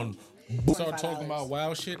Start talking about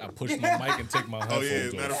wild shit. I push my mic and take my headphones Oh yeah,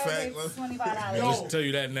 off. matter of fact, $25. Just tell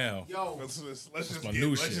you that now. Yo, let's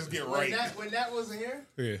just get when right. when that wasn't here,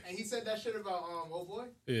 Yeah. and he said that shit about old boy.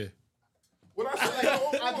 Yeah. What I say about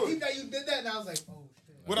old I boy? think that you did that, and I was like, oh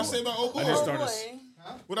shit. What I say about old boy? I just started.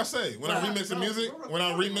 What I say when I remix the music? When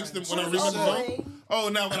I remix the song? Oh,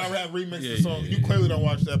 now when I have remixed the song, you clearly don't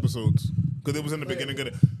watch the episodes because it was in the beginning of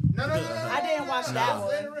it. No. I didn't watch that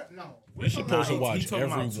one. No. We're supposed to watch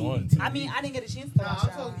every one. I mean, I didn't get a chance to watch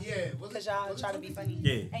y'all. Yeah. Because y'all try to be funny.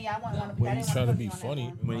 Yeah. And y'all want to When you try to be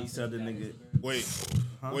funny. When he said the nigga.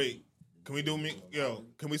 Wait. Can we do me? Yo,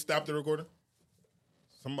 can we stop the recording?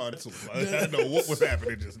 Somebody, I don't know what was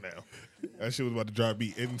happening just now. That shit was about to drive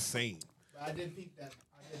me insane. I did peep that.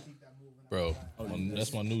 Move. Bro,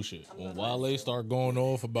 that's my new shit. When Wale start going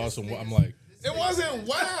off about some, I'm like, it wasn't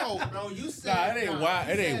wild. No, you said it ain't wild.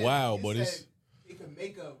 It ain't wild, but it's. It could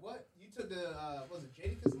make a what? You took the was it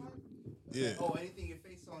Jadakiss line? Yeah. Oh, anything your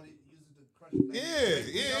face on it uses the crush.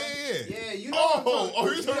 Yeah. You know.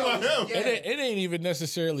 Oh, you talking about him? Yeah. It ain't even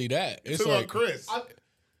necessarily that. It's like like Chris.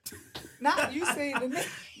 Not you saying the name.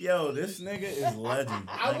 Yo, this nigga is legend.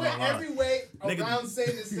 I went every way around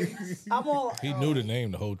saying this thing. I'm all. he knew the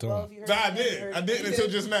name the whole time. I did until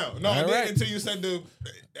just now. No, I did until you said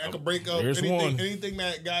I could break up anything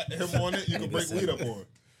that got him on it. You could break weed up on.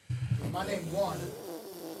 My name Juan.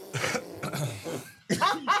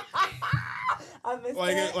 I missed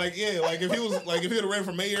that. Like if he had ran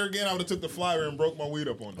for mayor again, I would have took the flyer and broke my weed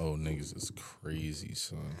up on it. Oh, niggas is crazy,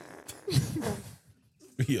 son.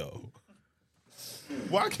 Yo.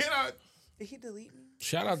 Why can't I? Did he delete me?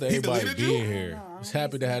 Shout out to everybody being here. I was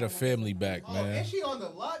happy to have a family back, man. Is she on the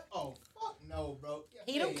lot? Oh, fuck no, bro.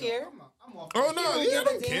 He don't care. I'm off. Oh no, I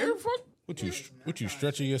don't care. Fuck. What you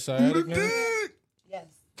stretching your sciatic, man? Yes.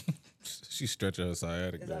 She's stretching her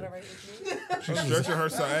sciatic. Is that all right with you? She's stretching her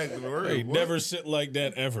sciatic. Hey, never sit like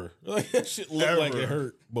that ever. That shit look like it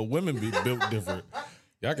hurt, but women be built different.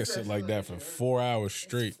 Y'all can sit like that for 4 hours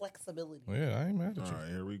straight. It's flexibility. Yeah, I ain't mad at you. All right,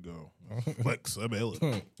 here we go.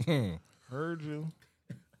 Flexibility. Heard you.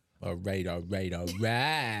 All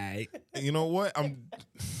right. You know what? Nobody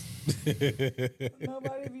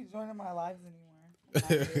be joining my lives anymore.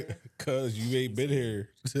 Cause you ain't been here.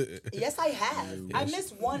 Yes, I have. I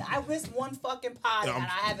missed one fucking pod and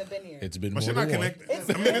I haven't been here. It's been more than not one. connected.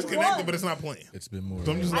 It's connected, but it's not playing. It's been more.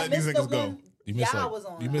 So I'm just letting these niggas go. You missed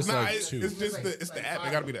like it's, two. It's just it's the app.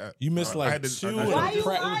 It gotta be the app. You missed like two Why you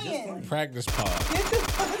lying? practice pod.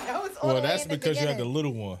 That was Well, that's because you had the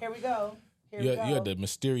little one. Here we go. You had the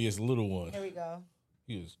mysterious little one. Here we go.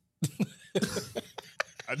 You was.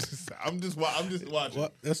 I'm just watching.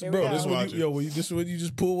 What? That's bro. This when you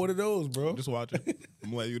just pull one of those, bro. I'm just watching.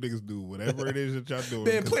 I'm letting you niggas do whatever it is that y'all doing.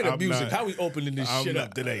 Man, play the music. How we opening this shit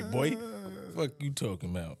up today, boy? Fuck you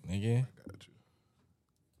talking about, nigga?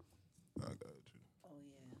 I got you.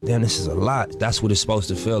 Damn, this is a lot. That's what it's supposed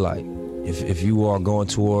to feel like. If you are going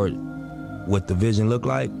toward what the vision look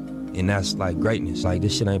like, and that's like greatness. Like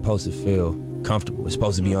this shit ain't supposed to feel comfortable. It's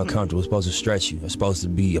supposed to be uncomfortable. It's supposed to stretch you. It's supposed to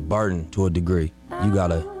be a burden to a degree. You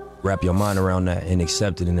gotta wrap your mind around that and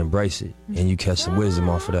accept it and embrace it, and you catch some wisdom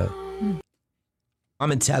off of that. My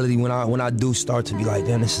mentality when I do start to be like,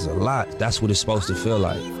 damn, this is a lot. That's what it's supposed to feel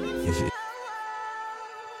like.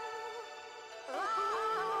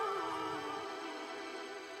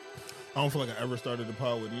 I don't feel like I ever started the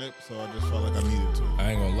pod with Nip, so I just felt like I needed to.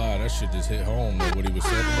 I ain't gonna lie, that shit just hit home though, what he was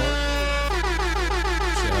talking about.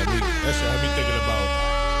 That shit had me thinking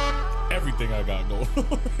about everything I got going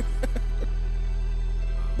on.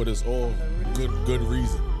 But it's all good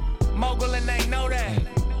reason. Mogul and they know that.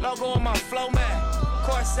 Logo on my flow man.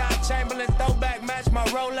 Courtside Chamberlain throwback match my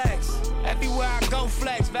Rolex. Everywhere I go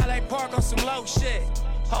flex, valet park on some low shit.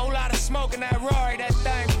 Whole lot of smoke in that Rory, that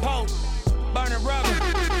thing poke. Burning rubber.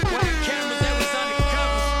 When the cameras, they was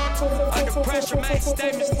undercover. Under pressure, made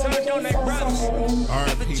statements turned on their brothers.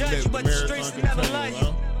 Never judge you, but the streets never love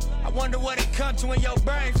you. I wonder what it come to in your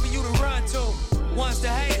brain for you to run to. One's the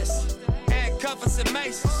haters, and cuffers and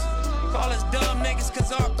maces. Call us dumb niggas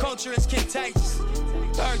cause our culture is contagious.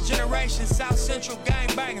 Third generation South Central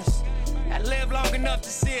gangbangers that live long enough to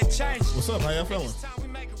see it change. What's up? How y'all feeling?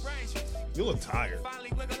 You look tired.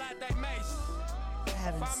 I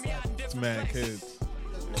haven't slept. It's mad kids.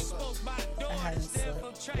 I haven't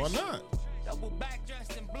slept. Why not?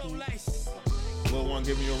 Lil one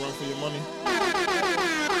giving you a run for your money.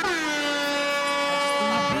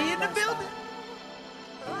 I'll be in the building.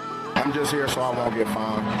 I'm just here so I won't get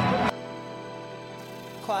fined.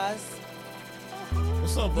 Quaz,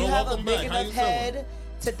 What's up, bro? you have Welcome a big back. How you enough feeling? head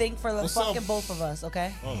to think for the What's fucking up? both of us,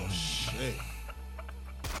 okay? Oh shit.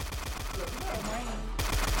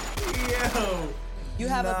 You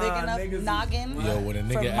have a big enough noggin. Yo, when a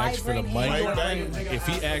nigga asks for the mic, if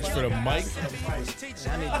he asks for the mic,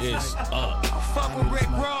 it's up. Fuck with Rick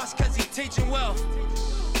Ross cause he teaching wealth.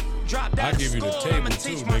 Drop that I'll give you the school, table I'ma too,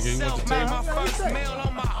 teach nigga. You want myself. the Made table? my first meal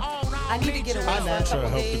on my own. I need to get away for a Try to couple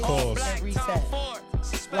help the days. cause. Reset.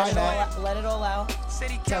 Let it all out.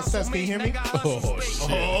 Sus, can you hear me? Oh, shit.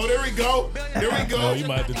 Oh, there we go. There we go. Oh, you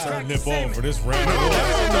might have to turn Nip on for this round. Oh,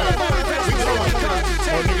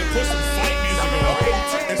 nigga, put some fight music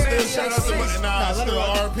on. And still shout out to still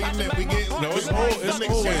RP Nip. We get No, it's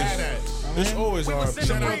always RP.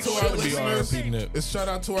 Shout out to our Should be listeners. RP Nip. It's shout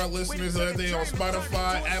out to our listeners that they on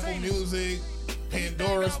Spotify, Apple Music,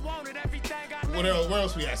 Pandora's. What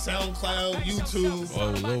else we got? SoundCloud, YouTube, All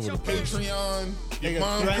over the place. Patreon, your Nigga,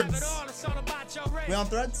 mom, We on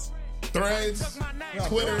Threads? Threads,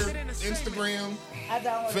 Twitter, Instagram, I downloaded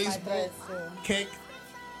my Facebook. threads too. Kick.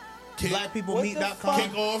 What BlackPeopleMeet.com. the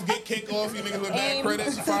Kick off, get kick off. You niggas with bad Aim.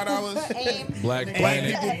 credits, $5. Aim. Black Black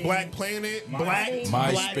Planet, people, Black Planet, Black,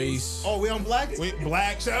 MySpace. Oh, we on Black?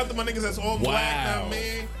 Black. Shout out to my niggas that's all black Wow. now,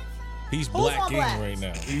 man. He's on blacking black? right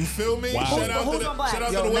now. You feel me? Wow. Shout out Who's to on black?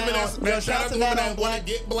 the Yo, women now- that's yo, shout shout out out to to the women Nat that on want to Black.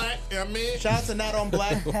 get black. You know what I mean? Shout out to Nat on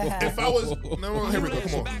Black. If I was no, here we go.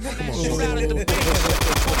 Come on.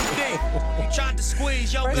 You tried to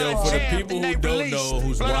squeeze your Yo, blood for the jam, people then who they don't release. know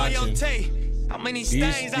who's Blood on your watching, tape. How many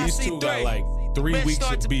stains I These see two got three. like 3 Bitch weeks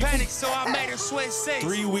start of to beef. panic, so I made her switch seats.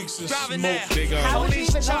 3 weeks of Driving smoke. now. They How got. would you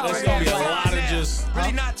even know There's I gonna be a was lot of just.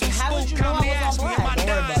 Really not too How would spooked, you know come I me was ask on me, black? am I Don't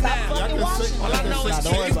worry dying about it. now? Stop fucking watching. All I know is Nah,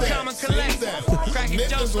 don't you worry can about come and collect. Cracking Nip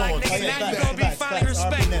jokes is like on. nigga, Hey, now you facts, gon' be facts, finally facts.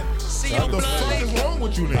 respect. RP See What your the blood fuck is leak. wrong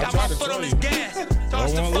with you, Got nigga? my tried to foot on tell his you. gas.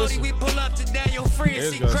 Toss the wanna 40, listen. we pull up to Daniel Free and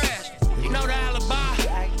There's see guys. crash. You know the alibi.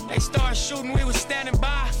 They started shooting, we was standing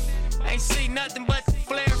by. Ain't see nothing but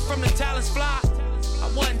flares from the talents fly. I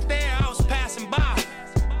wasn't there, I was passing by.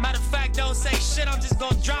 Matter of fact, don't say shit, I'm just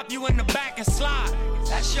gonna drop you in the back and slide.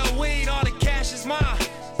 That's your weed, all the cash is mine.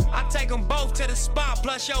 I take them both to the spot,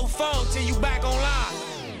 plus your phone till you back on live.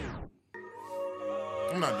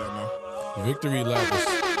 I'm not done though. Victory lap is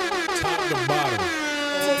top to bottom.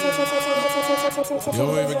 You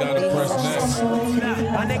don't even gotta press next.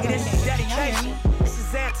 My nigga, this is dedication. This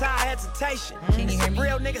is anti-hesitation. It's a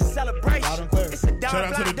real nigga celebration. It's a Shout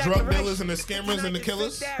out to the drug dealers and the scammers and the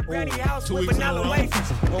killers. 2 weeks in a row.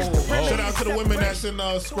 Shout out to the women that's in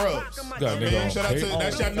Scrubs. Got nigga on Shout out to tape.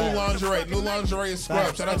 that's your new lingerie. New lingerie is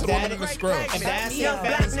Scrubs. Shout out to the women in the Scrubs. That's Young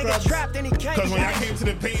black nigga trapped in the cage. Because when y'all came to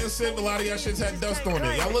the paint and sip, a lot of y'all shits had dust on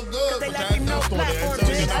it. Y'all look good, but y'all let had me know dust on it. platform That's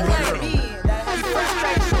bitch. not I wearing wanna them.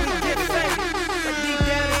 be.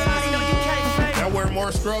 Y'all wear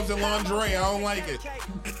more scrubs than lingerie. I don't like it.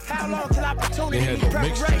 How long till opportunity They had meet the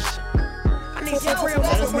mixture. preparation? I need some real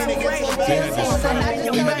preparation. They had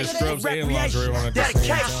the scrubs and lingerie on at the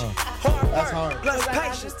same time. That's hard. Plus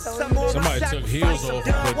patience. Somebody took heels off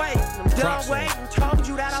and put Crocs on. Told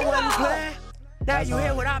you that I wasn't playing. Now you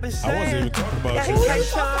hear what I've been I saying. wasn't even talking about you.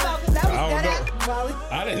 Dedication. I don't know.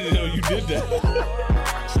 I didn't know you did that.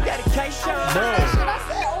 Dedication. I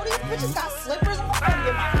said, oh, these bitches got slippers on. I'm gonna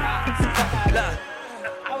get my Crocs.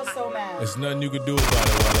 I was so mad. There's nothing you can do about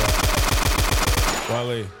it, Wale.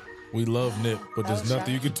 Wale, we love Nip, but there's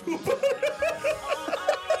nothing you can do about it.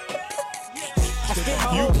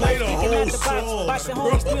 You played a whole song,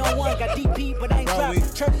 bro. We on one, got DP, but I ain't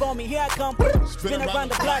dropped. Chirp on me, here I come. Spin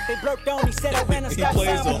around the block, they broke on me, said I ran a He stop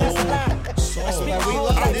plays the sign, that's a lie. whole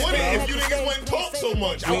song. I wouldn't if you niggas wouldn't talk so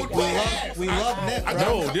much. I would play half. We love Nip, bro.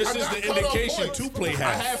 No, this I is got the cutoff indication points. to play I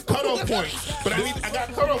half. have cutoff points, but I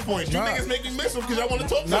got cutoff points. You niggas make me miss them because I want to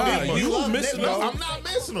talk so Nah, damn much. you love missing Nip, No, them. I'm not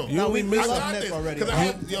missing them. You we we I love got Nip this already. because I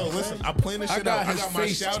have. Yo, listen, I plan this I shit got out. I his got my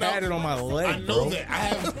face shout tatted out. on my I leg, know bro. that. I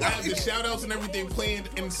have the shout outs and everything planned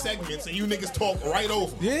in segments, and you niggas talk right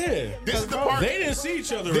over. Yeah. This is the part. They didn't see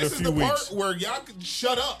each other in a This is few the part weeks. where y'all could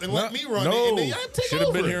shut up and let me run it, No, and then y'all take should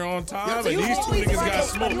have been over. here on time, Y'all and take these two over. niggas got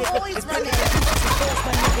smoked. You always run it.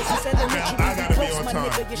 Now I gotta be on time.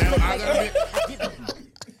 Now I gotta be.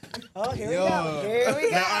 Oh, here we go. Here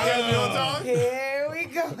we Now I go. gotta be on time. Here we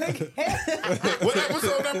go again. What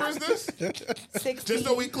episode number is this? 16. Just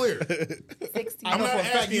so we clear. 16. I'm not for a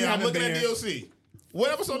fact asking you you. I'm haven't looking been at here. DOC.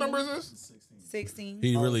 What episode number is this? 16.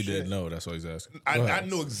 He really didn't know. That's why he's asking. Go I ahead.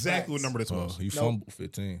 knew exactly what number this Oh, was. you fumbled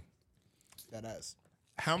 15. That ass.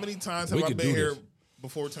 How many times have We I could been do here this.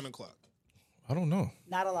 before 10 o'clock? I don't know.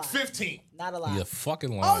 Not a lot. 15. Not a lot. You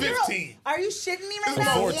fucking Oh, lying. you're 15. Are you shitting me right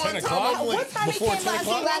Before now? 10 o'clock? What time Before he came 10 last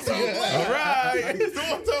o'clock? last week? All right.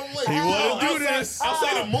 He wanna do this.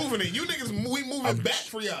 Outside of moving it, you niggas, we moving back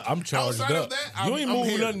for y'all. I'm charged Outside up. of that, You ain't I'm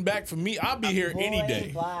moving here. nothing back for me. I'll be here any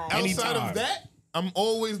day. Boy, Outside Anytime. of that, I'm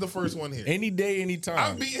always the first one here. Any day, any time.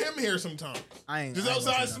 I beat him here sometimes. Just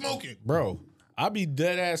outside smoking. Bro, I be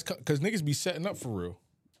dead ass because niggas be setting up for real.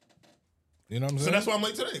 You know what I'm saying? So that's why I'm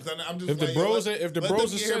late today. I'm just if the bros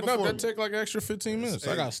are setting up, that me. take like extra 15 minutes.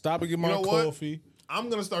 I gotta stop and get my You know what? coffee. I'm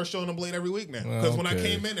gonna start showing them late every week now. Because when I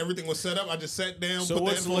came in, everything was set up. I just sat down, So put the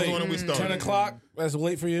what's headphones late? on, and we started. 10 o'clock? That's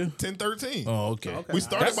late for you? 10:13. Oh, okay. We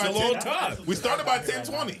started That's by a long time. We started by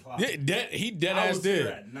 10:20. Yeah, he dead I ass was here did.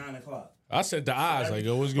 at 9 o'clock. I sent the eyes like,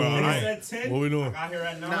 yo, what's going When on? I said 10, What we doing? I got here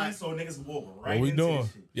at 9, so niggas woke right What we into doing?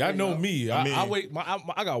 this shit. Y'all know me. I mean- wake.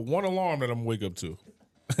 I got one alarm that I'm gonna wake up to.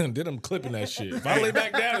 And then I'm clipping that shit. If I lay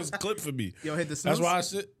back down, it's a clip for me. Yo, hit the snooze. That's why I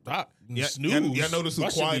sit. Snooze. Y'all notice who My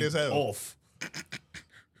shit quiet be as hell. Off.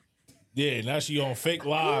 Yeah, now she on fake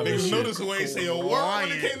live. and Niggas shit. notice who ain't say a word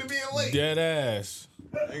when it came to being late. Dead ass.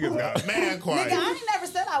 Niggas got mad Nigga, quiet. I ain't never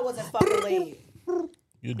said I wasn't fucking late.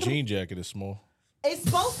 Your jean jacket is small. It's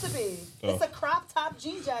supposed to be. Oh. It's a crop top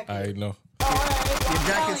jean jacket. I know. All right, well, Your I'm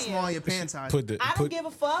jacket's telling small, you. your pants high. Put the. I don't give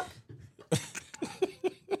a fuck.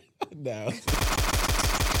 No.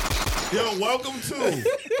 Yo, welcome to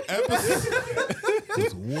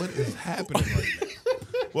episode. What is happening right now?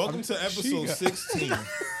 Welcome to episode 16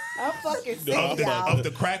 I'm fucking sick, of y'all.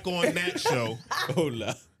 the Crack on Nat show.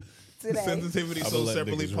 Hola. Today. Sensitivity I'ma So let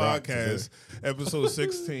Separately niggas rock podcast, episode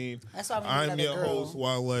 16. That's why I'm I'm another your girl. host,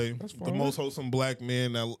 Wale, the most wholesome black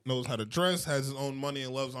man that knows how to dress, has his own money,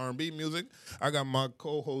 and loves R&B music. I got my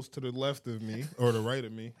co-host to the left of me, or the right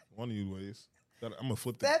of me, one of you ways. I'm gonna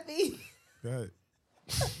flip that. Steffi. Go ahead.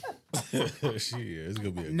 Shit, it's gonna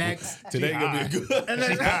be a Next. Good, today gonna be a good.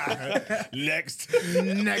 Next.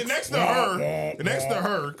 Next. Next to her. Next to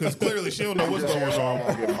her, because clearly she don't know what's going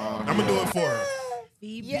on. I'm gonna do it for her.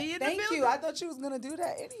 Yeah, thank you. I thought you was gonna do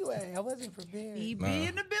that anyway. I wasn't prepared. Be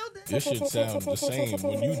in the building. This shit sounds the same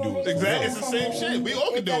when you do it. Exactly. It's the same shit. We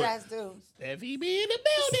all can do it. Steffi be in the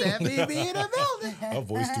building. My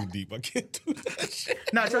voice too deep. I can't do that shit.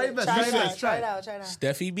 Nah, try your best. Try your best. Try it out. Try it out.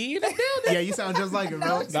 Steffi B in the building. Yeah, you sound just like her,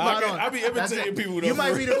 bro. I be imitating people. Though, You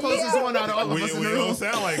might be the closest one out of all of We us in the don't room.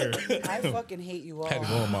 sound like her. I fucking hate you all. I had to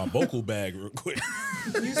go in my vocal bag real quick.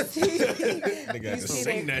 You see, Nigga had to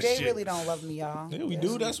sing that they shit. really don't love me, y'all. Yeah, we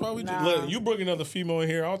do. That's why we do. Nah. Look, you bring another female in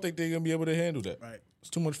here. I don't think they're gonna be able to handle that. Right. It's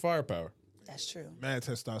too much firepower. That's true. Mad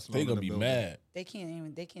testosterone. They gonna be mad. They can't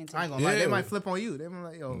take I ain't it. gonna lie. Yeah. They might flip on you. They might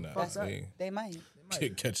like, yo, Nah, fuck that. They might.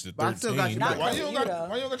 Catch the But I still got 13. you back. Why you don't got your I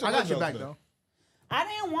got legs your out back, today? though. I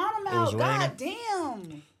didn't want him was out. raining? God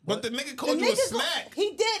damn. But the nigga The called you a nigga snack. he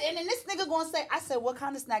did, and then this nigga gonna say, I said, what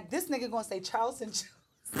kind of snack? This nigga gonna say Charleston.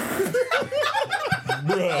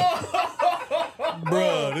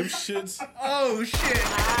 Bruh, them shits. Oh,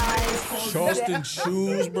 shit. Charleston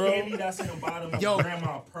shoes, bro. Candy that's in the bottom of Yo.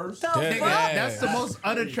 grandma's purse. The Dead fuck? ass. That's the most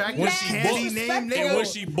unattractive When she candy bought- name, And And nigga. when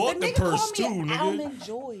she bought the nigga purse called too, me nigga. Almond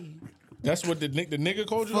Joy. That's what the nigga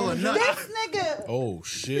called you. Full on? of nuts. This nigga. Oh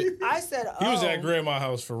shit. I said, oh. He was at grandma's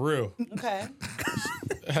house for real. Okay.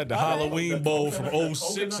 Had the Halloween bowl from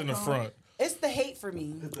 06 in the front. It's the hate for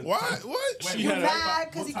me. Why? What? She You had a, mad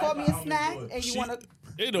because he called me a snack and you she, want to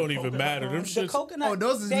it don't even matter. Them the shits. coconut. Oh,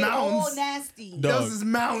 those is they all mounds. nasty. Dog. Those is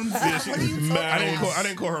mounds. What are you talking I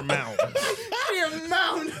didn't call her Mound. You're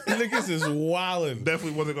mound. Niggas is wildin'.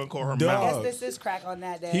 Definitely wasn't gonna call her Dog. Mound. I guess this is crack on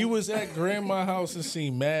that day. He was at grandma's house and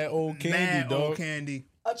seen mad old candy, Mad dog. old candy.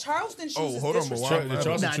 a Charleston shoes Oh, is hold on, but disrespectful. why- The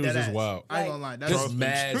Charleston Nah, shoes dead is ass. wild. I ain't gonna lie. That's, Just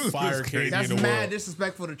mad Charleston fire shoes candy that's in the mad world.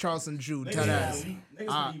 disrespectful to Charleston Jew. Tell Niggas that.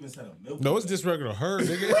 niggas even said a milk. No, it's disrespectful to her,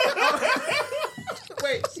 nigga.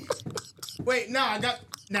 Wait, no, I got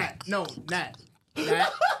Nat. No, Nat,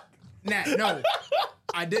 no.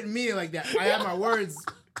 I didn't mean it like that. I had my words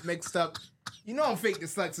mixed up. You know I'm fake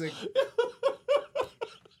dyslexic.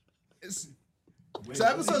 So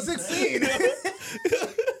episode 16.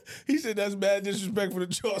 He said that's mad disrespectful to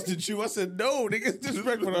Charleston Chew. I said no, nigga, it's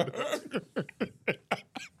disrespectful to her.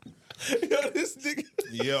 Yo, this nigga.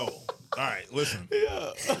 Yo. All right, listen.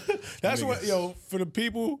 Yeah. That's what, yo, for the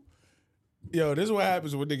people, yo, this is what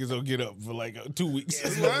happens when niggas don't get up for like 2 weeks.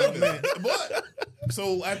 That's what happened. But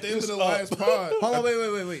so at the end of the last pod, Hold on,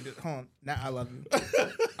 wait. Hold on. Nat, I love you.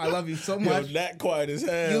 I love you so Yo, much. that quiet as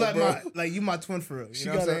hell, You like bro. you my twin for real. You She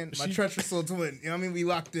know what I'm got a- saying? My she- treacherous little twin. You know what I mean? We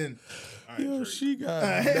locked in. Yo, she got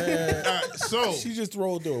mad. all right, so She just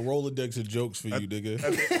rolled through a Rolodex of jokes for you,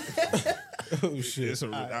 nigga. Oh, shit. it's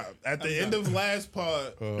at the end of last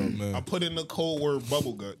pod, Oh, man. I put in the code word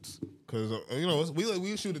bubble guts because you know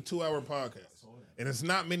we shoot a 2-hour podcast. And it's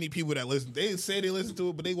not many people that listen. They say they listen to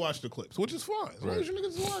it, but they watch the clips, which is fine. As long as you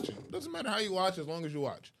niggas is watching. Doesn't matter how you watch, as long as you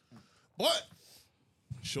watch. But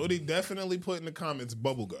Shorty definitely put in the comments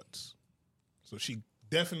bubble guts. So she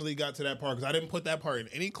definitely got to that part because I didn't put that part in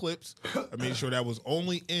any clips. I made sure that was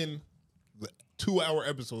only in the 2-hour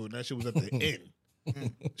episode, and that shit was at the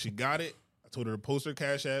end. She got it. I told her to post her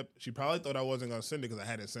Cash App. She probably thought I wasn't gonna send it because I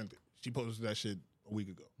hadn't sent it. She posted that shit a week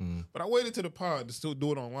ago. But I waited to the pod to still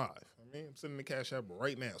do it on live. I mean, I'm sending the Cash App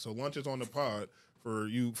right now. So lunch is on the pod for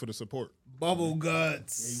the support. Bubble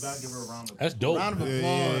guts. Yeah, you gotta give her a round of applause. That's dope. Round of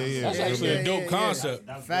applause. That's actually a dope concept.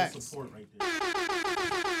 That's Facts. good support right there.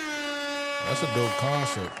 That's a dope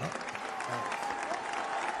concept.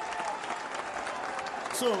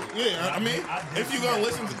 So yeah, I mean, if you're gonna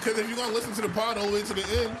listen to the pod all the way to the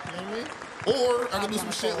end, you know what I mean? Or I can do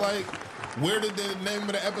some shit like, where did the name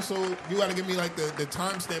of the episode? You gotta give me like the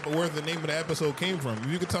timestamp of where the name of the episode came from. If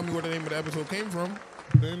you could tell me where the name of the episode came from,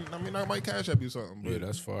 then I mean I might Cash App you something. Yeah,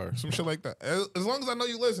 that's fire. Some shit like that. As long as I know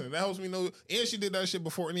you listen, that helps me know. And she did that shit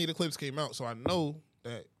before any of the clips came out, so I know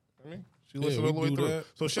that. I mean, she listened all the way do through. that.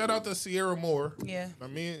 So shout out to Sierra Moore. Yeah. I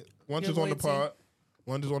mean, lunch You're is on the loyalty. pod.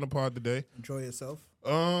 Lunch is on the pod today. Enjoy yourself.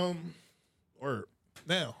 Word.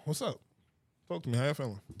 Now, what's up? Talk to me. How you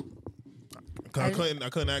feeling? 'Cause I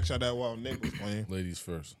couldn't ask y'all that while Nick was playing. Ladies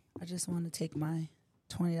first. I just want to take my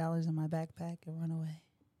 $20 in my backpack and run away.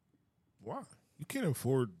 Why? You can't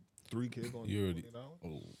afford 3 kids on You already. $20.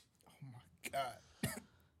 Oh.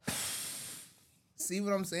 God. See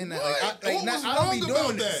what I'm saying? That, What? like, What now, was I don't be wrong about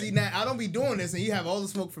doing this. that? See, now I don't be doing this, and you have all the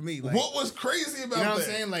smoke for me. Like, What was crazy about you know that? what I'm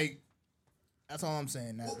saying? Like, that's all I'm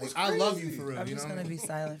saying. Now. What Like, was I love crazy? you for real. I'm you just know going to what be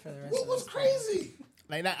silent for the rest What of was this. crazy?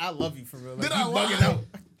 Like, I love you for real. Like, Did you I lie? bugging out.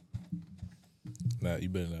 Nah, you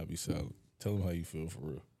better not be silent. Tell them how you feel for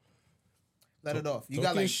real. Let it off. You Talk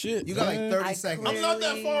got your like shit, You got like man. 30 seconds. I'm not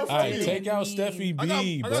that far from All right, you. take out Steffi I got-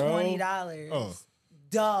 B, I got bro. $20. Oh.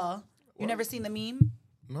 Duh. You never seen the meme?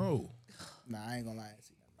 No. Nah, I ain't gonna lie.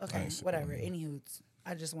 Okay, Nice. whatever. Anywho,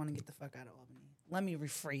 I just want to get the fuck out of Albany. Let me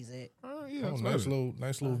rephrase it. Yeah, Oh, that's nice better.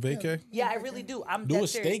 little vacay. Yeah, I really do. I'm Do a dead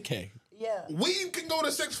serious. staycay. Yeah. We can go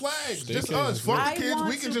to Six Flags. Staycation Just us. is Fuck I the kids. want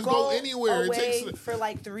We can to just go anywhere. It away takes for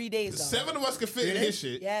like 3 days. Though. 7 of us can fit in his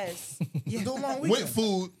shit. Yes. Do a long With weekend.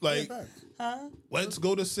 food, like, Huh? let's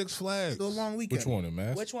go to Six Flags. Do a long weekend. Which one, in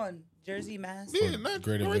Mass? Which one? Jersey, Mass? Yeah, not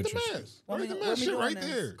Great right the Adventures. Mass. When Right the we Mass shit doing right this?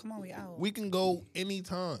 there. Come on, we out. We can go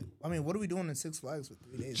anytime. I mean, what are we doing in Six Flags for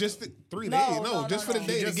 3 days? Just 3 No, days. no, Just no, for the no.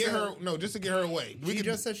 day She to just get said- her. No, just to get her away. We She can.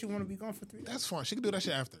 just said she want to be gone for 3 days. That's fine. She can do that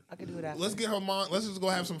shit after. I could do it after. Let's get her mom. Let's just go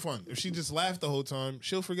have some fun. If she just laughed the whole time,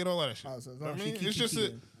 she'll forget all that shit. Oh, so as I long as she mean, keep it's just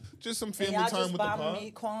keeping. just some And family y'all time just with the bombing pod.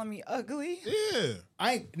 me, calling me ugly. Yeah.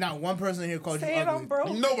 I ain't not one person in here called you Saying ugly. I'm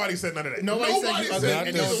broke. Nobody said none of that. Nobody said you ugly.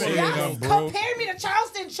 any Not of to say that. that. I'm broke. Compare me to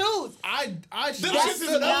Charleston shoes. I Them stood shits is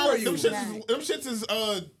up for over. you. Them shits is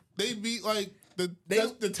they beat like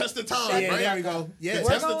the test of time, Yeah, right? there we go. Yeah, We're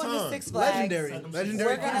test of going to time. Six Flags. legendary.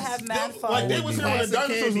 We're gonna have mad fun. Like they was here when the Classic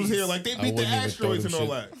dinosaurs was candies. here. Like they I beat the wouldn't even throw asteroids them and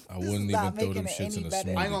all shit. that. I wouldn't Stop even throw making them it shits any in a better.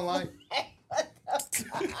 smoothie. I ain't gonna lie.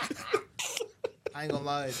 I ain't gonna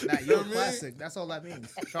lie. Nah, you're a classic. That's all that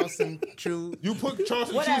means. Charleston Chew. You put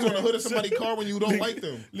Charleston Whatever. cheese on the hood of somebody's car when you don't like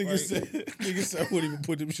them. Nigga said I wouldn't even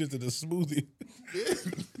put them shits in a smoothie.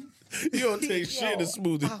 You don't take shit in a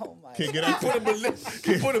smoothie. Oh my Can't get God. out.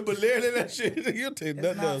 You put a balloon in that shit. You don't take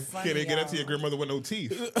nothing Not else. funny, Can't get y'all. into your grandmother with no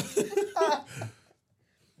teeth.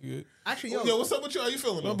 Actually, Yo, what's up with you? How you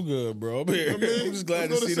feeling? I'm though? good, bro. I'm here. man, I'm just glad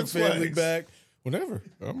let's to go to see the Six family Flags. back. Whenever.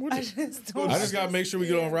 I'm with I it. just don't. I just gotta make sure we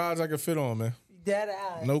get on rides I can fit on, man. Dead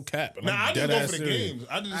ass. No cap. I'm Nah, I just dead go ass for the serious. games.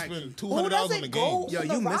 I just spend Who $200 on the doesn't go games. Yo, for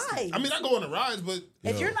the you missed it. ride? I mean, I go on the rides, but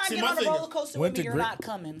If you're not See, getting my on the thing- roller coaster Went with to me, you're Great- not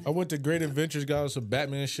coming. I went to Great Adventures, got us some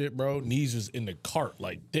Batman shit, bro. Knees was in the cart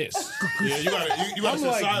like this. yeah, you gotta I'm sit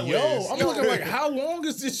like, sideways. yo, I'm looking like, how long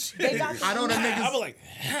is this shit? They got the I know them niggas. I'm like,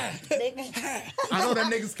 I know them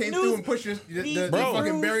niggas came through and pushed the Bro.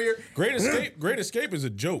 fucking barrier. Great Escape is a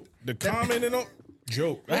joke. The comment and all,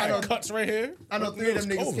 joke. I had cuts right here. I know 3 of them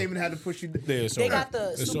niggas Cold. came and had to push you. There, it's They over. got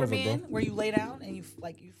the It's Superman over, bro. where you lay down and you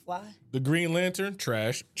fly. The Green Lantern,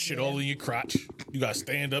 trash. Shit all in your crotch. You got to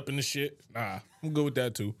stand up in the shit. Nah, I'm good with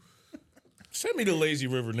that too. Send me the lazy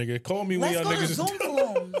river, nigga. Call me when Let's y'all go to niggas. Zoom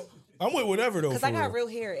Flume I'm with whatever though. because For I got real. real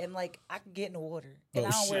hair and like I can get in the water and Oh,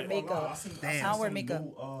 I don't wear shit. makeup. I don't wear makeup.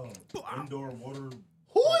 Indoor water.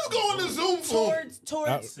 Who is going to Zoom for?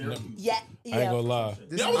 Towards I yeah. ain't gonna lie.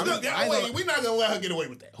 We're not gonna let her get away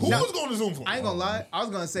with that. Who was going to Zoom for? I ain't gonna lie. I was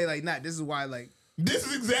gonna say like, nah. This is why like This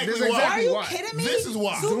is exactly This is why. Are you why. kidding me? This is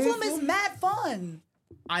why. Zoom Flume is mad fun.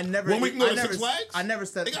 I never. When we can go I to never, Six Flags? I never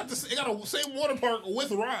said. They got the same water park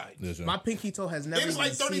with rides. Listen. My pinky toe has never. It's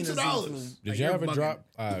like even seen a $32. Zoom Flume. Did Like, you you're ever bugging. drop?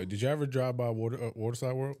 Did you ever drive by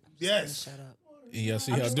Waterside World? Yes. Shut up. Yeah,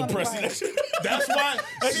 see I'm how just gonna depressing cry. that shit. That's why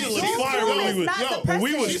That shit was Zoom fire flu when is we was. not When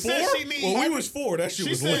we depressing. was She said four. she need- When we was four, that shit she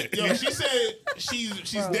was said, lit. yo, she said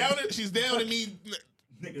she's down and need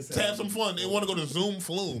Nigga to have some fun. They want to go to Zoom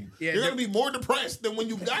Flume. Yeah, You're gonna be more depressed than when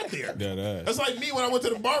you got there. That ass. That's like me when I went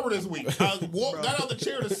to the barber this week. I got out the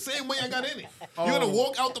chair the same way I got in it. You're gonna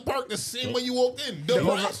walk out the park the same way you walked in.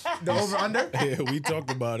 Depressed. The over under. Yeah, we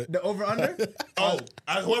talked about it. The over under.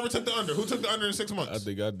 Whoever took the under. Who took the under in 6 months? I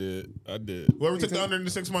think I did. Whoever took the under in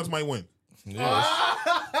the 6 months might win.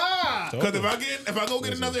 Yes. Because if I go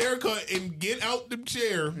get another haircut and get out the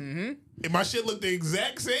chair, and my shit look the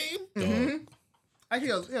exact same. Actually,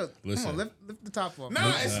 yo, come Listen. on, lift the top off.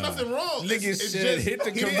 Nah, it's nothing wrong. Nigga It's said just- hit the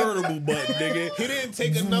he didn't- convertible button, nigga. He didn't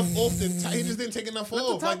take enough off the top. He just didn't take enough Lift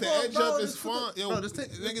the off. Like the top off, edge bro. up is Just put fine. the- Yo, bro, just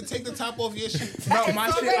take- nigga, take the top off your shit. Bro, my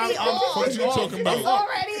shit. already off. What you talking It's about?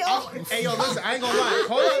 already off. Hey, yo, listen, I ain't gonna lie.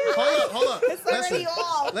 Hold up. It's already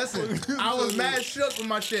off. Listen, I was mad shook with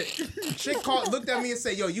my shit. Chick looked at me and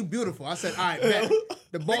said, "Yo, you beautiful." I said, "All right, bet."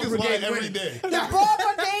 The ball Niggas lie brigade every winning. day. The ball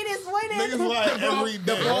brigade is winning. Niggas lie every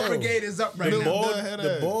The day. ball brigade is up right The now. ball, head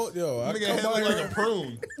the ass. ball, yo, I Nigga come head out look like a here,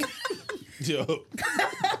 prune. yo,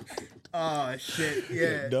 Oh shit,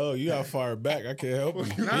 yeah. dog, you got fired back. I can't help you.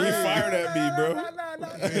 You ain't fired at me, bro. Nah.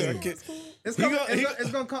 I can't- It's He coming. got-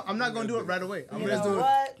 It's gonna come. I'm not gonna do it right away. I'm You gonna know do it.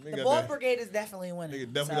 what? Nigga The got ball that- brigade is definitely winning.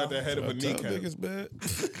 Nigga definitely got that head of a I tell kneecap. niggas bad.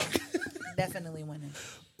 Definitely winning.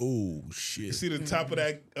 Oh You shit! see the top of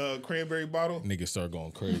that cranberry bottle? Niggas start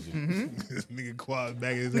going crazy. This nigga quads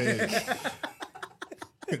back in his head.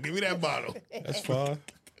 Give me that bottle. That's fine.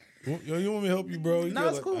 Yo, you want me to help you, bro? You Nah, feel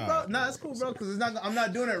it's like- cool, bro. Nah, it's cool, bro. Because it's not. I'm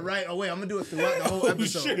not doing it right away. I'm gonna do it throughout the whole Oh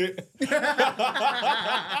episode. shit!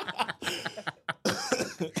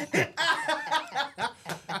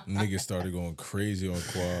 Niggas started going crazy on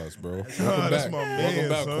quads, bro. Welcome That's back. my man, Welcome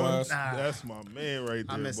back, son. quads. That's my man right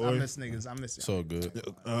there, I boy. miss niggas. I miss it. So good.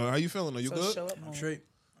 How you feeling? Are you So good? show up more. Straight.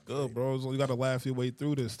 Good, bro. You gotta laugh your way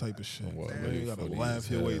through this type of shit. Well, Man, man, you gotta funny laugh as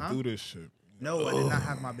your way hell. through this shit. No, I did not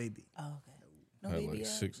have my baby. Oh, okay. No I had baby like yet?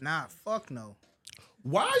 6. Nah, fuck no.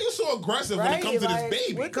 Why are you so aggressive when it Right, comes to like, this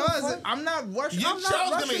baby? what the Because fuck? I'm not rushing. Your I'm not child's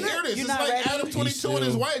gonna rushing hear it. this. You're It's not like ready? Adam 22 and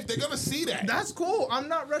his wife. They're gonna see that. That's cool. I'm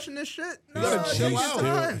not rushing this shit. No, gotta take chill your out.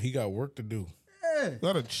 time. He got work to do. Yeah. You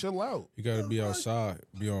gotta chill out. You gotta be outside,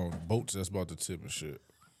 be on boats that's about to tip and shit.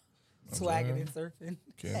 Swagging and surfing.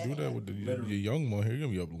 Can't do that with your young one here. You're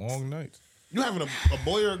gonna be up long nights. You having a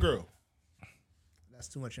boy or a girl? That's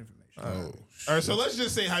too much information. Oh, All right, so let's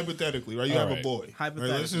just say hypothetically, right? You have a right. boy.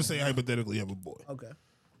 Hypothetically. Right, let's just say hypothetically you have a boy. Okay.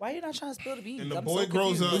 Why are you not trying to spill the beans? And the I'm boy so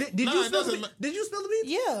grows confused. up. Did Nah, you it spill the doesn't beans? Did you spill the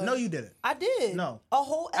beans? Yeah. No, you didn't. I did. No. A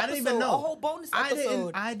whole episode. I didn't even know. A whole bonus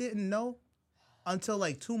episode. I didn't know until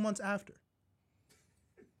like 2 months after.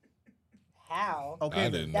 How? Okay. I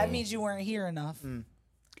then. didn't That know. means you weren't here enough.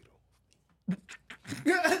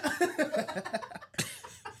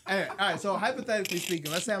 All right. So hypothetically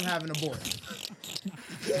speaking, let's say I'm having a boy.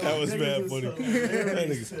 that was bad funny. That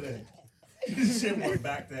nigga- Today. This shit went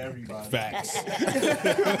back to everybody. Facts.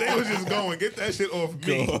 They was just going, get that shit off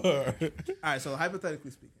me. All right. So hypothetically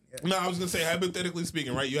speaking, yeah. No, I was gonna say hypothetically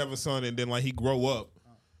speaking, right? You have a son, and then like he grow up,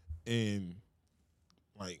 and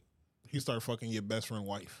like he start fucking your best friend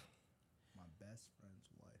wife. My best friend's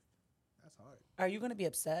wife. That's hard. Are you gonna be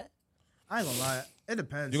upset? I ain't gonna lie. It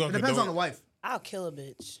depends. You It gonna depends condone on the wife. I'll kill a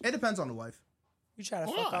bitch. It depends on the wife. You try to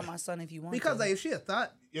fuck on my son if you want Because to. like if she a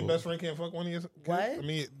thought, Your best friend can't fuck one of your kids? What? I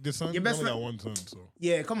mean, your son. Your best you only friend- got one son, so.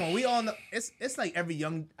 yeah, come on, we all know. It's like every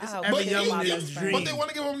young, it's I'll every kill young my nigga's best friend. dream. But they want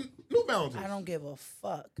to give him New Balances. I don't give a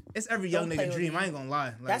fuck. It's every young Don't play nigga with dream. me. I ain't gonna lie.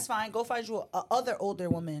 Like, That's fine. Go find you a other older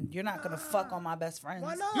woman. You're not gonna fuck on my best friends.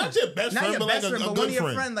 Why not? Not your best Not friend, your but best like friend, a but good one of your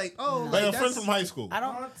friend. friend. Like, oh, Like a that's- friend from high school. I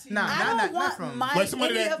don't. Nah, I don't not want from. my Like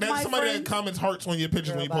somebody any that of that's my somebody that friends. comments hearts on your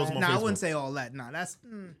pictures when you post them on Nah, Facebook. I wouldn't say all that. Nah, that's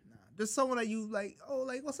nah. Just someone that you like. Oh,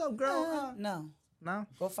 like what's up, girl? No, No,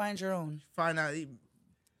 go find your own. find out he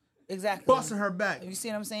Exactly. busting her back, You see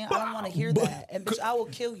what I'm saying? I don't want to hear that. And bitch, I will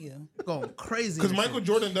kill you. going crazy. Because and Michael shit.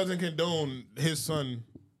 Jordan doesn't condone his son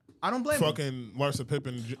I don't blame him. fucking Larsa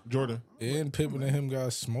Pippen Jordan. And Pippen and him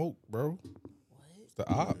got smoked, bro. It's the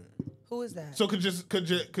op. Who is that? So could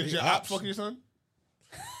your op ops. fuck your son?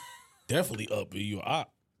 Definitely up in your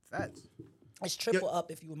op. Facts. It's triple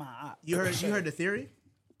up if you were my op. You heard the theory?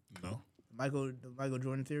 No. The Michael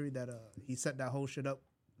Jordan theory that he set that whole shit up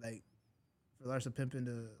like for Larsa Pippen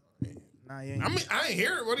to. Nah, he ain't. I mean, I ain't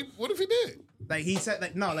hear it. What if he did? Like he set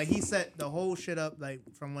he set the whole shit up like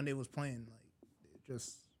from when they was playing like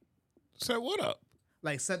just Set what up?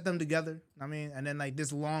 like set them together. I mean, and then like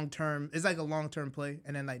this long term, it's like a long term play,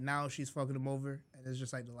 and then like now she's fucking him over, and it's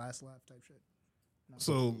just like the last laugh type shit.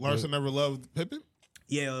 So Larsa never loved Pippen?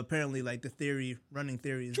 Yeah, apparently, like the running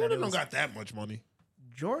theory is Jordan that don't got that much money.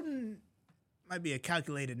 Jordan might be a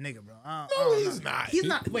calculated nigga, bro. No, he's not. He's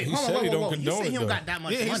not. Wait, He hold said on, he whoa, don't whoa. You condone said it, he don't though. got that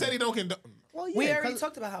much Yeah, he money. said he don't condone. Well, yeah, We already 'cause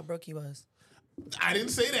talked about how broke he was. I didn't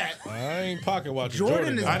say that. I ain't pocket watching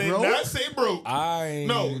Jordan is now. I did broke? not say broke. I ain't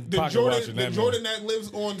No, the pocket Jordan, watching the that Jordan man. that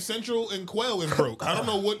lives on Central and Quail is broke. I don't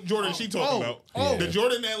know what Jordan she talking about. oh. The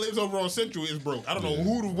Jordan that lives over on Central is broke. I don't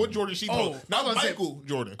know what Jordan she talking. Not I was gonna Michael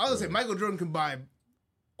Jordan. I was gonna say Michael Jordan can buy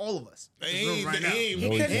all of us. in this room right now. He No,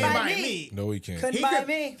 he couldn't can't. buy buy me. me. No, he can't. Couldn't He buy could-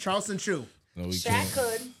 me. Charleston Chew. No, he Shaq can't.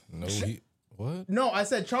 could. No, he. What? No, I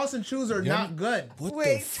said Charleston Chews are not good. What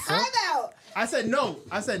Wait, the time fuck? out. I said no.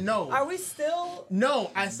 Are we still?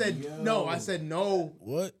 No, I said no. I said no.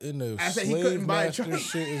 What in the I said he slave couldn't buy a master truck.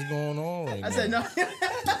 shit is going on right now? I said no.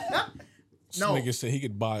 This no. nigga said he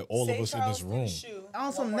could buy all Say of us in this Charleston room. shoe On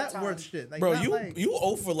one some more net time. worth shit. Like, Bro, not you like, you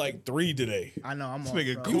 0 for like 3 today. I know. I'm This off,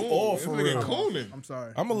 nigga bro. coon. all This for nigga real. cooning. I'm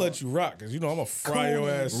sorry. I'm gonna let you rock because you know I'm gonna fry your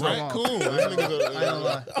ass up. Raccoon. This nigga's I don't a-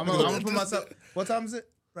 lie. I'm gonna put myself. What time is it?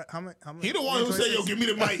 Right, how many? He the one who said, "Yo, give me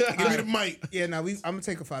the mic. Give me the mic." Yeah, now I'm gonna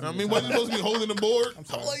take a 5 I minute. mean, wasn't supposed to be holding the board. I'm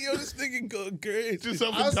sorry. I'm like, yo, this nigga go crazy. Just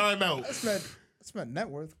something timeout. That's my net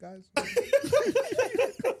worth, guys.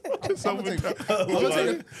 Just I'm something.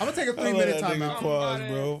 gonna take a 3 minute timeout. Pause,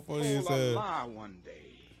 bro. Funny as hell. I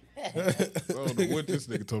don't know what this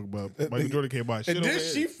nigga talking about. Michael Jordan can't buy shit. And then over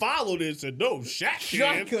she followed it and said, no, Shaq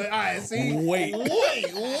Shot can. could. All right, see. Wait.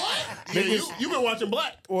 Wait, what? Yeah, you been watching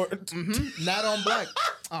Black. Or, Not on black.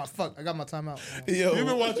 Oh fuck! I got my timeout. yo, You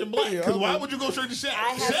been watching Black. Because why would you go straight to Shaq?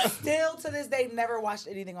 I have Shaq. still to this day never watched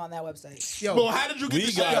anything on that website. Yo, Well, how did you get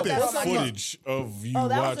we the got Shaq then? That's my footage of you Oh,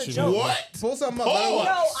 that was a watching joke. it. What? pull something up. Pause. Let her watch.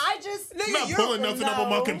 No, I just. I'm not pulling nothing up on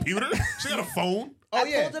my computer. She got a phone. Oh I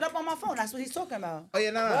yeah. pulled it up on my phone. That's what he's talking about. Oh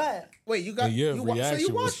yeah. No. What? Wait, you got. And your So you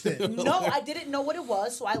reaction was- watched it. No, I didn't know what it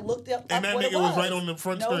was, so I looked up. And that what nigga it was right on the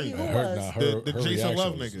front no, screen. He Her, was. nah, her, The her Jason reaction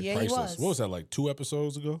Love was nigga. Yeah, he priceless. was. What was that, like 2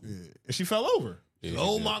 episodes ago? And she fell over. Yeah,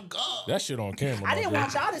 Oh she my did. God. That shit on camera. I didn't my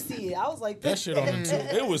want girl. y'all to see it. I was like, That shit on the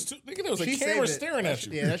too. It was too. Nigga, there was a She camera saved it. staring at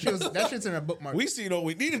you. Yeah, that shit's in her bookmark. We seen all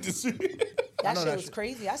we needed to see. that know shit that was shit.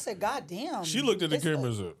 crazy. I said, God damn. She looked at the This- camera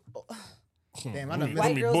and said, Damn, I let done me, missed let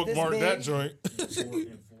White me girls this bookmark that big. joint.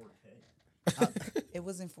 It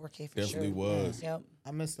was in 4K for Definitely sure. was. Yep.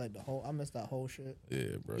 I missed that whole shit.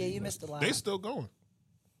 Yeah, bro. Yeah, you missed a lot. They still going.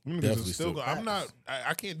 Them niggas Definitely is still still going. I'm not.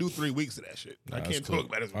 I can't do 3 weeks of that shit. I Nah, can't it's cool. talk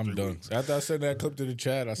about it. For I'm 3 done. Weeks. After I sent that clip to the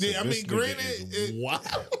chat, I said, Yeah, I this mean, nigga granted, is it- wild.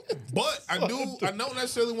 But I don't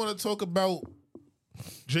necessarily want to talk about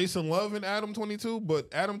Jason Love and Adam 22, but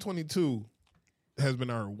Adam 22 has been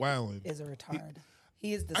our wilding. Is a retard.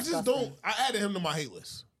 He is I disgusting. just don't. I added him to my hate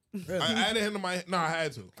list. I added him to my. No, I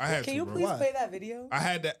had to. I had Can to. you bro. please play that video? I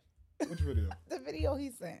had that. Which video? The video he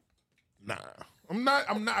sent. Nah, I'm not.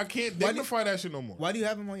 I can't dignify that shit no more. Why do you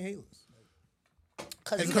have him on your hate list?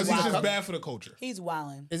 Because he's just bad for the culture. He's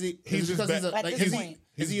wilding. Is he? He's is it just because he's bad. a, like, At this is he? point.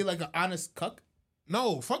 Is he like an honest cuck?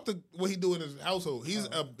 No, fuck what he do in his household. He's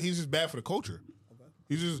just bad for the culture.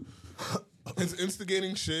 He's just it's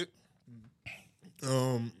instigating shit.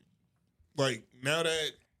 Like now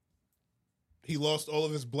that he lost all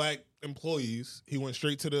of his black employees, he went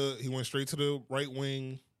straight to the right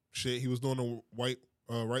wing shit. He was doing the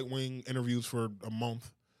right wing interviews for a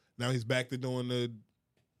month. Now he's back to doing the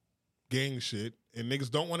gang shit, and niggas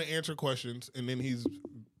don't want to answer questions, and then he's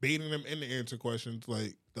baiting them into answer questions.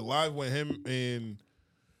 Like the live with him and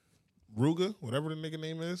Ruga, whatever the nigga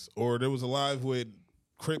name is, or there was a live with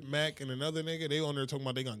Crip Mac and another nigga. They on there talking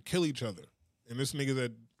about they gonna kill each other, and this nigga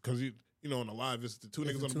that because you know on the live it's the two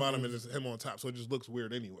niggas on the bottom and it's him on top, so it just looks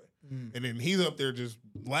weird anyway. And then he's up there just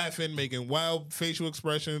laughing, making wild facial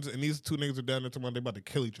expressions, and these two niggas are down there talking about they about to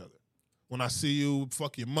kill each other. When I see you,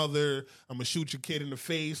 fuck your mother, I'm gonna shoot your kid in the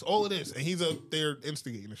face, all of this. And he's up there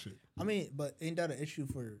instigating the shit. I mean, but ain't that an issue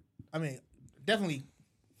for? I mean, definitely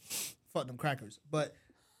fuck them crackers. But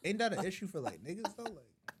ain't that an issue for like niggas though?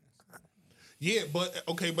 Like, Yeah, but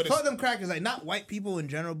okay, but fuck it's, them crackers, like not white people in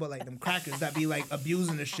general, but like them crackers that be like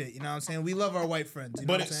abusing the shit. You know what I'm saying? We love our white friends. You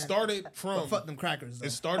know but what it I'm saying? started from But fuck them crackers. Though.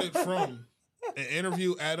 it started from an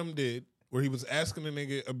interview Adam did where he was asking the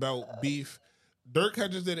nigga about beef. Dirk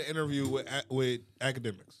had just did an interview with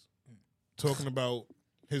academics talking about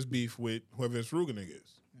his beef with whoever this Ruga nigga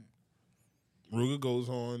is. Ruga goes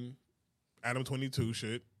on Adam 22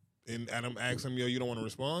 shit, and Adam asks him, yo, you don't want to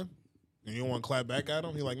respond? And you don't want to clap back at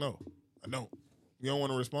him? He's like, no, I don't. You don't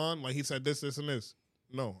want to respond? Like he said this, and this.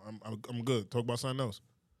 No, I'm good. Talk about something else.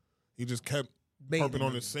 He just kept harping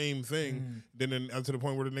on the same thing. Then to the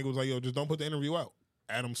point where the nigga was like, yo, just don't put the interview out.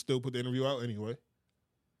 Adam still put the interview out anyway.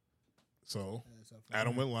 So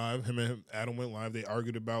Adam went live. Adam went live. They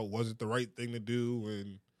argued about was it the right thing to do,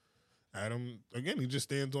 and Adam again he just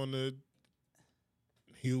stands on the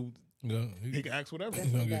he can ask whatever.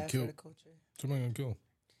 He's gonna get killed. Somebody gonna kill him.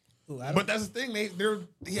 But that's the thing.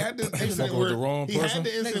 He had the incident where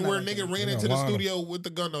a nigga ran into the studio with the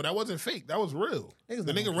gun. though. That wasn't fake. That was real.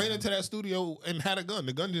 The nigga ran into that studio and had a gun.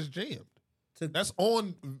 The gun just jammed. That's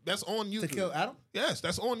on YouTube. To kill Adam? Yes,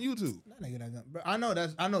 that's on YouTube. That nigga that gun. Bro, I know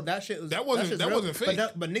that shit was. That wasn't fake.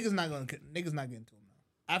 But niggas not getting to him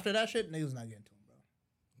now. After that shit, niggas not getting to him, bro.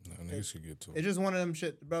 No, niggas should get to him. It's just one of them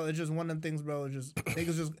shit, bro. It's just one of them things, bro. It's just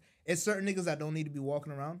niggas just. It's certain niggas that don't need to be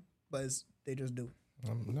walking around, but they just do.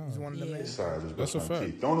 No. He's one of them. Sorry, I just that's a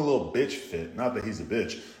fact. Throwing a little bitch fit. Not that he's a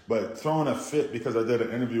bitch, but throwing a fit because I did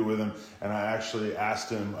an interview with him and I actually asked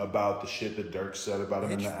him about the shit that Dirk said about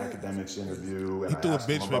him in the academics interview. And he threw a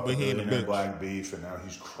bitch fit, but he ain't a bitch. Black beef, and now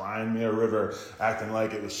he's crying me a river, acting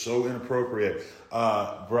like it was so inappropriate.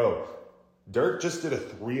 Bro, Dirk just did a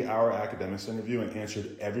 3-hour academics interview and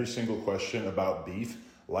answered every single question about beef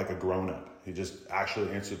like a grown-up. He just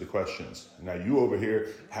actually answered the questions. Now you over here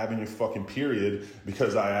having your fucking period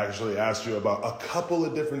because I actually asked you about a couple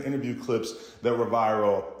of different interview clips that were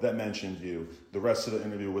viral that mentioned you. The rest of the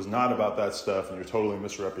interview was not about that stuff and you're totally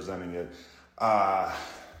misrepresenting it.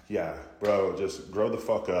 Yeah, bro, just grow the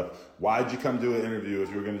fuck up. Why'd you come do an interview if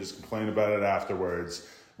you were going to just complain about it afterwards?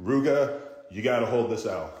 Ruga, you got to hold this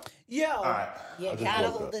L. Yo, all right, you gotta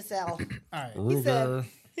hold this L. All right.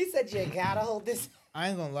 He said you gotta hold this. I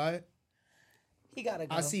ain't gonna lie. He gotta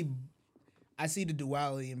go. I see the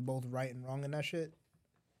duality in both right and wrong in that shit.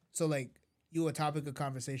 So like, you a topic of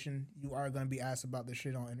conversation, you are gonna be asked about the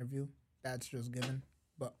shit on interview. That's just given.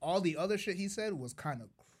 But all the other shit he said was kind of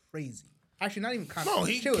crazy. Actually, not even kind of. No,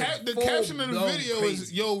 the caption of the video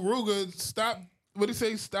is, "Yo, Ruga, stop." What did he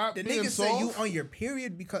say? Stop. The being nigga soft. said you on your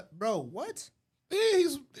period because, bro, what? Yeah,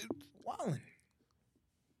 he's wilding.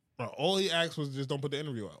 Bro, all he asked was just don't put the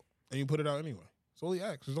interview out, and you put it out anyway. That's all he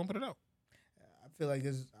asked. Just don't put it out. I feel like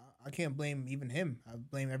I can't blame even him. I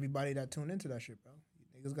blame everybody that tuned into that shit, bro.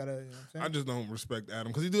 Niggas gotta. You know what I'm saying? I just don't respect Adam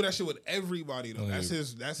because he do that shit with everybody though. That's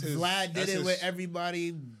his. Vlad did it with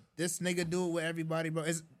everybody. This nigga do it with everybody, bro.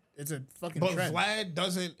 It's a fucking But trend. Vlad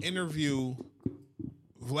doesn't interview.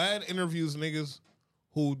 Vlad interviews niggas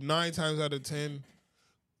who 9 times out of 10.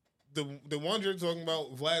 The ones you're talking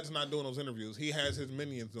about, Vlad's not doing those interviews. He has his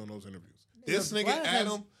minions doing those interviews. This nigga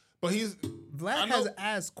Adam, but Vlad has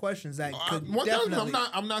asked questions that could definitely.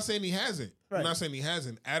 I'm not saying he hasn't. Right. I'm not saying he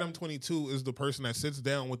hasn't. Adam 22 is the person that sits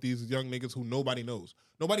down with these young niggas who nobody knows.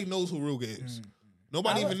 Nobody knows who Ruga is.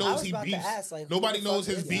 Nobody even knows he beefs. Nobody knows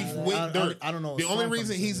his beef with Dirk. I don't know. The only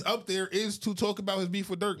reason he's up there is to talk about his beef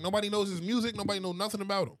with Dirk. Nobody knows his music. Nobody knows nothing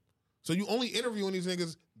about him. So you only interviewing these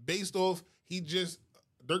niggas based off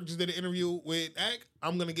Dirk just did an interview with Ak.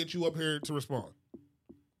 I'm gonna get you up here to respond.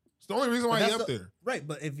 It's the only reason why he's up there. Right,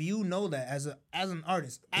 but if you know that as an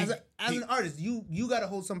artist, you gotta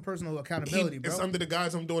hold some personal accountability, bro. It's under the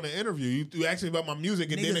guise I'm doing an interview. You asked me about my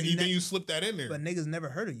music and then you slip that in there. But niggas never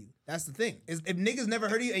heard of you. That's the thing. If niggas never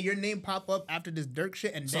heard of you and your name pop up after this Dirk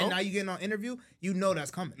shit and then now you getting on interview, you know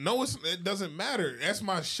that's coming. No, it doesn't matter. That's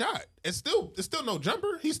my shot. It's still no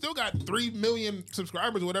jumper. He still got 3 million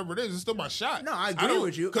subscribers, whatever it is. It's still my shot. No, I agree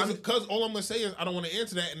with you. Because all I'm gonna say is I don't want to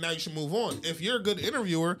answer that, and now you should move on. If you're a good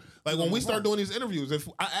interviewer, like when we start doing these interviews, if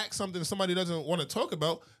I ask something somebody doesn't want to talk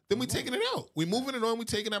about, then we taking it out. We moving it on. We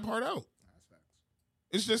taking that part out.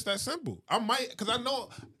 It's just that simple. I might, because I know.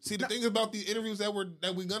 See, the thing about the interviews that we're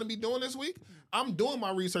gonna be doing this week, I'm doing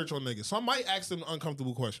my research on niggas, so I might ask them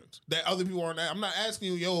uncomfortable questions that other people aren't. I'm not asking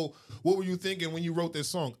you, yo, what were you thinking when you wrote this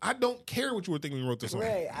song? I don't care what you were thinking when you wrote this song.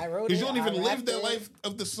 Right, I wrote it. Because you don't even live that life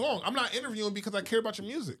of the song. I'm not interviewing because I care about your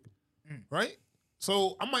music, right?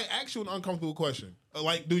 So I might ask you an uncomfortable question,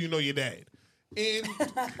 like, do you know your dad? And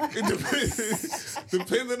it depends,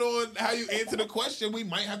 depending on how you answer the question, we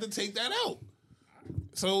might have to take that out.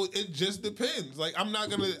 So it just depends. Like I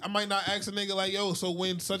might not ask a nigga like, yo, so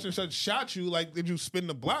when such and such shot you, like, did you spin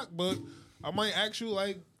the block? But I might ask you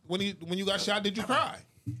like, when you got shot, did you cry?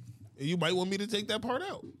 And you might want me to take that part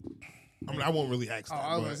out. I mean, I won't really ask that.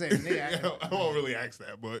 I was gonna say, I won't really ask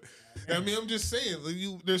that, but I mean, I'm just saying,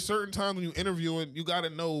 like, there's certain times when you interviewing, you got to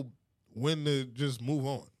know when to just move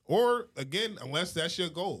on. Or again, unless that's your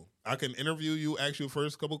goal, I can interview you, ask you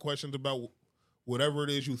first couple questions about whatever it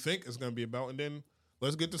is you think it's gonna be about, and then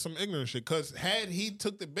let's get to some ignorant shit. Because had he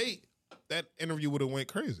took the bait, that interview would have went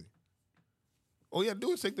crazy. All you had to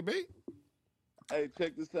do is take the bait. Hey,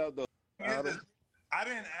 check this out, though. I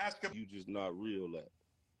didn't ask him. You just not real at.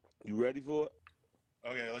 You ready for it?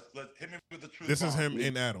 Okay, let's hit me with the truth. This is bomb. him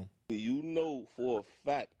and Adam. You know for a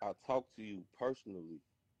fact I talked to you personally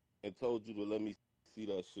and told you to let me see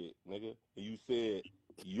that shit, nigga. And you said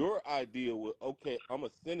your idea was, okay, I'm going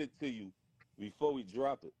to send it to you before we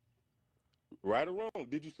drop it. Right or wrong?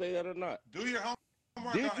 Did you say that or not? Do your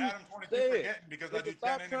homework Did on you Adam 22 say it? forgetting because I do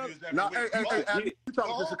 10 interviews every No, week. hey, Adam, you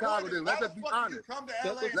talking to Chicago then. Let's just be honest.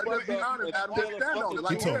 Let's be honest, Adam. Let's stand on it.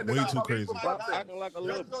 He talk way too crazy. Acting like a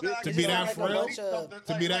little bitch. To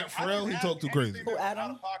be that frail, he talk too crazy. Who,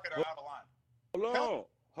 Adam? Hold on.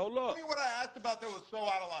 Tell me what I asked about that was so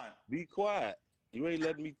out of line. Be quiet. You ain't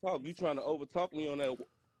letting me talk. You trying to overtalk me on that.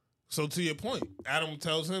 So to your point, Adam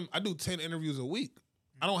tells him, I do 10 interviews a week.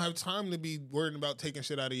 I don't have time to be worrying about taking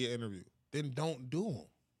shit out of your interview. Then don't do them.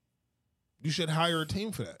 You should hire a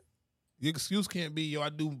team for that. The excuse can't be, yo, I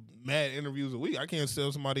do mad interviews a week. I can't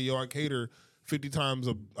tell somebody, yo, I cater 50 times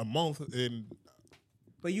a month and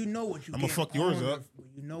But you know what you. I'm gonna fuck yours up.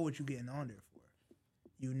 You know what you're getting on there for.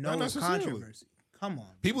 You know it's controversy. Come on.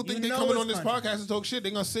 People think they coming on this podcast to talk shit.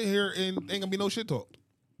 They gonna sit here and ain't gonna be no shit talk.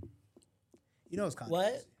 You know it's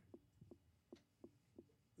controversy. What?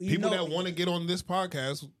 People that want to get on this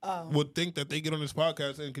podcast would think that they get on this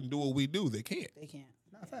podcast and can do what we do. They can't. They can't.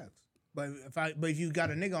 Not facts. But if you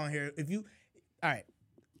got a nigga on here, all right.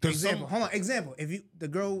 Hold on. Example. If you the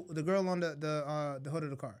girl on the hood of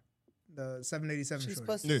the car, the 787 She's shorty.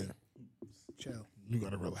 pussy. Yeah. Chill. You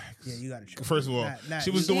gotta relax. Yeah, you gotta chill. First of all, she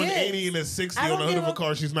was doing 80 and a 60 on the hood of a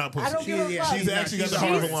car. She's not pussy. I don't give a fuck. She's actually got the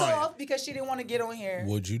heart of a She's lion. soft because she didn't want to get on here.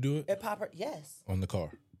 Would you do it? And pop her. Yes. On the car.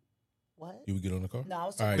 What? You would get on the car? No, I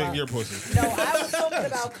was All talking right. about. You're pussy. No, I was talking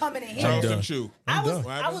about coming in here. Charleston Chew. I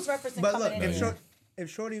was referencing But coming look, in here. if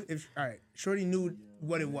Shorty knew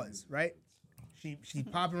what it was, right? She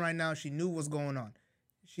popping right now. She knew what's going on.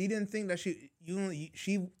 She didn't think that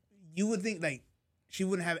you would think like she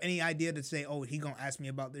wouldn't have any idea to say, oh, he gonna ask me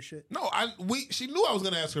about this shit. No, she knew I was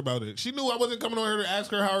gonna ask her about it. She knew I wasn't coming on here to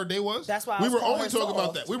ask her how her day was. That's why we I was were calling only her talking about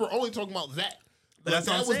soft. that. We were only talking about that. But that's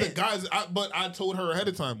that what was I'm the guys. But I told her ahead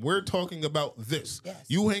of time. We're talking about this. Yes.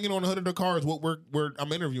 You hanging on the hood of the car is what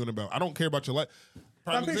I'm interviewing about. I don't care about your life.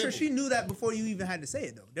 I'm pretty sure she knew that before you even had to say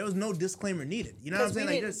it, though. There was no disclaimer needed. You know what I'm saying?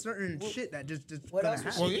 Like, there's certain shit that just What gonna else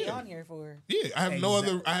would happen. she be on here for? Yeah, I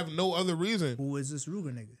have no other reason. Who is this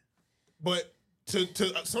Ruger nigga? But to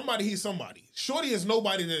somebody, he's somebody. Shorty is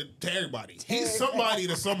nobody to everybody. He's somebody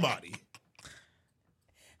to somebody.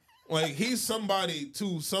 Like, he's somebody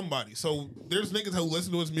to somebody. So there's niggas who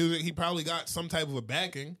listen to his music. He probably got some type of a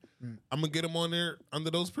backing. I'm going to get him on there under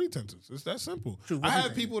those pretenses. It's that simple. True, I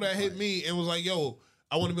have people that hit me and was like, yo,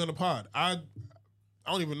 I want to be on the pod. I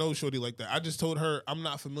don't even know Shorty like that. I just told her I'm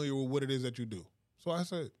not familiar with what it is that you do. So I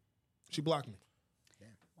said, she blocked me.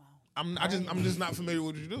 Wow. I'm just not familiar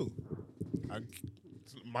with what you do.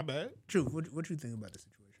 My bad. True. What you think about the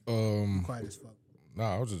situation? Quiet as fuck.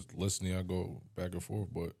 Nah, I was just listening. I go back and forth,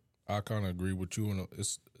 but I kind of agree with you. And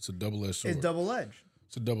it's a double-edged sword. It's double-edged.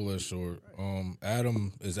 It's a double-edged sword.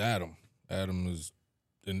 Adam is Adam. Adam is,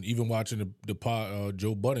 and even watching the pod,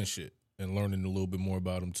 Joe Budden shit and learning a little bit more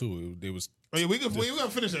about him too. They was. Oh yeah, we gotta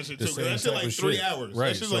finish that shit too. That shit like 3 hours. Right.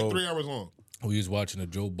 That shit's like 3 hours long. We was watching the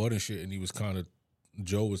Joe Budden shit, and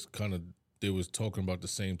Joe was kind of. They was talking about the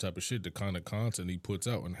same type of shit, the kind of content he puts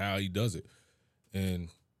out and how he does it, and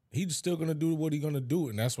he's still gonna do what he gonna do,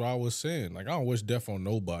 and that's what I was saying. Like, I don't wish death on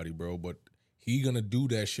nobody, bro, but he gonna do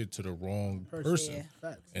that shit to the wrong person,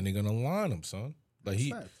 and they're gonna line him, son. Like you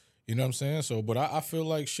know what I'm saying? So, but I feel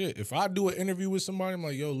like shit. If I do an interview with somebody, I'm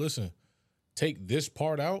like, yo, listen, take this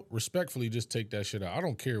part out. Respectfully, just take that shit out. I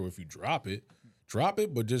don't care if you drop it,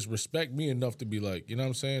 but just respect me enough to be like, you know what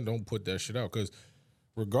I'm saying? Don't put that shit out, because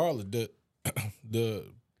regardless, the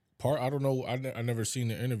part, I don't know, I never seen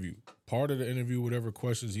the interview. Part of the interview, whatever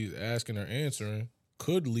questions he's asking or answering,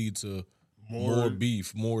 could lead to more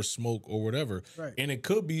beef, more smoke, or whatever. Right. And it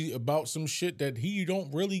could be about some shit that he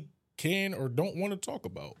don't really can or don't want to talk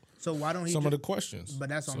about. So why don't he of the questions? But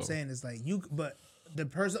that's what I'm saying. It's like but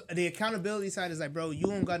the accountability side is like, bro, you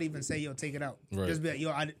don't gotta even say, yo, take it out. Right. Just be like, yo,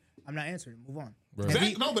 I'm not answering. Move on.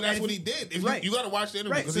 Right. But that's what he did. If you got to watch the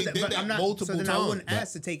interview because he did that multiple times. So then I wouldn't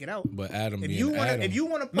ask to take it out. But Adam, if you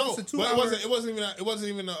want to post a 2 hour, it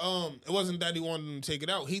wasn't that he wanted him to take it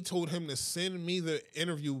out. He told him to send me the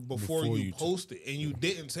interview before you post it, and you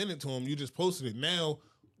didn't send it to him. You just posted it. Now,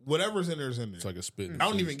 whatever's in there's in there. It's like a spit. I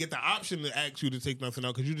don't even get the option to ask you to take nothing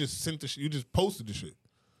out because you just sent you just posted the shit.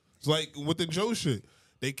 It's like with the Joe shit.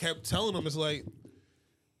 They kept telling him, it's like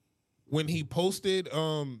when he posted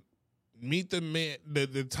Meet the Man,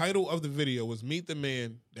 the title of the video was Meet the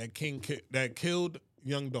Man that killed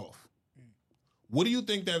Young Dolph. What do you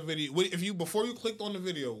think that video? If you before you clicked on the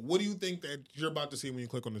video, what do you think that you're about to see when you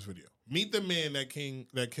click on this video? Meet the man that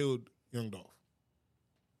killed Young Dolph.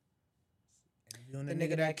 The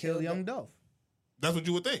nigga that killed Young Dolph. That's what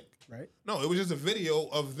you would think, right? No, it was just a video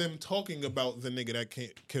of them talking about the nigga that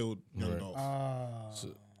killed Young Dolph. So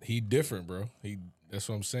he different, bro. That's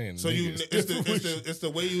what I'm saying. So it's the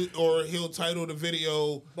way you, or he'll title the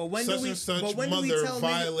video. But when such do we, and such but when mother do we tell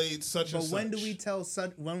violates such and but such. when do we tell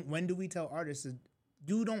when do we tell artists that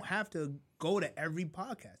you don't have to go to every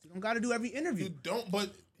podcast? You don't got to do every interview.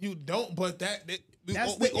 You don't. But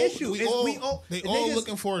that's the issue. They all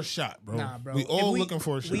looking for a shot, bro. Nah, bro. We all looking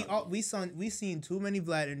for a shot. We seen too many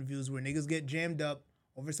Vlad interviews where niggas get jammed up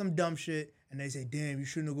over some dumb shit, and they say, "Damn, you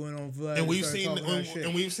shouldn't have gone on Vlad." And we've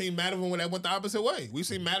seen mad of them when that went the opposite way. We've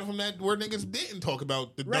seen mad of them that where niggas didn't talk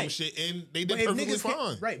about the dumb shit and they did perfectly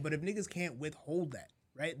fine. Right, but if niggas can't withhold that,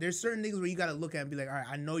 right? There's certain niggas where you got to look at and be like, all right,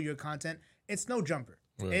 I know your content. It's no jumper.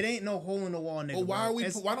 Right. It ain't no hole in the wall, nigga. Well,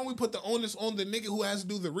 why don't we put the onus on the nigga who has to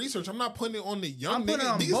do the research? I'm not putting it on the young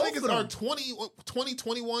niggas. These niggas are 20,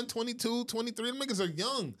 21, 22, 23. Them niggas are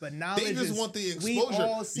young. But they just want the exposure. We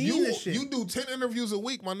all seen this shit. You do 10 interviews a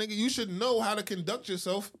week, my nigga. You should know how to conduct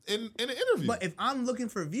yourself in an interview. But if I'm looking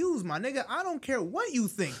for views, my nigga, I don't care what you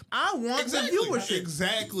think. I want the viewership.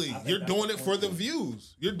 Exactly. You're doing it for the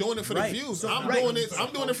views. You're doing it for the views. I'm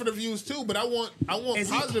doing it for the views too, but I want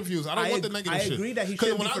positive views. I don't want the negative shit. I agree that he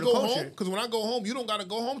should be for the culture. Because when I go home, you don't got to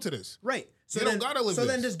go home to this. Right. So you don't got to live So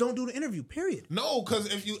this. then just don't do the interview, period. No,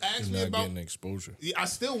 because if you ask me about getting exposure, I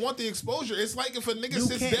still want the exposure. It's like if a nigga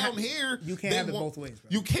sits down here. You can't have it both ways, bro.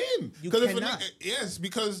 You can. You cannot.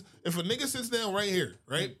 Because if a nigga sits down right here,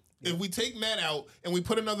 right? If we take Nat out and we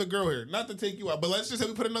put another girl here, not to take you out, but let's just say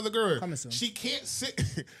we put another girl here. She can't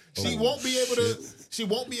sit. She won't be able to. She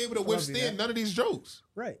won't be able to withstand none of these jokes.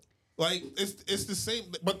 Right. Like it's the same,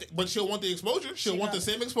 but she'll want the exposure. She'll want the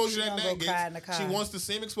same exposure that Nat gets. She wants the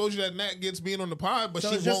same exposure that Nat gets being on the pod, but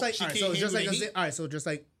so she won't. She can't handle the heat. All right, so just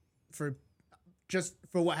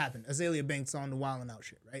for what happened, Azalea Banks on the Wild 'N Out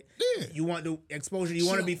shit, right? Yeah. You want the exposure. You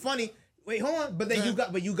want to be funny. Wait, hold on. But then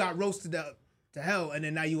you got roasted to hell, and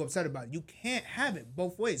then now you upset about it. You can't have it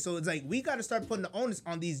both ways. So it's like we got to start putting the onus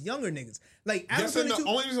on these younger niggas. Like the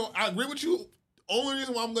only reason I agree with you. Only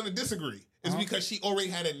reason why I'm going to disagree is because she already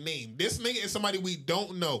had a name. This nigga is somebody we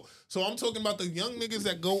don't know. So I'm talking about the young niggas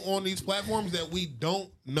that go on these platforms that we don't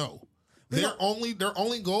know. Their only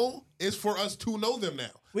goal is for us to know them now.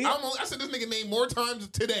 I said this nigga name more times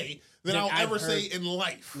today than I'll ever say in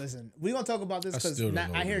life. Listen, we're gonna talk about this because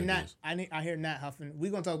I hear Nat huffing. We're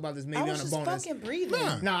gonna talk about this maybe on a bonus. I was just fucking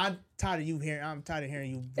breathing. No, I'm tired of hearing. I'm tired of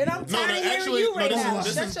hearing you. And I'm tired of hearing you right now.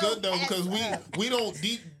 This is good though because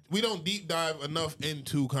we don't deep dive enough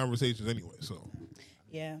into conversations anyway. So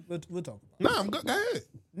yeah, we'll talk about it. No, I'm good. Go ahead.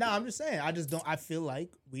 No, I'm just saying. I just don't. I feel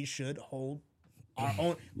like we should hold our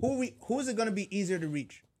own. Who is it gonna be easier to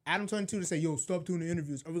reach? Adam 22 to say, "Yo, stop doing the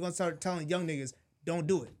interviews," or we gonna start telling young niggas, "Don't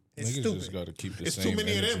do it." It's niggas stupid. just gotta keep the It's same too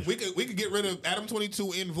many energy. of them. We could get rid of Adam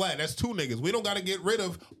 22 and Vlad. That's two niggas. We don't got to get rid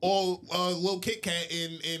of all Lil Kit Kat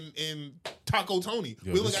and Taco Tony.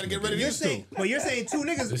 We only got to get rid of these two. But you're saying two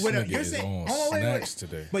niggas This with a. nigga You're is saying on snacks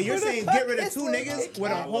today. But you're saying get rid of two niggas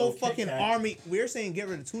with a whole Kit fucking Kat. army. We're saying get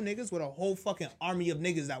rid of two niggas with a whole fucking army of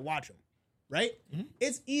niggas that watch them, right? Mm-hmm.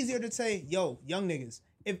 It's easier to say, yo, young niggas.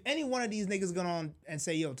 If any one of these niggas go on and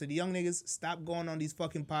say, yo, to the young niggas, stop going on these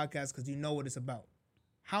fucking podcasts because you know what it's about.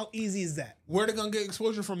 How easy is that? Where they gonna get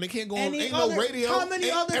exposure from? They can't go on. Ain't other, no radio. How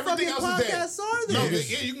many other everything fucking else podcasts is are dead. there? No,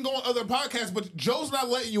 yeah, you can go on other podcasts, but Joe's not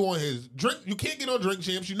letting you on his. You can't get on Drink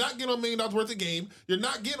Champs. You're not getting on $1 Million Worth of Game. You're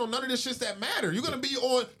not getting on none of this shit that matter. You're gonna be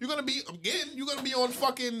on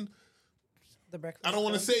fucking. The breakfast. I don't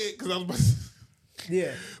want to say it because I was about to.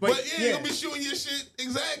 Yeah, but you're gonna be shooting your shit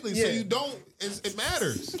exactly. So you don't. It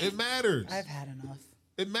matters. It matters. I've had enough.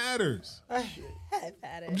 It matters. I've had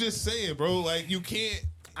it. I'm just saying, bro. Like you can't.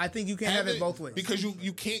 I think you can't have it both ways because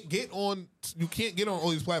you can't get on. You can't get on all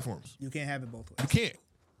these platforms. You can't have it both ways. You can't.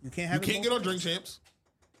 You can't have. You can't get on Drink Champs.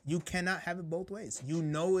 You cannot have it both ways. You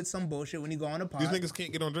know it's some bullshit when you go on a pod. These niggas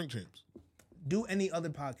can't get on Drink Champs. Do any other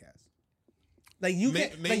podcast. Like you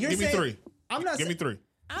can't. Like give me three. I'm not. Give me three.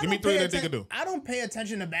 I Give me three that they can do. I don't pay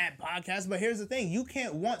attention to bad podcasts, but here's the thing: you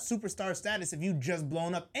can't want superstar status if you just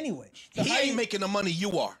blown up anyway. So he ain't making the money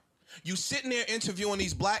you are. You sitting there interviewing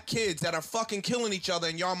these black kids that are fucking killing each other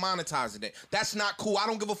and y'all monetizing it. That's not cool. I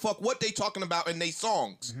don't give a fuck what they talking about in they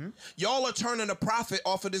songs. Mm-hmm. Y'all are turning a profit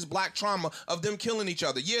off of this black trauma of them killing each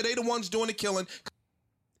other. Yeah, they the ones doing the killing.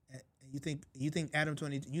 You think Adam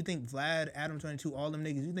 22, you think Vlad, Adam 22, all them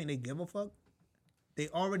niggas, you think they give a fuck? They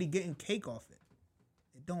already getting cake off it.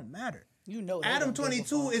 It don't matter. You know, Adam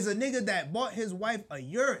 22 is a nigga that bought his wife a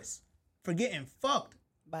Urus for getting fucked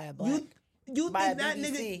by a black. You by think that BBC.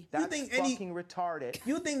 nigga? That's You think fucking retarded.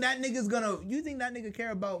 You think that nigga's gonna? You think that nigga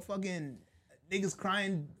care about fucking niggas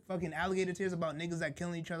crying fucking alligator tears about niggas that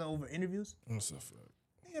killing each other over interviews? That's a fact.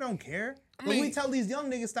 Nigga don't care. I But mean- we tell these young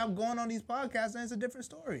niggas stop going on these podcasts, and it's a different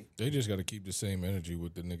story. They just got to keep the same energy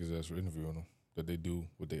with the niggas that's interviewing them that they do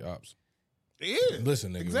with their ops. Yeah.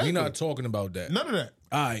 Listen, nigga, exactly. we not talking about that. None of that.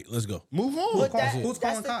 All right, let's go. Move on. Who's That's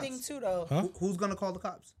calling the cops? thing too, though. Huh? Who's gonna call the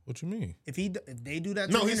cops? What you mean? If they do that,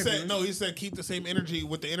 to No, the he interview, said he said keep the same energy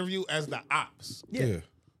with the interview as the ops. Yeah.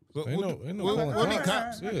 So, Ain't no calling what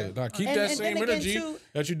cops. cops? Yeah, now keep And- that and same then again, energy too,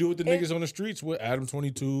 that you do with the niggas on the streets with Adam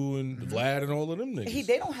 22 and Vlad and all of them niggas.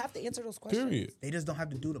 They don't have to answer those questions. Period. They just don't have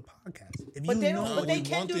to do the podcast. If But you they know, don't- but they We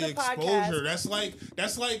can want do the the podcast. exposure. That's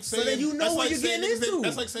like saying So that you know that's what like you're saying getting niggas didn't- into.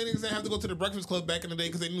 That's like saying niggas didn't have to go to the Breakfast Club back in the day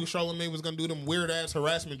because they knew Charlamagne was gonna do them weird ass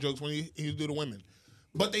harassment jokes when he would do the women.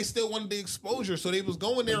 But they still wanted the exposure, so they was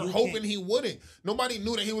going there hoping he wouldn't. Nobody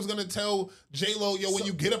knew that he was gonna tell J-Lo, "Yo, when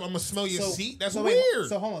you get up, I'm gonna smell your seat." That's so weird.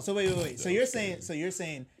 So hold on. So wait. So you're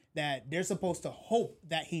saying that they're supposed to hope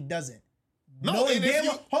that he doesn't. No, knowing and if damn you-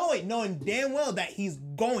 well, hold on, wait, knowing damn well that he's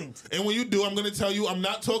going to. And when you do, I'm gonna tell you I'm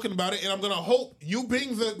not talking about it, and I'm gonna hope you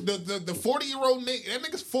being the 40-year-old nigga. That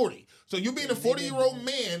nigga's 40, so you being a 40-year-old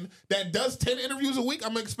man that does 10 interviews a week. I'm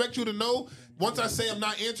gonna expect you to know once I say I'm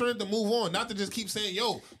not answering to move on, not to just keep saying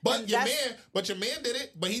yo. But your man did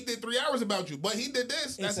it. But he did 3 hours about you. But he did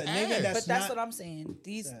this. That's a nigga ass. that's But that's what I'm saying.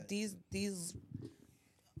 These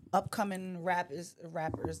upcoming rappers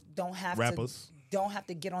don't have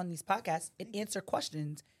to get on these podcasts and answer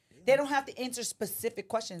questions. They don't have to answer specific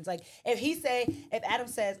questions. Like if Adam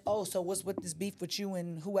says, "Oh, so what's with this beef with you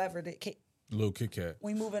and whoever that Little Kit Kat.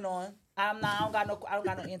 we moving on," I don't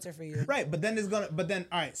got no answer for you. Right, but then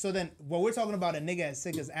all right. So then, what we're talking about a nigga as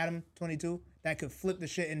sick as Adam 22 that could flip the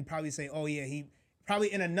shit and probably say, "Oh yeah, he."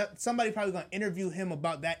 Probably somebody probably gonna interview him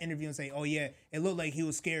about that interview and say, "Oh yeah, it looked like he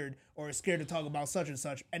was scared or scared to talk about such and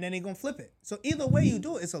such," and then they gonna flip it. So either way you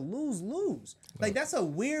do it, it's a lose-lose. Like that's a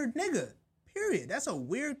weird nigga. Period. That's a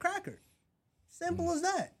weird cracker. Simple as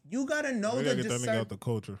that. You gotta know We the gotta get that nigga out the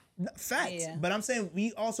culture. facts. Yeah. But I'm saying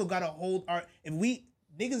we also gotta hold our niggas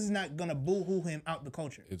is not gonna boo-hoo him out the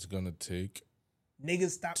culture. It's gonna take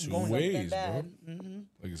Niggas stop two going ways, bro.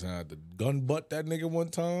 Like I had to gun butt that nigga one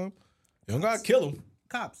time. You don't gotta kill him.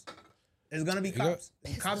 Cops. There's gonna be cops.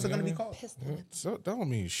 Cops are gonna be called. So that don't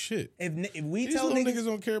mean shit. If we These tell little niggas, niggas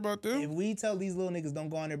don't care about them. if we tell these little niggas don't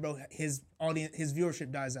go on there, bro, his audience, his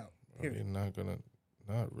viewership dies out. Bro, you're not gonna.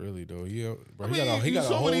 Not really though. Yeah, bro. I He mean, got a you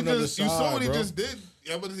saw whole what he nother just side, you saw what he bro. just did.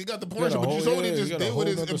 Yeah, but he got the got portion. a But you whole- saw what he yeah, he just got a did whole with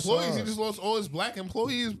his nother employees. He side. just lost all his black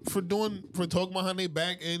employees for talking behind their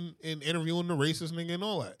back and interviewing the racist nigga and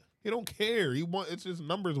all that. He don't care. It's just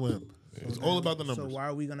numbers with him. It's all about the numbers. So why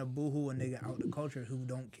are we gonna boo-hoo a nigga out the culture who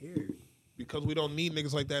don't care? Because we don't need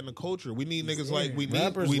niggas like that in the culture. We need niggas like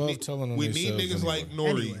Rappers love telling on we need themselves niggas like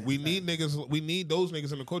anyway. Nori. Anyway, we need niggas. We need those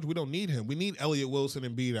niggas in the culture. We don't need him. We need Elliot Wilson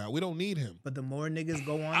and Beat Out. We don't need him. But the more niggas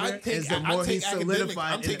go on I there, take, is the I more take he's academic,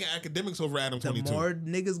 solidified. I'm taking academics over Adam the 22. more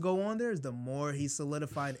niggas go on there, is the more he's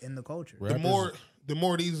solidified in the culture. The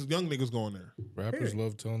more these young niggas go on there. Rappers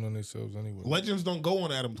love telling on themselves anyway. Legends don't go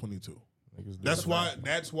on Adam 22. Niggas do.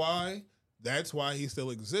 That's why he still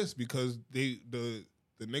exists, because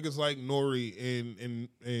the niggas like Nori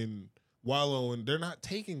and Wallow, and they're not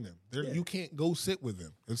taking them. You can't go sit with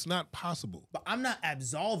them. It's not possible. But I'm not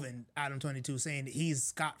absolving Adam 22 saying that he's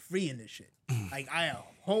scot-free in this shit. Like, I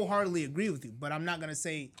wholeheartedly agree with you, but I'm not going to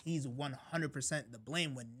say he's 100% the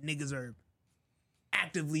blame when niggas are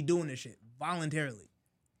actively doing this shit voluntarily.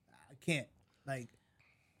 I can't. Like,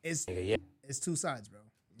 it's two sides, bro.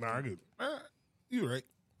 Nah, I get you right.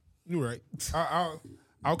 You right.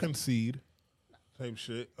 I'll concede. Type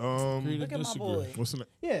shit. Look at my boy. What's the name?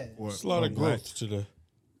 Yeah. What? It's a lot of Black. growth today.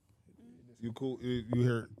 You cool? You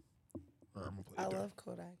hear? All right, I'm gonna play I it down. love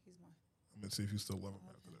Kodak. He's my. I'm gonna see if you still love him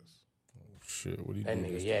after this. Oh shit! What do you That do?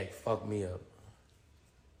 nigga Yak fucked me up.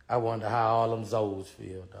 I wonder how all them Zoes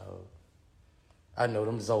feel, dog. I know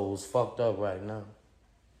them Zoes fucked up right now.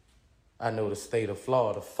 I know the state of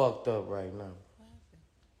Florida fucked up right now.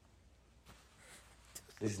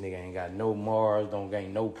 This nigga ain't got no morals, don't got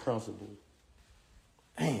no principles.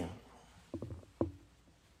 Damn.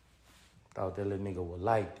 Thought that little nigga would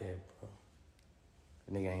like that, bro.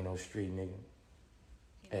 That nigga ain't no street nigga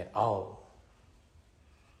at all.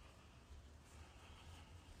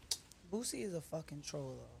 Boosie is a fucking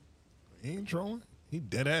troll though. He ain't trolling. He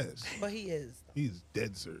dead ass. But he is. He's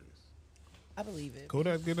dead serious. I believe it.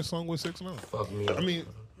 Kodak did a song with 6ix9ine. Fuck me up. I mean,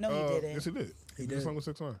 No, he didn't. Yes, he did. He did a song with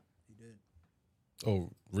 6ix9ine.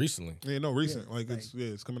 Oh, recently? Yeah, no, recent.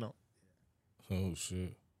 It's coming out. Oh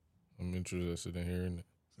shit! I'm interested in hearing it.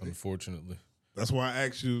 Unfortunately, that's why I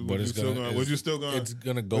asked you. But It's still going. It's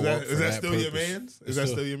gonna go up. Is that still your man's? Is that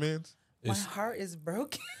still your man's? My heart is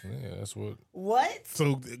broken. Yeah, that's what. What?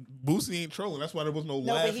 So Boosie ain't trolling. That's why there was no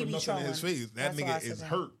laugh or nothing trolling. in his face. That nigga is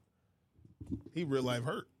hurt. He real life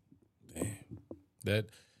hurt. Damn.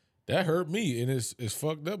 That hurt me, and it's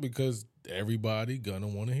fucked up because everybody gonna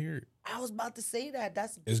want to hear it. I was about to say that.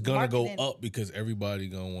 It's gonna marketing. go up because everybody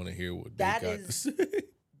gonna want to hear what That they got is- to say.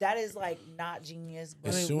 That is like not genius. But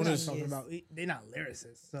As soon We're not as- talking about they're not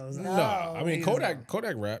lyricists. So it's No. Nah, I mean Kodak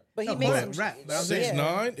rap. But he No, makes Kodak some rap. But I'm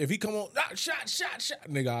 6ix9ine. If he come on, shot,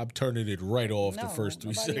 nigga, I'm turning it right off the No, first 3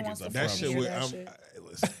 nobody seconds. wants I to That promise. shit hear with that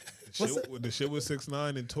shit. listen, the shit with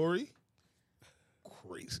 6ix9ine and Tory,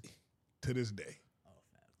 crazy to this day.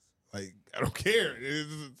 Like I don't care.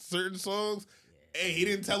 It's certain songs. Hey, he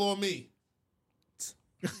didn't tell on me.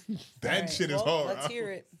 That All right, shit is well, hard. Let's hear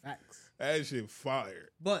it. Facts. That shit fire.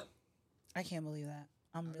 But I can't believe that.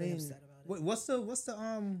 I'm really upset about it. wait, what's the that's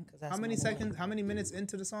how many my seconds? How many minutes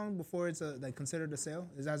into the song before it's like considered a sale?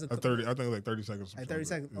 Is that A 30? I think like 30 seconds. Like 30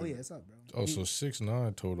 seconds. Oh yeah, it's up, bro. Oh, so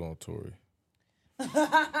 6ix9ine told on Tory.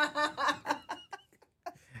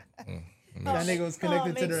 That nigga was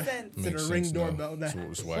connected to makes the sense. to Makes the ring sense now. doorbell.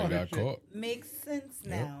 That's why he got caught. Makes sense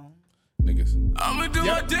now. Niggas. I'ma do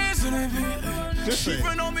my dance in that bitch. Just She saying.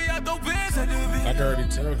 friend on me, I throw bands at that bitch. I can already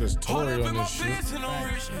tell because All Tory up on in my this shit. pants and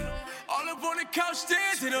I'm rich. All up on the couch,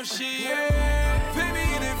 dancing on shit. Yeah. Pay me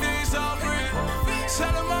in advance, all free.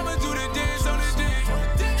 Tell her mama do the dance on the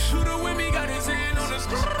dick. Shooter with me, got his hand on the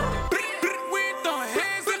stick. We ain't throwing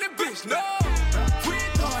hands in the bitch, no. We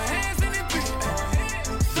ain't throwing hands in the bitch.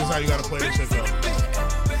 This is how you gotta play this shit though.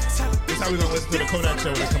 This is how we gonna listen to the Kodak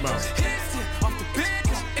show when it come out.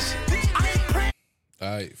 All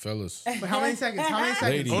right, fellas. But how many seconds? How many seconds?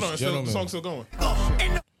 Ladies, Hold on, gentlemen. the song's still going.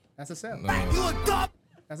 That's a sale. No.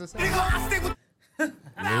 That's a sale.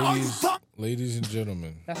 Ladies and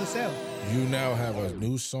gentlemen, That's a sale. you now have a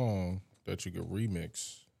new song that you can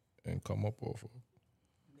remix and come up off of.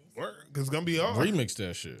 Cause it's gonna be hard. Remix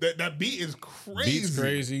that shit. That beat is crazy. Beat's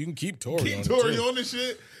crazy. You can keep Tory on Keep it, Tory too. on the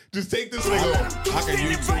shit. Just take this nigga off. I can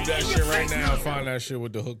YouTube that shit right now and find that shit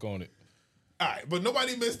with the hook on it. All right, but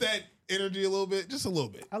nobody missed that energy a little bit. Just a little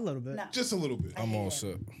bit. A little bit. Just a little bit. I'm all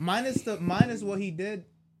set. Minus what he did.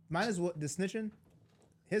 Minus what the snitching.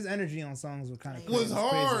 His energy on songs was kind of It was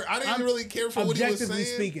hard. I didn't really care for what he was saying. Objectively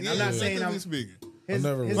speaking, I'm Yeah, not saying objectively I'm. speaking. His,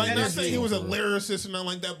 never his really Like, not saying he was a Bro. lyricist or nothing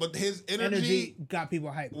like that, but his energy got people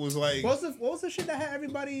hyped. was like What was the shit that had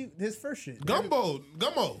everybody? His first shit. Gumbo.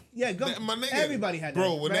 Yeah, My nigga. Everybody had that.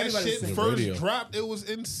 Bro, when that Everybody was shit singing. first Radio. dropped, it was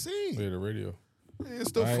insane. Yeah, the radio. Man,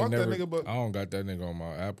 still I ain't fuck never- that nigga, but I don't got that nigga on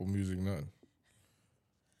my Apple Music, nothing.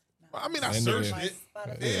 I mean, I That searched nigga- it. Yeah,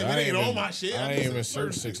 Damn, I it ain't ain't on even- my shit. I ain't just even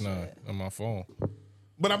searched searched it. 6ix9ine on my phone.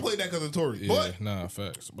 But I played that because of Tory. Yeah, But nah,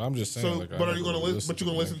 facts. But I'm just saying, so, like, but are you gonna listen? But you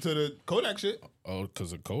gonna listen to to the Kodak shit? Oh,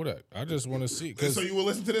 because of Kodak. I just want to see. Cause, So you will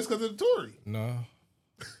listen to this because of the Tory? nah,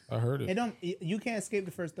 I heard It it. don't. You can't escape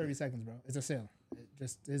the first 30 seconds, bro. It's a sale. It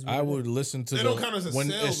just is. what I it would is. listen to It the don't count as a when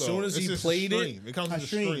sale, as soon though. as It's he just a played it. stream. It counts A as a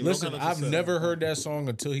stream. stream. It don't Listen, count as a I've sale. never heard that song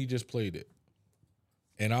until he just played it,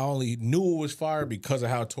 and I only knew it was fire because of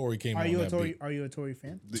how Tory came Are on you a that Tory? beat. Are you a Tory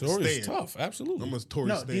fan? Tory's Stan. tough, absolutely. I'm a Tory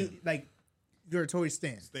No, stan. you like. You're a Tory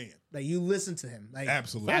stan. Stan. Like you listen to him. Like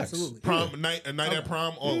Absolutely. absolutely. Prom night, a night at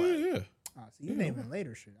prom, all that. Yeah. Oh, so you naming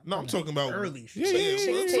later shit. No, I'm talking about early shit.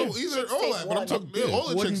 Yeah, so either all that, but I'm talking all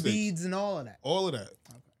the Wooden chicks beads and all of that. all of that.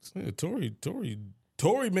 Yeah,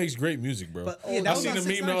 Tory makes great music, bro. But, yeah, that I was seen on a meme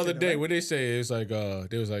 6ix9ine the other shit, day right? where they say it's like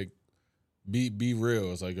they was like be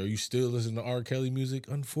real. It's like, are you still listening to R. Kelly music?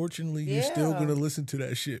 Unfortunately, you're still Yeah. gonna listen to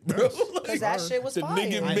that shit, bro. Because that shit was the fire. nigga I,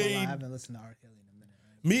 ain't gonna lie, I made haven't listened to R. Kelly in a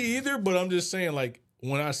minute. me either, but I'm just saying, like,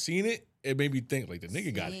 when I seen it, it made me think like the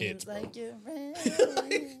nigga got Seems hits. like you're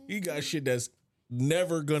ready. He got shit that's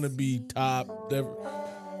never gonna be top. Never.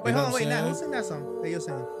 Wait, hold on, wait. Now, who sang that song that you're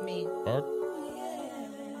singing? Me.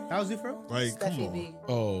 That was you, bro? Like, come Steffi on. B.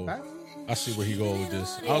 Oh, Facts? I see where he going with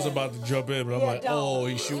this. I was about to jump in, but I'm like, don't. oh,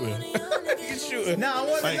 he's shooting. He's shooting. Now I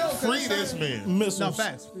want to Like, know. 'cause free it's this like- man. Missiles. No,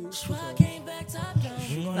 facts.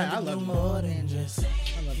 Like, I love you.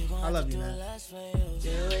 I love you, man.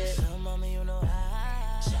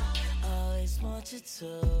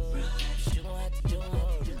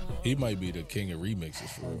 He might be the king of remixes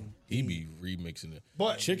for real. He be remixing it.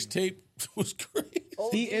 But- Chicks Tape was great.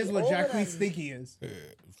 He is what Jacquees think he is.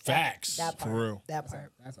 Facts. That part. For real. That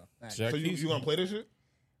part. That's a fact. So you gonna play this shit?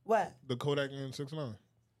 What? The Kodak and 6ix9ine.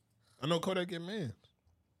 I know Kodak get man.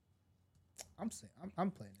 I'm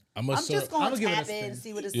playing it. I'm just going to tap in and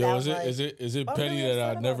see what it sounds like. Is it I'm petty really that I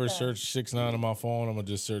upset never about that. search 6ix9ine on my phone? I'm gonna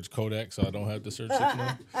just search Kodak, so I don't have to search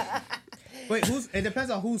 6ix9ine. Wait, it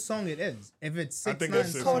depends on whose song it is. If it's 6ix9ine, I think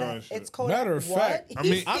that's 6ix9ine shit. It's Kodak. Matter of fact, What? I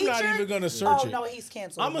mean, He's I'm not featured? even gonna search it. Oh no, he's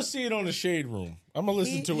canceled. I'm gonna see it on the Shade Room. I'm gonna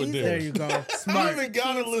listen to it he's there. there you go. I Smart. even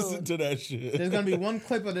gotta listen to that shit. There's gonna be one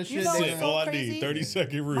clip of the shit. know there. what's That's so all I crazy? need.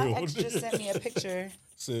 30-second reel. My ex just sent me a picture.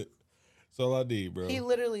 That's it. That's all I need, bro. He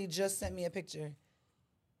literally just sent me a picture.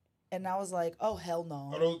 And I was like, oh, hell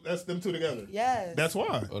no. Oh, that's them two together. Yes. That's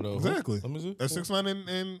why. Oh, no. Exactly. Let me see. That's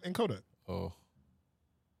 6ix9ine and Kodak. Oh,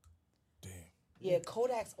 Yeah,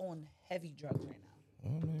 Kodak's on heavy drugs right now.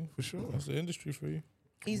 I mean, For sure. that's the industry for you.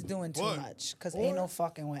 He's doing too What? much because ain't no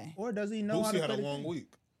fucking way. Or does he know how Boosie to had a play the long game?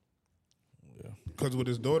 week. Yeah. Because with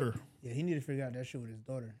his daughter. Yeah, he need to figure out that shit with his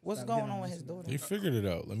daughter. What's Stop going getting on with this his shit. daughter? He figured it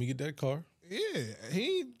out. Let me get that car. Yeah,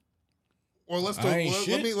 he. Well, let's talk. I ain't Let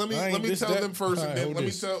shit. me I ain't let me this, tell that. them first, and Alright, then hold let me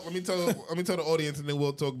this. tell the audience, and then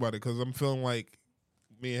we'll talk about it because I'm feeling like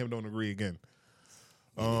me and him don't agree again.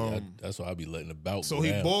 That's why I be letting the bout So go he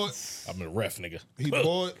down. bought. I'm a ref, nigga. He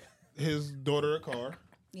bought his daughter a car.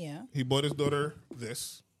 Yeah. He bought his daughter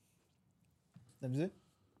this. That was it?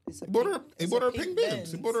 It's a He bought her. pink- He it's bought a her a pink Benz.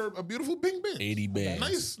 Benz. He bought her a beautiful pink Benz. 80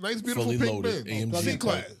 bands. Nice, beautiful Fully pink loaded. Benz. AMG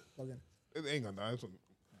C-class. Plug in. It ain't gonna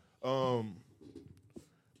die.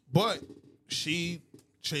 But she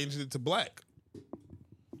changed it to black.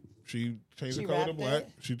 She changed She the color to wrapped black. it?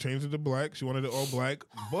 She changed it to black. She wanted it all black.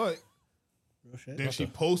 But Real shit. then she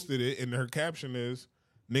posted it, and her caption is,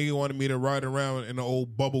 "Nigga wanted me to ride around in an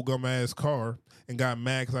old bubblegum ass car and got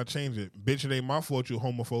mad because I changed it. Bitch, it ain't my fault you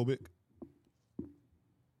homophobic."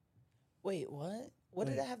 Wait, what? What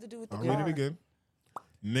did that have to do with the I'll car? read it again.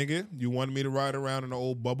 Nigga, you wanted me to ride around in an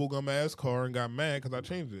old bubblegum ass car and got mad because I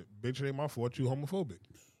changed it. Bitch, it ain't my fault you homophobic.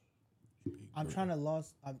 I'm trying to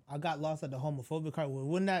lost. I got lost at the homophobic part. Well,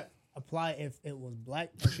 wouldn't that apply if it was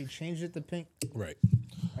black and she changed it to pink? Right.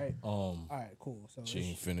 Right. All Um, right. Cool. So she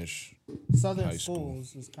ain't finished Southern high school.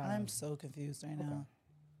 Fools is kind I'm of. so confused right now.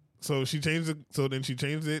 So she changed it. So then she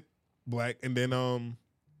changed it black, and then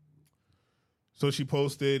so she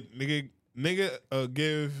posted, nigga,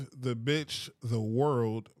 give the bitch the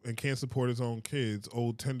world and can't support his own kids.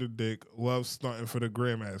 Old tender dick, loves stunting for the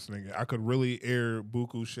gram ass nigga. I could really air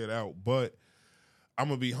buku shit out, but I'm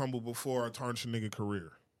gonna be humble before I tarnish a nigga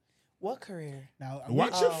career. What career? Now,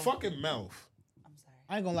 Watch your fucking mouth.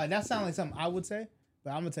 I ain't gonna lie. That sounds like something I would say, but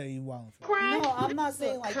I'm gonna tell you why. No, I'm not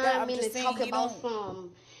saying like that. I'm just saying talking you about don't.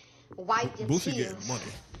 some wipe your Boosie tears. getting money.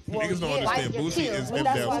 Well, Niggas don't yeah. understand. Wipe your Boosie tears. is But him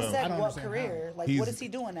that's down why I south. said don't what understand career. Like, He's- what is he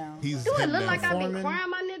doing now? He's Do it him look down like I've south. been Foreman. crying,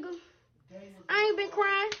 my nigga? I ain't been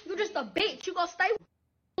crying. You just a bitch. You gonna stay with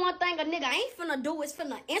one thing a nigga ain't finna do is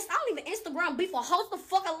finna I don't even Instagram beef or host the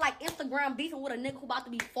fucker like Instagram beefing with a nigga who about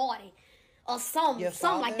to be 40 or something. Your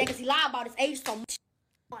Something like father? that because he lied about his age so much.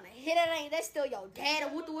 Wanna hit it ain't that still your daddy?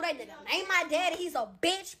 What do that nigga? Ain't my daddy? He's a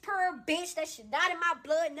bitch, pure bitch. That shit not in my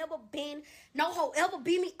blood, never been. No hoe ever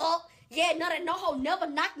beat me up. Yeah, none of that. No hoe never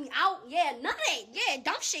knocked me out. Yeah, none of that. Yeah,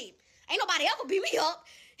 dumb shit. Ain't nobody ever beat me up.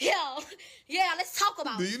 Yeah, let's talk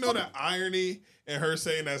about Do it. you know the irony in her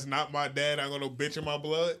saying that's not my dad? I'm gonna bitch in my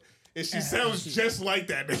blood. And she sounds just like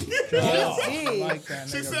that nigga. I like that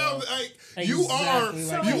She nigga, sounds bro. like Exactly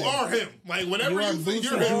like you that. are him. Like whatever You are you think,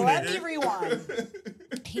 you're Boosie him. Let me Nigga. rewind.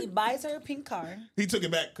 He buys her a pink car. He took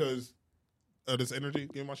it back because of this energy.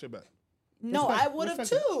 Give me my shit back. No, I would have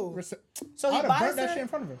too. So he I'd have buys burnt that her. shit in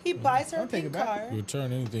front of her. He buys her a Don't take pink it back. car. You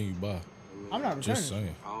return anything you buy. I'm not returning. Just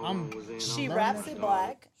saying. She wraps it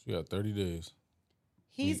black. She got 30 days.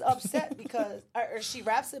 He's upset because, or she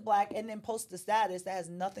wraps it black and then posts the status that has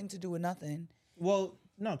nothing to do with nothing. Well,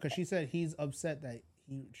 no, because she said he's upset that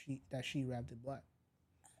she wrapped it black.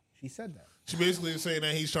 She said that. She basically is saying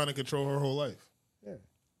that he's trying to control her whole life. Yeah.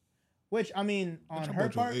 Which I mean, on Bitch, her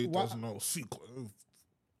about your part, age why, doesn't know secret.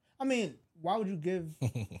 I mean, why would you give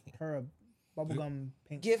her a bubblegum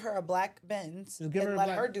pink? Give her a black Benz Just give and her a let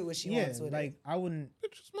black- her do what she yeah, wants with like it. I wouldn't.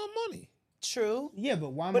 It's just my money. True. Yeah,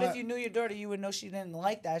 but why? But am if you knew your daughter, you would know she didn't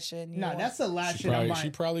like that shit. and you Nah, want- that's the last She shit I'm probably, buying. she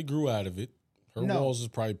probably grew out of it. Her No. walls is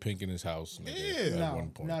probably pink in his house. Nigga, Yeah. at one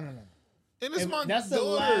point. No. And it's If my that's the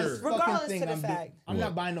daughter. last Regardless fucking thing to the I'm fact. doing. I'm What?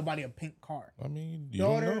 not buying nobody a pink car. I mean, you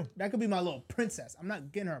don't Daughter, know. that could be my little princess. I'm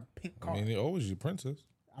not getting her a pink car. I mean, they always your princess.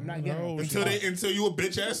 I'm not getting her a pink until car. until you a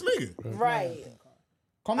bitch ass nigga. Right.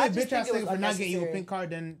 Call me I a just bitch ass think it nigga was for not getting you a unnecessary. pink car,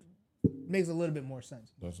 then makes a little bit more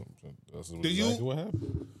sense. That's Do you- exactly what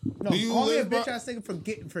happened. No, Do you call me a live by- bitch ass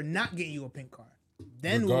nigga for not getting you a pink car.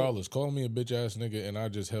 Then regardless, call me a bitch ass nigga, and I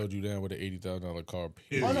just held you down with an $80,000 car.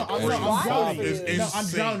 Period. Oh no, I'm drowning you. No, I'm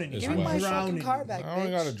drowning you. It's Give me my wild. fucking car back, I don't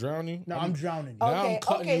bitch. gotta drown you. No, I'm drowning you. Now Okay, I'm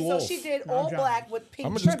cutting okay, you so off. she did No, I'm all drowning. black with pink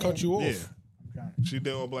I'm gonna just trimming. cut you off. Yeah. She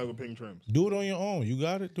did all black with pink trims. Do it on your own. You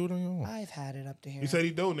got it. Do it on your own. I've had it up to here. He said he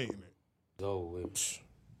donating it. So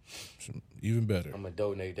Even better. I'm gonna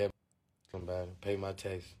donate that somebody. Pay my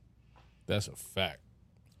tax. That's a fact.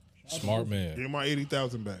 Smart man. Get my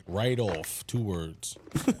 80,000 back. Right off. 2 words.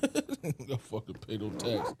 Don't fucking pay no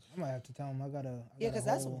tax. I might have to tell him I got a. Yeah, because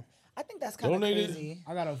that's. I think that's kind of Donate it. crazy.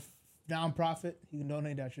 I got a nonprofit. You can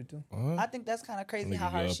donate that shit too. I think that's kind of crazy Nigga, how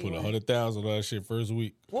you hard gotta she put went. 100,000 on that shit first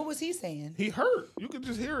week. What was he saying? He hurt. You could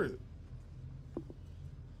just hear it.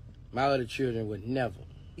 My other children would never.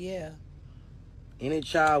 Yeah. Any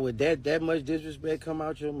child with that much disrespect come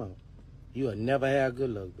out your mouth, you will never have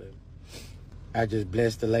good luck, baby. I just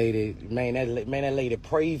blessed the lady. Man, that lady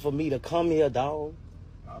prayed for me to come here, dog.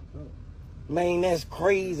 Man, that's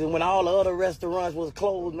crazy. When all the other restaurants was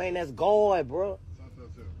closed, man, that's God, bro.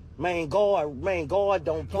 Man, God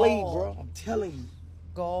don't play, bro. I'm telling you.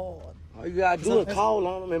 God. All you gotta do is call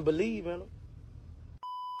on them and believe in them.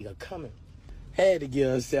 They're coming. Had to give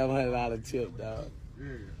her $700 tip, dog.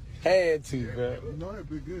 Had to, bro. You know that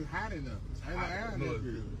big good hot enough. It's hot in that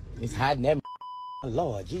bitch. It's hot in that.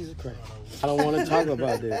 Lord Jesus Christ. I don't want to talk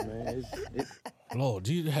about that, man. Lord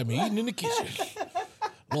Jesus had me eating in the kitchen.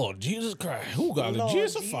 Lord Jesus Christ, who got a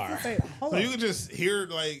Jesus fire? So you can just hear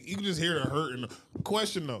the hurt and the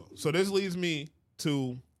question though. So this leads me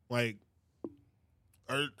to like,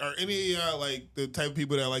 are any of y'all like the type of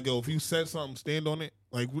people that like, yo, if you said something, stand on it?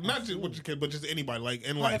 Like not just with your kid, but just anybody like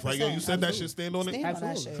in life. Like, yo, you said that shit, stand on it.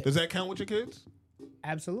 Absolutely. Does that count with your kids?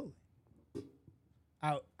 Absolutely.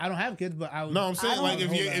 I don't have kids, but I would. No, I'm saying like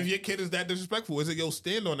if your kid is that disrespectful, is it yo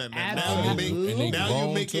stand on that now? Absolutely. Now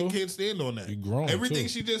you make your kid stand on that. You grown Everything too.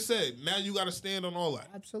 she just said. Now you got to stand on all that.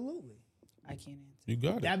 Absolutely. I can't answer. You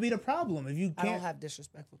got it. That'd be the problem if you can't. I don't have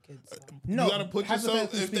disrespectful kids. So. No, You got to put yourself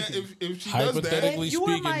if she does that. If you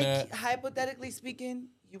were my hypothetically speaking,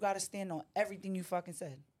 you got to stand on everything you fucking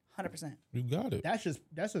said. 100%. You got it. That's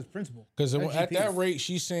just principle. Because That's at GP. that rate,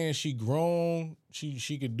 she's saying she grown.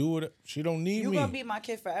 She could do it. She don't need You me. gonna be my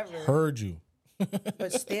kid forever. Heard you.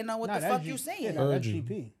 But stand on what the fuck you saying. Yeah, Heard that's you.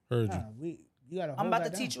 GP. Heard you. You gotta. I'm hold about to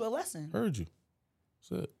that teach down. you a lesson. Heard you.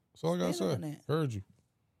 That's it. That's all I gotta Stand say. on it. Heard you.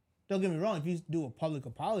 Don't get me wrong. If you do a public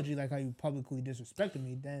apology like how you publicly disrespected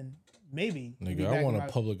me, then maybe. Nigga, I want a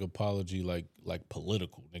public apology like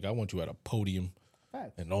political. Nigga, I want you at a podium.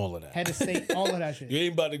 Facts. And all of that. Head of state, all of that shit. You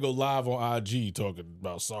ain't about to go live on IG talking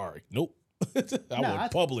about sorry. Nope. I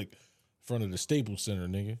want public in front of the Staples Center,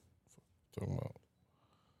 nigga. Talking about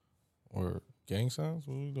or gang signs?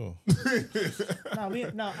 What are we doing?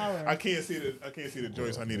 I can't see the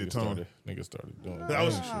joints I needed tone. Nigga started doing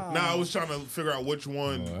I was trying to figure out which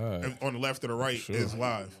one on the left or the right is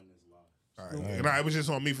live. All right. And it was just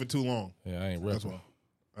on me for too long. Yeah, I ain't That's repping. why.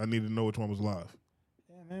 I need to know which one was live.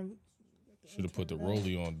 Yeah, man. Should have put the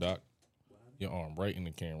rollie on, Doc. Your arm right in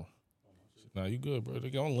the camera. Nah, you good, bro.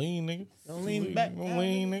 Don't lean, nigga. Don't lean back. Don't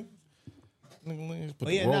lean, nigga. Nigga, lean. Just put But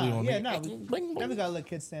the yeah, rollie on. yeah, nigga. Never gotta let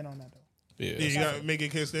kids stand on that though. Yeah, you gotta make your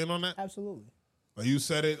kid stand on that. Absolutely. Like you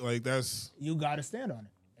said it, like that's. You gotta stand on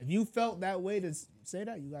it. If you felt that way to say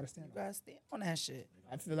that, you gotta stand. You gotta stand on that shit.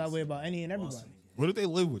 I feel that way about any and everybody. What if they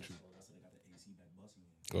live with you?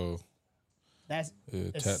 Oh. That's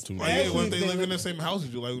tattoo. Like, yeah, what if they live in the same house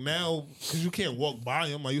as you? Like now, because you can't walk by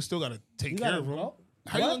them, like you still gotta take care of them. Go.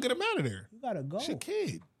 How you gonna get them out of there? You gotta go. She's a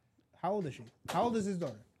kid. How old is she? How old is his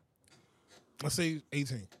daughter? Let's say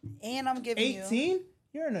 18. And I'm giving 18?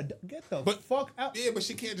 You're in a get the fuck out. Yeah, but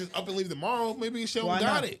she can't just up and leave tomorrow. Maybe she don't Why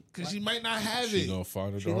got not? it because she might not have She it. gonna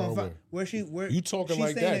find it She the gonna hard find way. where You talking she's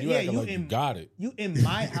like saying that? You acting like you got it. You in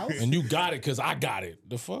my house? And you got it because I got it.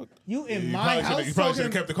 The fuck? You in You my probably house? you probably should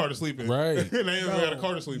have talking- kept the car to sleep in. Right. And they ain't got a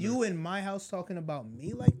car to sleep in. You in my house talking about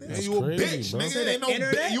me like this? And you a crazy, bitch, bro. nigga. To the Ain't no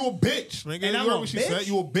internet? you a bitch, nigga. And You I'm heard a what she bitch? said.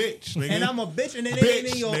 You a bitch, nigga. And I'm a bitch, and then it bitch, ain't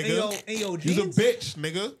in your nigga. jeans. You's a bitch,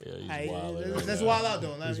 nigga. Yeah, he's Hey, wild. that's wild out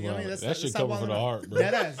though. He's You know what I mean? wild. That's- That shit stop coming from the wilding out. heart, bro.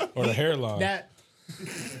 That ass. Or the hairline. That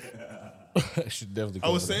That should definitely. I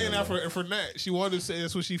was come from saying the that hairline. for Nat. She wanted to say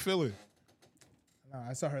that's what she feeling. no,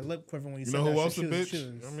 I saw her lip quiver when you You said know that who else a shit. bitch? She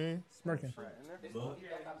was I mean, smirking.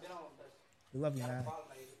 We love you, man.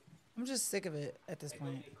 I'm just sick of it at this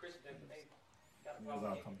point.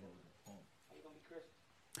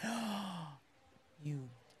 You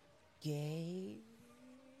gay?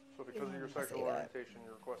 So because of your I say sexual that. orientation,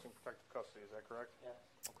 you're requesting protective custody. Is that correct? Yeah.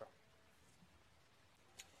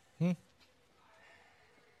 Okay.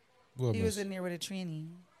 What, He was miss? in there with a tranny.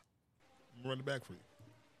 I'm running back for you.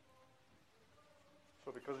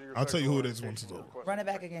 So because of your I'll tell you who it sexual is once it's orientation, over. Run it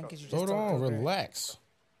back again because you just Hold talked on, over it. relax.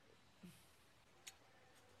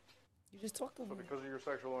 You just talked over So it. because of your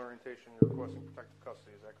sexual orientation, you're requesting protective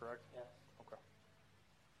custody. Is that correct? Yes. Okay.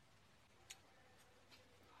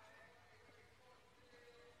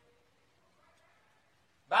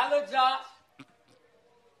 Bye, little Josh.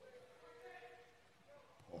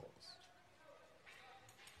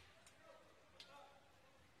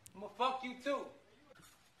 I'm gonna fuck you too.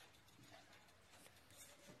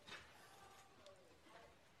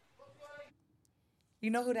 You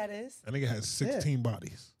know who that is? That nigga has 16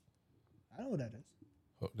 bodies. I know who that is.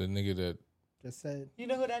 Oh, the nigga that. Just said. You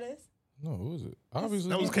know who that is? No, who is it? Obviously,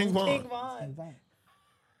 That was King Von. King Von. King Von.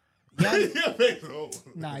 Oh.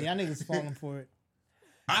 Nah, y'all niggas falling for it.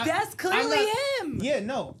 That's clearly him. Yeah,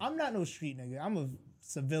 no, I'm not no street nigga. I'm a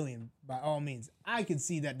civilian by all means. I could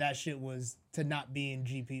see that shit was to not be in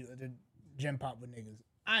GP, the Gen Pop with niggas.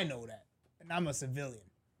 I know that. And I'm a civilian.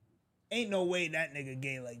 Ain't no way that nigga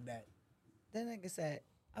gay like that. That nigga said,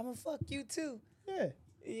 "I'ma fuck you too." Yeah.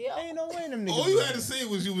 Yeah. Ain't no way them niggas. All you like had to that. say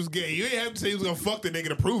was you was gay. You didn't have to say you was gonna fuck the nigga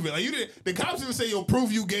to prove it. Like you didn't. The cops didn't say yo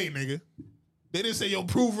prove you gay, nigga. They didn't say yo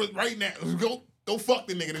prove it right now. Go fuck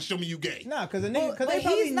the nigga to show me you gay. Nah, because the nigga, But because they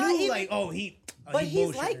probably he's not knew even- like, oh he. But he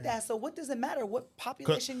he's like bullshitting. that. So what does it matter what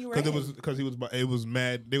population you were in? Because it was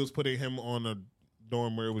mad. They was putting him on a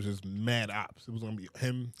dorm where it was just mad ops. It was gonna be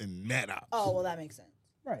him and mad ops. Oh well, that makes sense.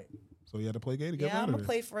 Right. So he had to play gay to get Yeah, out I'm of gonna there.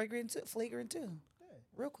 play flagrant too.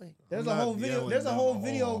 Real quick. There's I'm a not whole video. yelling There's a down whole the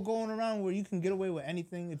video hall. going around where you can get away with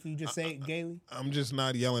anything if you just say it gaily. I'm just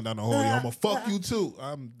not yelling down the hall. Yo, I'm gonna fuck you too.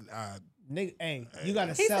 Nigga, hey, you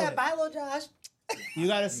gotta He sell said, it. "Bye, little Josh." You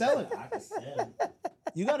gotta sell it.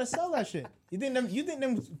 You gotta sell that shit. You think them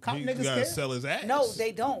cop You niggas gotta care? sell his ass. No,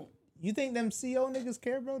 they don't. You think them CO niggas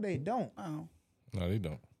care, bro? They don't. Oh. No, they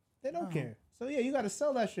don't. They don't care. So yeah, you gotta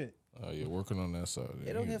sell that shit. Oh yeah, working on that side.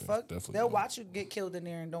 They don't Yeah, get fucked. definitely They'll don't. watch you get killed in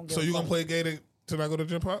there and don't get. So you gonna fucked. play gay to not go to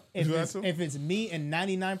Gym Pop? If You it's, have to? if it's me and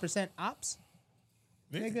 99% ops,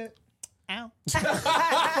 nigga, ow.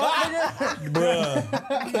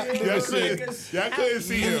 Y'all couldn't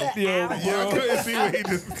see him. Y'all couldn't see what he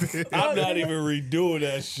just did. I'm not even redoing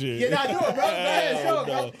that shit. Yeah, nah, do it, bro. Go ahead, show it,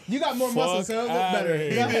 bro. You got more muscles, so it'll look better. Go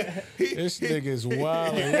ahead. This nigga's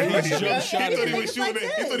wild. He jump shot He thought at he me. was shooting it.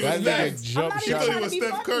 He thought he That was nigga Steph. jump He shot thought at he was me.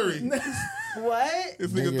 Steph Curry. What?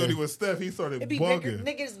 This nigga Nigga. thought he was Steph. He started It be bigger. bugging.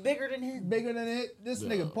 Niggas bigger than him. Bigger than it. This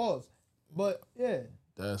nigga pause. But yeah.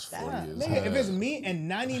 That's funny as Nigga, hell. if it's me and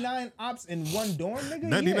 99 ops in one dorm, nigga,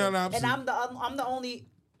 99 yeah. ops. And I'm the only.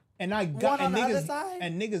 And I got One on and the other niggas side?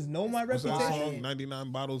 and niggas know my What's that reputation. song?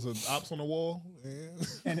 99 bottles of ops on the wall. Yeah.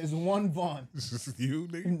 And it's one Vaughn. It's just you,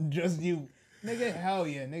 nigga. Just you. Nigga, hell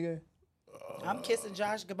yeah, nigga. I'm kissing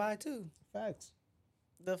Josh goodbye too. Facts.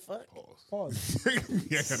 The fuck? Pause.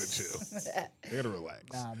 Yeah, I gotta chill. I gotta relax.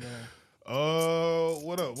 Nah, bro.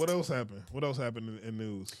 What up? What else happened? What else happened in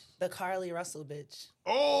news? The Carly Russell bitch.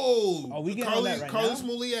 Oh, we getting on Carly, that right Carly now?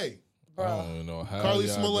 Smollett. I don't even know how Carly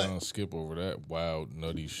y'all Smollett. gonna skip over that wild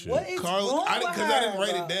nutty shit. What is Carly, wrong with because I didn't her,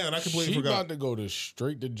 write bro? it down. I completely She forgot. about to go to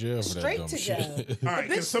straight to jail for Straight that dumb to jail. shit. All right,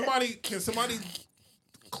 The bitch can somebody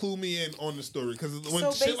clue me in on the story? Because when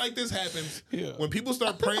So shit like this happens, Yeah. when people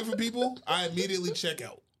start praying for people, I immediately check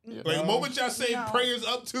out. Like the moment y'all say No. prayers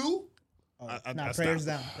up to, I Nah, stop. prayers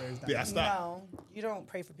down. Prayers down. Yeah, I stop. No, you don't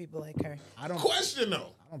pray for people like her. I don't. Question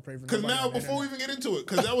though, I don't pray for because nobody now on the before we internet. even get into it,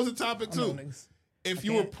 because that was a topic I know too. niggas. If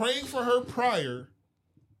you were praying for her prior,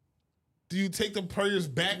 do you take the prayers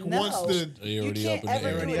back No. once the? They You already can't up in the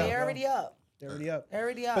ever air. do it. Already They're up, already up. They're already up. They're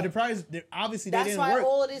already up. But the prize, obviously, they That's didn't why work.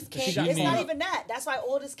 all of this But came. she got It's caught not up. even that. That's why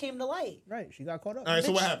all this came to light. Right, she got caught up. All right,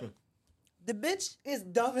 so what Bitch. happened? The bitch is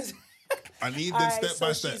dumb as. I need All this right, step by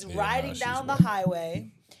so step. she's Yeah, riding nah, she's down the wild.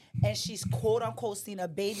 highway, and she's quote unquote seen a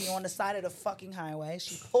baby on the side of the fucking highway.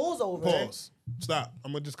 She pulls over. Pause. Stop.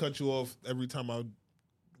 I'm gonna just cut you off every time I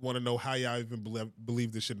want to know how y'all even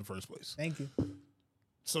believe this shit in the first place. Thank you.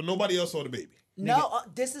 So nobody else saw the baby. No,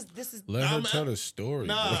 this is. Let her I'm- tell the story.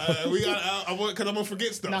 Nah, we got. I want because I'm gonna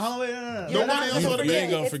forget stuff. Now, hold on, wait, no. Nobody You're not else gonna saw the They forget.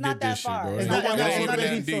 ain't gonna It's forget not that this shit, far. bro. It's It not ain't that Nobody far. else even saw the that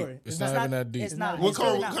baby. deep. Sorry. It's not even that deep. It's not. What It's car?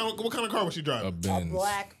 really What not. kind of car was she driving? A A Benz.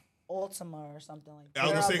 black Altima or something like that. I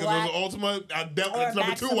was gonna say Or a because it black- was an Ultima. I doubt or a it's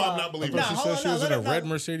number two. I'm Maxima. not believing. But Nah, she hold said on, she no, was let in a her- red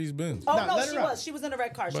Mercedes Benz. Oh Nah, no, let she her out. was. She was in a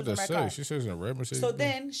red car. She About was to in a red car. say, she says in a red Mercedes So Benz.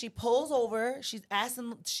 then she pulls over. She's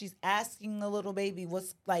asking the little baby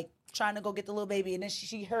what's like trying to go get the little baby, and then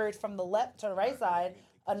she heard from the left to the right side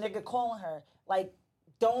a nigga calling her like,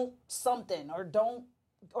 "Don't something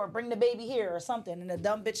or bring the baby here or something." And the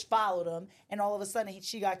dumb bitch followed him, and all of a sudden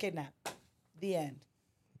she got kidnapped. The end.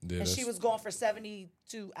 Yeah, And she that's- was gone for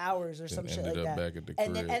 72 hours or some shit like ended up that. back at the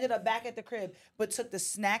and then crib. ended up back at the crib, but took the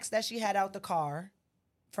snacks that she had out the car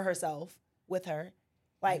for herself with her.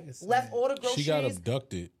 Like left all the groceries. She got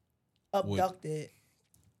abducted.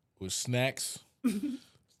 With snacks.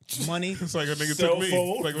 Money. It's like a nigga took me.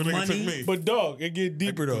 It's like a nigga took me. But dog, it get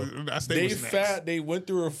deeper though. I stay with snacks. They went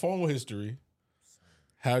through her phone history.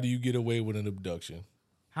 How do you get away with an abduction?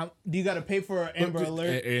 How do you got to pay for an Amber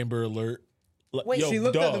Alert? Amber Alert. Wait, she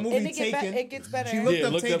looked at the movie Taken. It gets better. She looked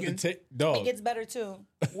up Taken. Dog. It gets better too.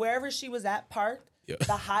 Wherever she was at parked,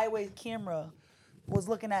 the highway camera was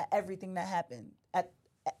looking at everything that happened at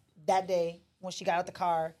that day when she got out the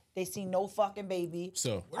car. They see no fucking baby.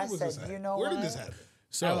 So I said, you know Where what? did this happen?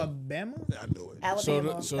 So, Alabama? I knew it.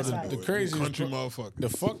 Alabama. So the crazy country motherfucker. The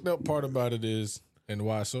fucked up part about it is, and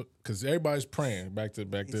why? So because everybody's praying back to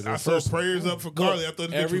I saw prayers up for Carly. I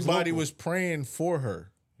thought everybody was praying for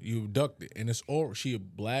her. You abducted, and it's all she a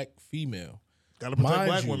black female. Gotta protect Mind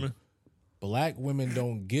black you, women. Black women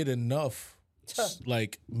don't get enough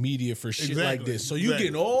like media for shit Exactly. like this. So you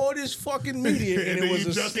getting all this fucking media, and it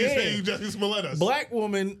was a scam. Justice Smollett. Black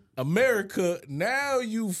woman, America. Now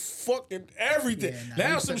you fucking everything.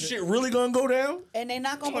 Now some shit really gonna go down. And they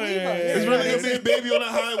not gonna believe her. It's really gonna be a baby on the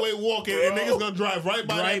highway walking, and niggas gonna drive right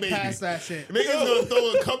by that baby. Past that shit. Niggas gonna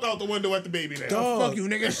throw a cup out the window at the baby now. Dog. Fuck you,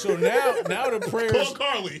 nigga. So now the prayers. Call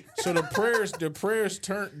Carly. So the prayers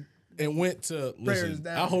turned and went to listen.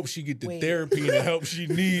 down. I hope she get the therapy and the help she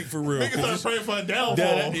need for real. Niggas started praying for a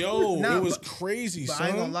downfall. It was crazy. But son. I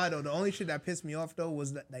ain't gonna lie though, the only shit that pissed me off though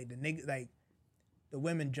was that like the nigga the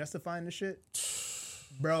women justifying the shit.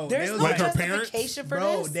 Bro, There's they was no like justification for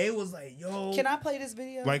bro, this. they was like, yo. Can I play this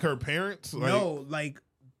video? Like her parents? No, like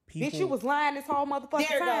people. Bitch, you was lying this whole motherfucking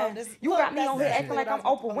There time. go. You got me on here acting like I'm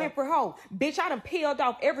Oprah Oprah Winfrey hoe. Bitch, I done peeled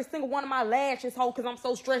off every single one of my lashes hoe because I'm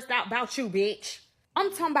so stressed out about you, bitch. I'm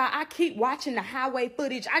talking about I keep watching the highway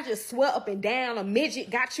footage. I just swear up and down a midget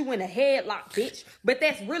got you in a headlock, bitch. But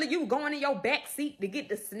that's really you going in your back seat to get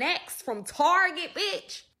the snacks from Target,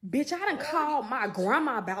 bitch. Bitch, I done called my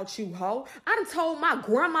grandma about you, ho. I done told my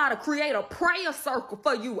grandma to create a prayer circle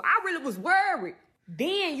for you. I really was worried.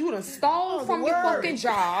 Then you done stole from your fucking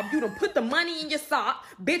job. You done put the money in your sock.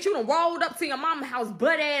 Bitch, you done rolled up to your mama's house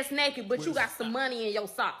butt-ass naked, but you got some money in your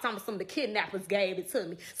sock. Talking about some of the kidnappers gave it to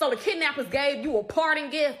me. So the kidnappers gave you a parting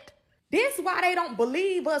gift. This why they don't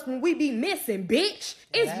believe us when we be missing, bitch.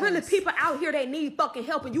 It's really people out here that need fucking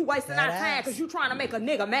help and you wasting our time because you trying to make a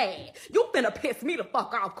nigga mad. You finna piss me the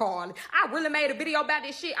fuck off, Carly. I really made a video about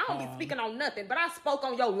this shit. I don't be speaking on nothing, but I spoke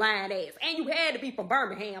on your lying ass. And you had to be from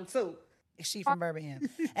Birmingham, too. She from Birmingham,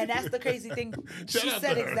 and that's the crazy thing. Shout She out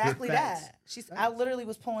said to her. exactly Facts. that. I literally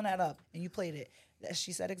was pulling that up, and you played it.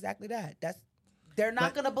 She said exactly that. They're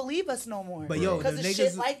not gonna believe us no more. But yo, because the of niggas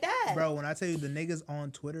shit like that, bro. When I tell you the niggas on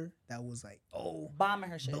Twitter that was like, oh, bombing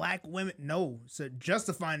her shit. Black women, no, so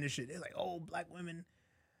justifying this shit. They're like, oh, black women,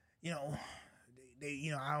 you know,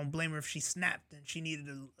 they I don't blame her if she snapped and she needed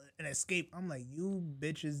an escape. I'm like, you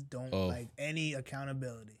bitches don't like any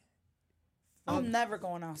accountability. I'm never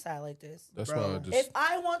going outside like this. That's Bro. why I just. If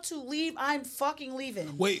I want to leave, I'm fucking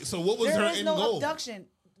leaving. Wait, so what was There her is end no goal? abduction.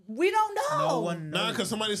 We don't know. No one knows. Nah, because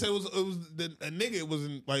somebody said it was a nigga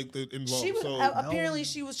wasn't like involved. She was so apparently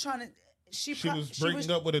she was trying to. She was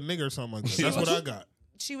breaking up with a nigga or something like that. That's what I got.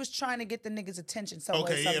 She was trying to get the nigga's attention. Some way,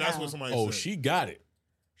 Okay, yeah, that's somehow. what somebody Oh, said. she got it.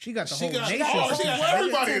 She got the She whole got- nation. oh, she got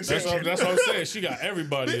everybody attention. That's what I'm saying. She got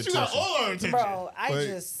everybody Bitch, you attention. got all our attention. Bro, I Like,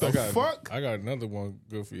 just. the fuck? I got another one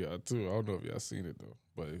good for y'all too. I don't know if y'all seen it though,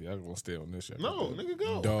 but if y'all gonna stay on this shit. No, nigga,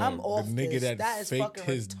 go. Dog, I'm off the nigga this. that is faked fucking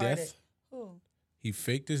his retarded. death. Who? He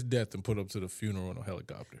faked his death and put up to the funeral on a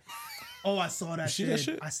helicopter. Oh, I saw that see shit. that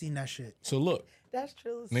shit? I seen that shit. So look, That's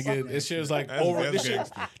true. as nigga, fuck. this shit was like That's- over. that's This shit,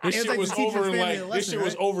 gangster. this It was shit like was the teacher's over in family like lesson, this shit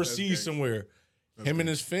was right? overseas That's somewhere. Him and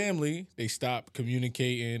his family, they stopped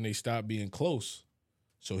communicating. They stopped being close.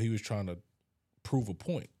 So he was trying to prove a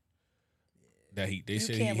point that they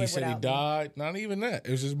said can't he live said he without me. died. Not even that.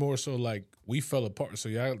 It was just more so like we fell apart. So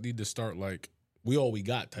y'all need to start like we all we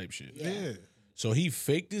got type shit. Yeah. So he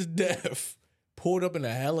faked his death, pulled up in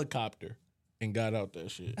a helicopter, and got out that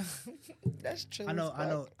shit. That's true. I know. as I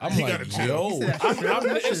know. fuck. I'm He like, gotta chill. yo, He said that's true.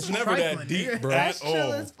 That it's shit's never that trifling, deep, nigga. bro. That's at true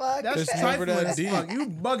all. as fuck. That's It's never trifling that as deep. fuck. You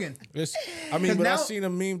bugging. I mean, 'Cause but I now- seen a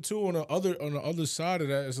meme too on the other side of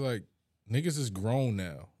that. It's like niggas is grown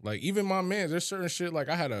now. Like even my man, there's certain shit. Like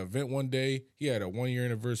I had an event one day. He had a 1-year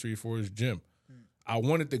anniversary for his gym. I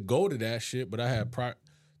wanted to go to that shit, but I had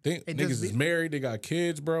It niggas just is be- married. They got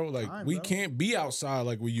kids, bro. Like Fine, we bro. can't be outside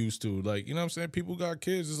like we used to. Like you know what I'm saying. People got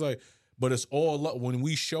kids. It's like, But it's all love. When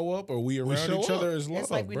we show up or we around each other, it's love,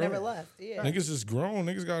 It's like we bro. never left. Yeah. Niggas is grown.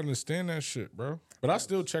 Niggas gotta understand that shit, bro. But I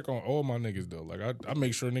still check on all my niggas though. Like I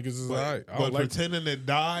make sure niggas is alright. I But don't like pretending to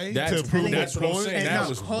die That's- to prove that's a what I'm point. saying. That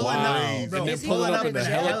was pulling wild. out, bro. And then He's pulling up pulling in the up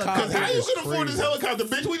in the helicopter. Because how you is gonna afford this crazy. helicopter,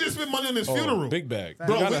 bitch? We just spent money on his funeral. Big bag. Bro,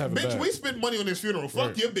 You gotta have a bitch, bag. we spent money on his funeral. Fuck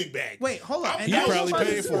Right. your big bag. Wait, hold on. He probably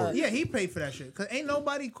paid for it. Yeah, he paid for that shit. Cause ain't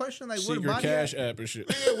nobody question like where the Secret body cash at? app and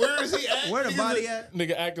shit. Yeah, where is he at? Where the body at?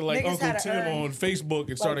 Nigga acting like Niggas Uncle had to Tim earn. on Facebook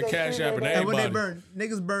and started they cash think apping they And when everybody. they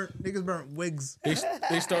niggas burnt wigs.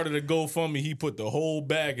 They started a GoFundMe. He put the whole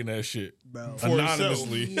bag in that shit, Bro.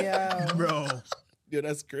 anonymously. Yeah. Bro. Yeah,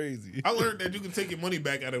 that's crazy. I learned that you can take your money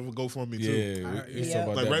back out of a GoFundMe too. Yeah, we talked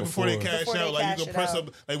about Like that right before they cash Before they out, like cash you can it press out.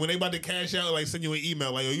 up, like when they about to cash out, like send you an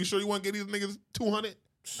email, like, "Are you sure you want to get these niggas 200?"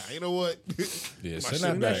 Nah, you know what? Yeah, My send shit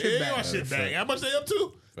that back. Yeah, my shit back. How much they up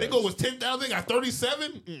to? They go was 10,000. They got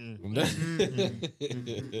 37.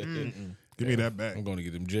 Give me that back. I'm gonna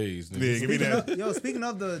get them J's. Nigga. Yeah, give me that. Speaking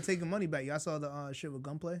of the taking money back, y'all saw the shit with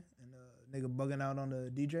Gunplay and nigga bugging out on the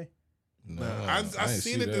DJ. No, I didn't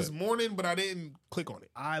seen see it this that. morning, but I didn't click on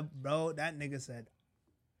it. Bro, that nigga said,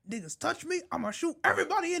 "Niggas touch me, I'ma shoot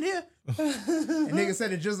everybody in here." And nigga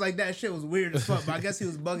said it just like that. Shit was weird as fuck. But I guess he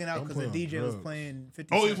was bugging out because the DJ was playing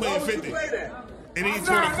 50. Oh, he was playing 50. And he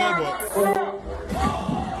turned the club up.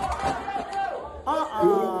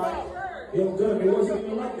 Yo, Gunny, it wasn't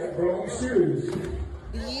even like that, bro. I'm serious. Yo,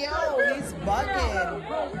 he's bugging.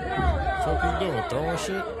 Fuck you doing? Throwing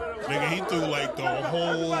shit? Nigga, he threw like the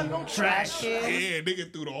whole Trash can. Yeah,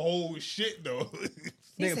 nigga threw the whole shit though.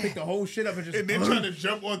 Nigga picked the whole shit up and just and then trying to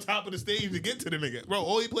jump on top of the stage to get to the nigga. Bro,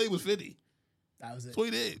 all he played was 50. That was it. That's what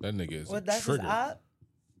he did. That nigga is What? a That's his trigger. op.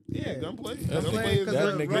 Yeah, Gunplay. That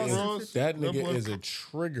nigga is a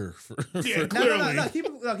trigger for. Yeah, for clearly. No, keep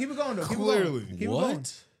it going though. Keep Clearly. it going. Keep What?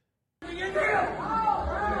 it going.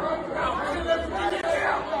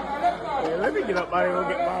 Yeah, let me get up out here and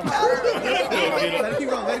get my Let it keep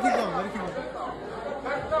going. Let it keep going. Let it keep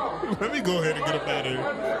going. Let me go ahead and get up out of here.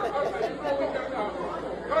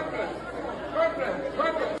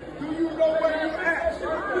 Do you know where you at? Do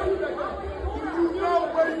you know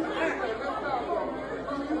where you at?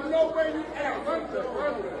 Do you know where you at?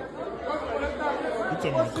 You talking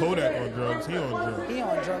about Kodak on drugs? He on drugs. He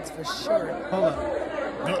on drugs for sure. Hold up.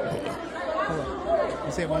 Hold up.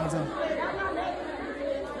 You say it one more time.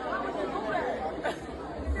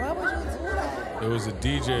 Why would you do that? It was a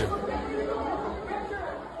DJ.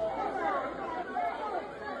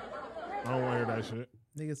 I don't want to hear that shit.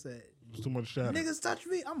 Nigga said, It's too much shot. "Niggas touch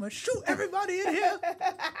me, I'ma shoot everybody in here."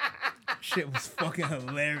 Shit was fucking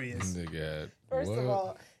hilarious. Nigga, First what? of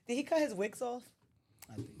all, did he cut his wigs off?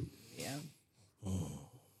 I think. Yeah.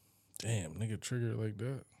 Damn, nigga triggered like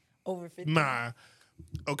that. Over 50. Nah.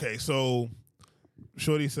 Okay, so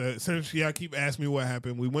Shorty said, since y'all keep asking me what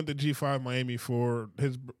happened, we went to G5 Miami for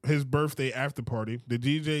his birthday after party. The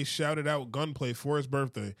DJ shouted out Gunplay for his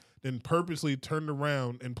birthday, then purposely turned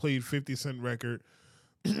around and played 50 Cent record.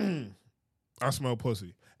 I smell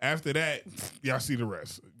pussy. After that, y'all see the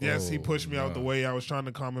rest. Yes, he pushed me out the way. I was trying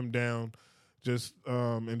to calm him down, just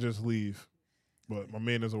leave. But my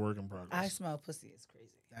man is a work in progress. I smell pussy is crazy.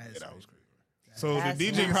 That was crazy. So That's the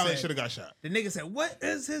DJ what I probably said. should have got shot. The nigga said, "What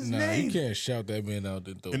is his Nah, name?" you can't shout that man out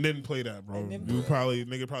there though. And didn't play that, bro. Nigga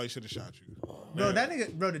probably should have shot you. Bro, that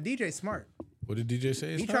nigga, bro, the DJ smart. What did DJ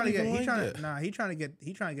say? He trying to get,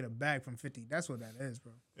 he trying to get a bag from 50. That's what that is,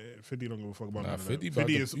 bro. Yeah, 50 don't give a fuck about Nah, none of 50 that. about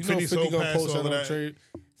 50 to- is you know 50 so gonna past post all that of on that. trade.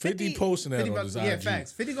 50 posting that 50 on his yeah, IG.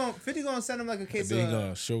 facts. 50 gonna send him like a case Then he of.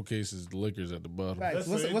 gonna showcase his liquors at the bottom. Facts.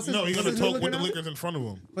 What's his, No, he's what's gonna his new talk liquor with the now? liquors in front of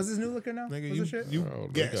him. What's his new liquor now? Nigga, What's the shit? you Oh,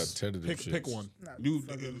 they got guess. tentative Pick shits. one. You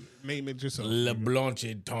name it yourself. Le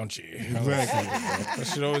Blanche Tonche. Exactly. That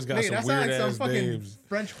shit always got Nigga, some that sound weird like some ass fucking names.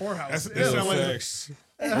 French whorehouse. That sound like Facts.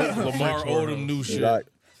 Lamar Odom new shit. All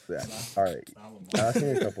right. Ask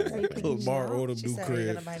me a couple more things. Lamar Odom She new said, "Are you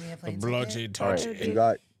crib. gonna buy me a The plane Blanche ticket?" All Tonche. right. You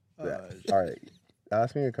got that. All right.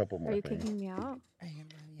 Ask me a couple Are more you things. kicking me out? Are you gonna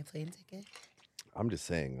buy me a plane ticket? I'm just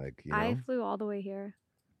saying, like, you know, I flew all the way here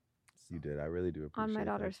you did. I really do appreciate on my that.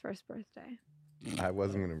 daughter's first birthday. I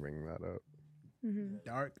wasn't gonna bring that up.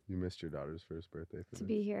 Dark. You missed your daughter's first birthday for To this.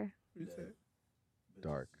 be here.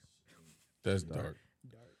 Dark. That's dark.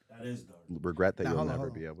 That is dark. Regret that Now, you'll hold on, never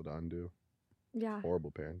hold on. be able to undo. Yeah.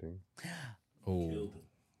 Horrible parenting. Oh,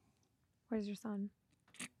 Where's your son?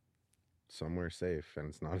 Somewhere safe, and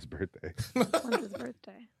it's not his birthday. When's his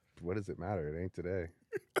birthday? What does it matter? It ain't today.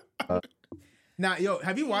 Now, yo,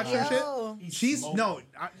 have you watched her Yo. shit?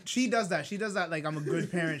 She does that. She does that like I'm a good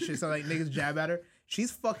parent shit. So like niggas jab at her.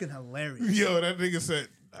 She's fucking hilarious. Yo, that nigga said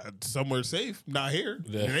Somewhere safe, not here.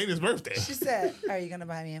 It ain't his birthday. She said, "Are you gonna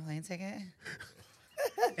buy me a plane ticket?"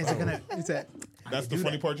 Is it gonna? He said, "That's the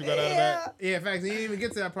funny part you got out of that." Yeah, in fact, he didn't even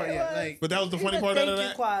get to that part yet. Like, but that was the funny part out of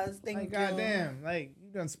that. Quaz. Thank you. Goddamn, like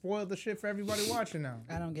you done spoiled the shit for everybody watching now.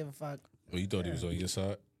 I don't give a fuck. Oh, you thought he was on your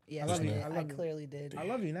side? Yeah, I love you. I clearly did. I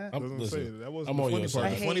love you, Nat. That wasn't I'm the on funny your part.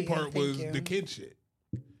 side. The funny part was the kid shit.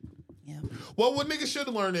 Well, what niggas should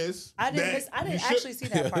learn is I didn't actually see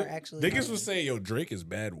that part. Actually, niggas was saying, "Yo, Drake is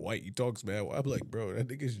mad white. He talks mad white." I'm like, bro, that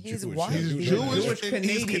nigga's He's Jewish. white. He's Jewish and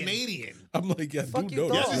he's Canadian. I'm like, yeah, Fuck dude, you no,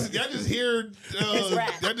 thought. Y'all just hear.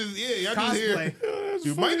 Y'all just hear.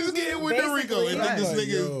 You might just get hit with the Rico and think this Like,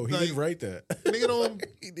 nigga. yo, he didn't write that. Nigga don't.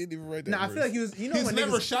 He didn't even write that. Nah, I verse. feel like he was. You know, He's when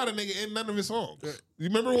never niggas, shot a nigga in none of his songs. You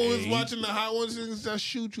remember when we was watching the Hot Ones and just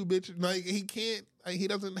shoot you, bitch? Like he can't. Like, he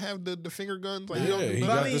doesn't have the finger guns. Like, Yeah, he don't do he nothing.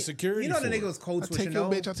 got the security. you know the for nigga it. was code I switching. take your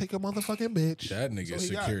though. bitch. I take your motherfucking bitch. That nigga So he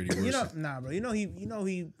got security. it. You know, worse. nah, bro. You know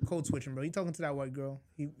he code switching, bro. He talking to that white girl.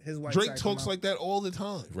 His white Drake side talks come out. like that all the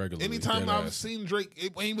time. Regularly, Anytime dead I've ass. seen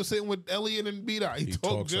Drake, when he was sitting with Elliot and B-Dot, he talked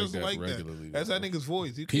talks just like like that that. regularly, That's that nigga's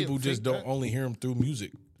voice. You People can't just fake don't that. only hear him through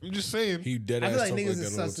music. I'm just saying. He dead I ass feel like talk niggas like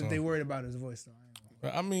is that all sus the that they time. worried about his voice though.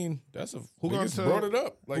 I mean, that's a Who gonna niggas tell- brought it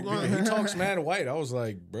up. Like who gonna- nigga, he talks mad white. I was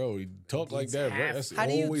like, bro, he talk like that. Right? That's How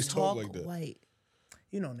do you always talk like that. white?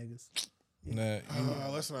 You know niggas. Nah,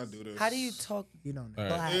 Let's not do this. How do you talk You know all niggas.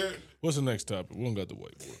 black? right. What's the next topic? We don't got the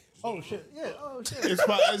whiteboard. Oh shit. Yeah. Oh shit. It's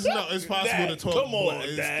possible to talk. come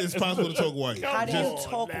on, Dad. It's possible to talk white. How do you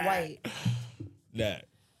talk white? That.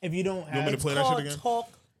 If you don't You want me have to play that shit again? Talk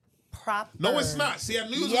proper. No, it's not. See, I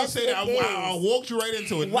knew you was Yes, gonna say that. it I is. walked you right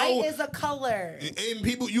into it. White No, is a color. and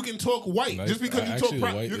people, you can talk white Nice. just because you Actually, talk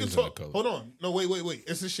proper. white You can isn't a talk. color. Hold on. No, wait.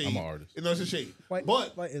 It's a shade. I'm an artist. No, it's a shade. white,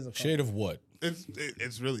 But white is a color. Shade of what?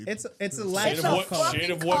 it's really. It's a lack Shade of of what? color. Shade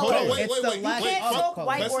of what? Hold on, color? wait. It's the lack can't of talk color.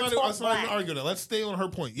 white Let's or not, talk let's not even black. argue that. Let's stay on her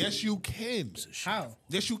point. Yes, you can. How?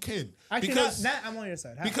 Yes, you can. Actually, because not, I'm on your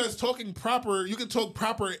side. How? because talking proper, you can talk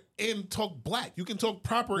proper and talk black. You can talk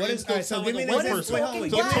proper What and is- still alright, so sound give like me a an white example. person. Wait, hold on,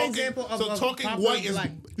 wait. So Give me an talking, example of- so of talking proper white is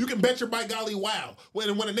black. you can bet your by golly wow. When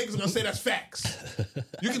a nigga's gonna say that's facts.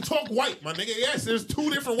 You can talk white, my nigga. Yes, there's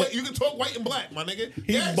two different ways. You can talk white and black, my nigga.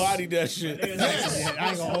 He Yes. bodied that shit. Yes, I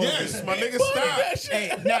ain't gonna hold yes, my nigga. Stop.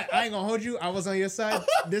 Hey, nah, I ain't gonna hold you. I was on your side.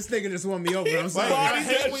 This nigga just won me over. I'm Like, sorry. I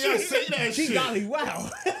hate when y'all say that She shit. got me. Wow.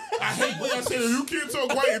 I hate when y'all say you can't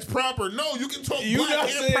talk white. It's proper. No, you can talk You black not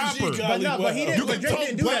and saying proper. she got- But no, but he You didn't. But can Drake talk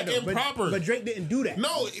didn't do black that though. and But, proper. but Drake didn't do that.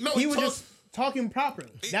 No, he he was talks- just talking proper.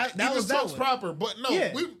 That he was just that talks one. proper, but no,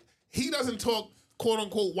 Yeah. he doesn't talk quote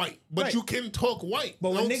unquote white, but Right. you can talk white.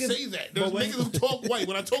 But when Don't niggas- say that. but There's when- niggas who talk white.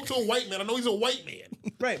 When I talk to a white man, I know he's a white man.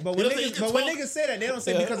 Right, but You when know, you niggas, can but when talk- niggas say that, they don't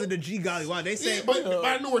say because of the G golly. Why they say? Yeah, but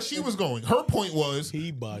I knew where she was going. Her point was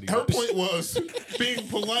He bodied. her point was being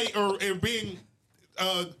polite or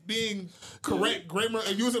being correct grammar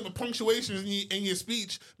and using punctuations in your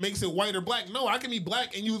speech makes it white or black. No, I can be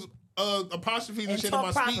black and use apostrophes and And shit in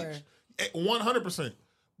my talk speech. proper. 100%.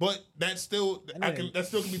 But that still that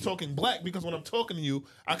still can be talking black because when I'm talking to you,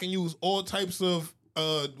 I can use all types of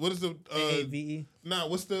what is the AAVE. Nah,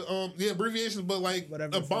 what's the abbreviations? But like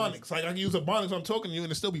Whatever ebonics, like I can use ebonics when I'm talking to you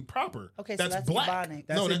and it still be proper. Okay, so that's black. ebonics.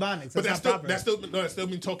 That's ebonics. But That's that's not still proper. that still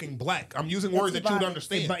mean talking black. I'm using words that you would ebonics.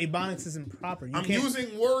 understand. But ebonics isn't proper. You I'm can't.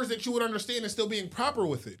 using words that you would understand and still being proper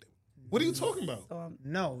with it. What are you talking about?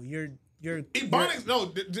 No, you're Ebonics.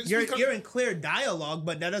 No, just because, you're in clear dialogue,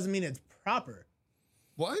 but that doesn't mean it's proper.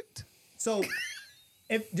 what? So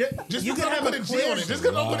if Just you because can I have put a a G clear, on it. Just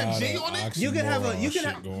because I put a G on it. you can have a you can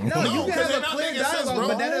have, no, No, you can 'cause they're have a not clear making sense, dialogue, bro.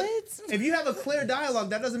 but that if you have a clear dialogue,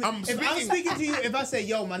 that doesn't mean I'm if I'm speaking- speaking to you, if I say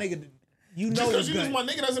yo my nigga, you know Just it's because you good. use my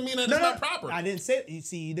nigga doesn't mean that No, it's no, not proper. I didn't say. You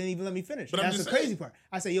see, you didn't even let me finish. But I'm That's the just crazy saying. part.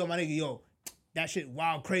 I say, yo, my nigga, yo, that shit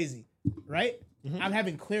wild crazy, right? Mm-hmm. I'm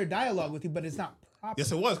having clear dialogue with you, but it's not proper.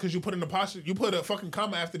 Yes, it was because you put an apostrophe. You put a fucking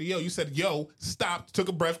comma after the yo. You said yo, stopped, took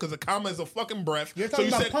a breath because a comma is a fucking breath. You're talking so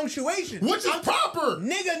you about said, punctuation, which is proper.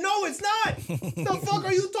 Nigga, no, it's not. The fuck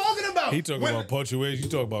are you talking about? He talking about punctuation. You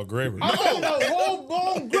talking about grammar. I'm talking about whole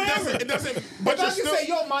bone grammar. It doesn't. But If I you're can still, say,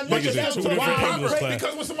 yo, my but nigga, you're that's still two talking different proper. English class.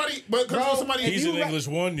 Because when somebody, when somebody, He's in you English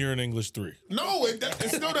 1, you're in English 3. no, it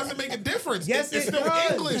still doesn't make a difference. Yes, it's it still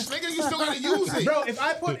does. English, nigga. You still gotta use it, Bro,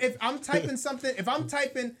 if I'm typing something,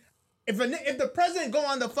 if the president go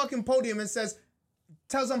on the fucking podium and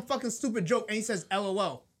tells some fucking stupid joke and he says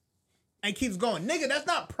LOL and keeps going, nigga, that's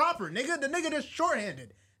not proper, nigga. The nigga just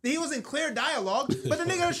shorthanded. He was in clear dialogue, but the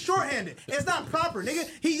nigga is shorthanded. It's not proper, nigga.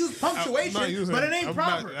 He used punctuation, but it ain't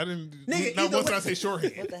proper. I didn't. Nigga, Not either once way- I say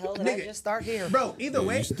shorthand. What the hell did I just start here? Bro, either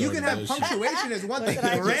way, you can have punctuation is one thing.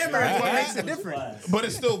 Grammar is what makes it different. But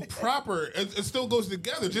it's still proper. It still goes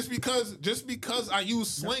together. Just because I use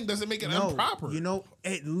slang doesn't make it improper. You know,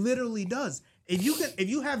 it literally does. If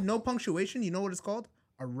you have no punctuation, you know what it's called?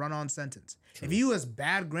 A run-on sentence. If you use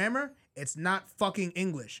bad grammar, it's not fucking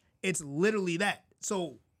English. It's literally that.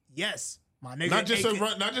 So yes, my nigga. Not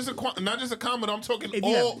just a comment. I'm talking If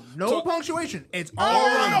you all. have no punctuation, it's all All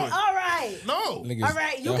English. right. No. All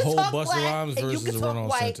right, you that can whole talk Busta black Rhymes and you versus can a talk run-on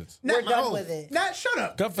white. sentence. We're done with it. Nah, shut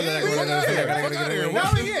up. Fuck Fuck out of here. Fuck out of here. Fuck out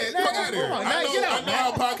of here. Come on, I get out, know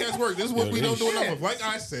how podcasts work. This is what we don't do enough Shit. of. Like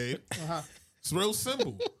I said, it's real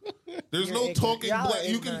simple. There's You're no ignorant. talking Y'all black.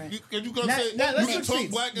 You ignorant. can Nah, let's you can switch talk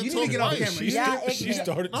seats. black and You need talk to get off white. camera. She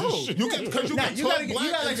started No, this shit. you can because you Nah, can you talk gotta get- black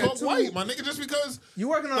you gotta and get talk two- white, my nigga. Just because You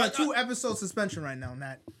working on a Like, 2-episode suspension right now,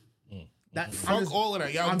 Nat. fuck all of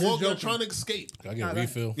that. Y'all I'm just y'all joking. trying to escape. I get a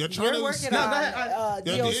refill. You're trying We're to working escape. on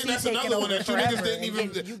Yeah, DOC that's taking another one over that you niggas forever didn't and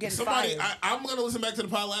even. you getting Somebody, fired. I'm gonna listen back to the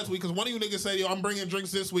pod last week because one of you niggas said, "Yo, I'm bringing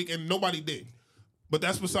drinks this week," and nobody did. But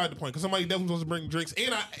that's beside the point because somebody definitely supposed to bring drinks,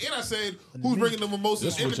 and I said who's bringing the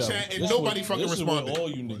mimosas in the chat, and nobody fucking responded. This is what all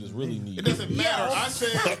you niggas really need. It doesn't matter. I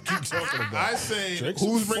said Drinks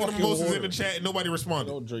who's are bringing the fucking mimosas in water. the chat, and nobody responded.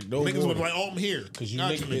 Don't drink no Niggas was water. like, "Oh, I'm here." Because you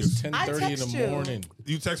Got niggas, you it's niggas. 10:30 in text the you. morning.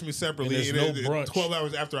 You text me separately, And and there's no brunch. 12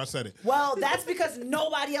 hours after I said it. Well, that's because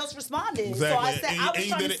nobody else responded. Exactly. So I said and I was you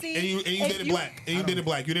trying did to it, see. and you if did it black. And you did it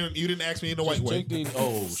black. You didn't ask me in the white Just way. take these-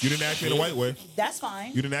 oh, You didn't ask me in the white way. That's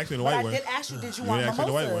fine. You didn't ask me in the But white I way. did ask you, did you You want didn't ask me in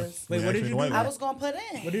the white way. mimosas? You didn't ask me in the white I way. was gonna put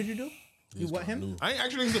in. What did you do? You what him? I ain't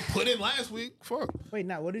actually to put in last week. Fuck. Wait,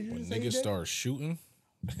 Nat, what did you just say? You Niggas did? start shooting.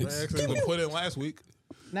 I actually to put in last week.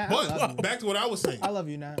 Nah, I love But you. back to what I was saying. I love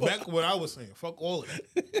you, Nat. Back to what I was saying. Fuck all of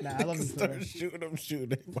that. Nah, I love you for Start real. shooting. I'm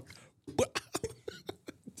shooting.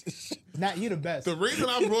 Nat, you the best. The reason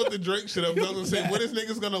I brought the Drake shit up doesn't say what is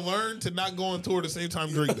niggas gonna learn to not go on tour the same time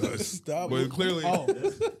Drake does. Stop. But clearly,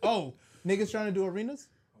 Oh, niggas trying to do arenas?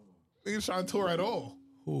 niggas trying to tour at all.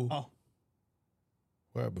 Who? Oh,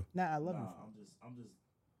 What happened? Nat, I love you. I'm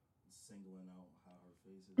just singling out how her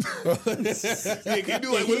face is. Yeah, can you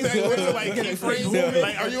do like what's that like key frame?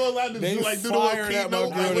 Like, are you allowed to They do the little fired at my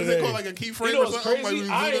keynote? girl Like, what's it today. called? Like a key frame You know or what's something? crazy? Like,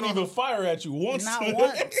 I we didn't zoom in even on fire at you once. Not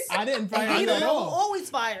once. I didn't fire You you at don't all. always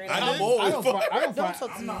fire. I Don't did. always I don't talk fire.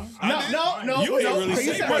 to me. No. You ain't really You say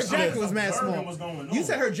said her much jacket then. was mad Burning small. was going on. You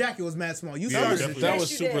said her jacket was mad small. You Yeah, started definitely. it. That Yes,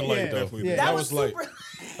 was you super did. light Yeah, though. definitely. Yeah. That was light. super.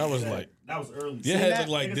 That was light. That was early. Your head looked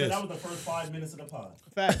like Nigga said this. that was the first 5 minutes of the pod.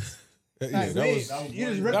 Facts. Yeah, Facts. that was. You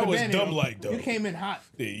just ripped that the was Band-Aid dumb off. light, though. You came in hot.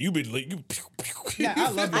 Yeah, you been like you. Yeah,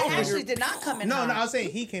 I love you. I for real. actually did not come in. No, hot. I was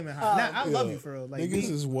saying he came in hot. Nah, I love you for real. Like,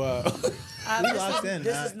 Niggas is wild. we locked in.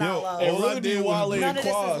 This is not love. All I did was None of this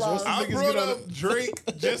is love. I brought up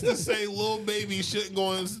Drake just to say Lil Baby shouldn't go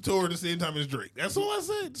on tour at the same time as Drake. That's all I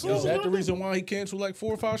said. So Is that the reason why he canceled like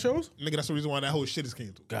 4 or 5 shows? Nigga, that's the reason why that whole shit is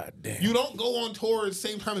canceled. God damn. You don't go on tour at the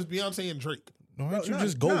same time as Beyonce and Drake. Why don't you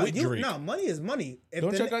just go with Drake? No, money is money. If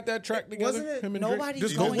Don't the- check out that track together. Wasn't it? Him and Nobody's Drake.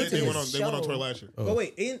 Just going go with to They it. went on show. tour last year. But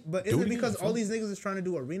wait, isn't Do it it because again, all these niggas is trying to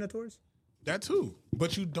do arena tours? That too.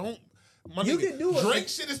 But you don't. My You nigga, can do it. Drake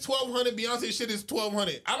shit is 1,200. Beyonce shit is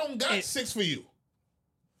 1,200. I don't got 6 for you.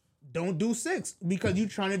 Don't do 6 because you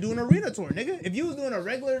trying to do an arena tour, nigga. If you was doing a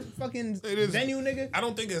regular fucking venue, nigga, I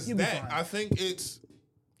don't think it's you'd be that. fine. I think it's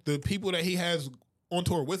the people that he has on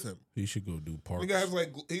tour with him. He should go do Park. Nigga has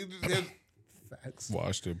like he just has, Facts.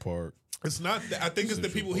 Washington Park. it's not. That. I think it's the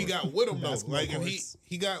people he got with him though. Basketball Like and courts.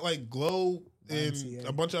 he got like Glow and YMCA.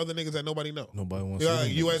 a bunch of other niggas that nobody know. Nobody wants He to got see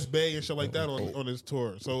like them US Bay and shit like that on his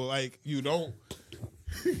tour. So like you don't.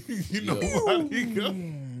 You know why he go.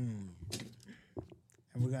 And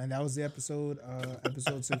we're gonna. That was the episode.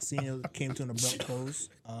 Episode 16 it came to an abrupt close.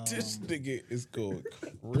 This nigga is going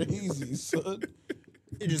crazy, son.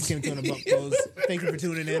 It just came to an abrupt close. Thank you for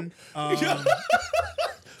tuning in.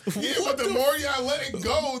 Yeah, but the more y'all let it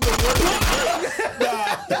go, the worse it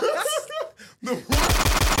gets. The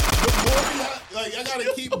more y'all, like, y'all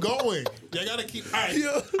gotta keep going. Y'all gotta keep. All right,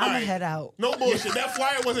 all I'm gonna right. head out. No bullshit. That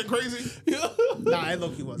flyer wasn't crazy. Nah, it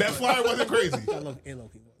low-key was. That flyer wasn't crazy. It low-key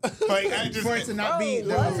was. Like I just For it to not be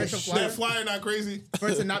the what? official flyer. that flyer not crazy. For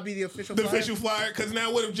it to not be the official The flyer. official flyer. Because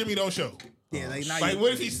now what if Jimmy don't show? Yeah, like now Like you.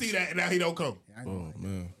 what if he see that and now he don't come? Oh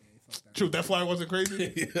man. True, that flyer wasn't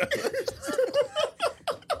crazy.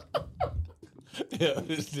 Yeah,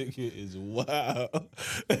 this nigga is wild.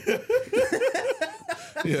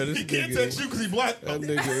 Yeah, this He can't nigga. touch you because he black. That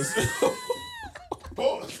nigga is.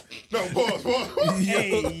 Pause. No, pause.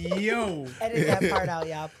 Hey, yo. Edit that part out,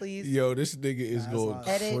 y'all, please. Yo, this nigga is going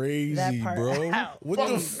Edit crazy, that part bro. out. What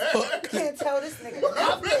the fuck? I can't tell this nigga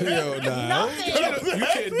nothing. Yo, nah. Nothing. You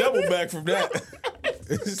can't double back from that.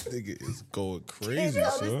 This nigga is going crazy, Can't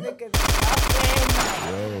tell son. this nigga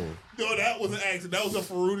nothing. Yo. Yo, that was an accident. That was a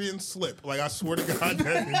Freudian slip. Like, I swear to God,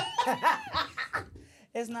 that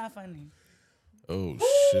It's not funny. Oh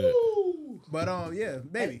shit. But yeah,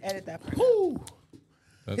 baby. Edit that part.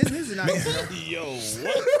 His music not Yo,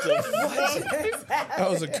 what the fuck? That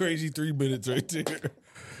was a crazy 3 minutes right there.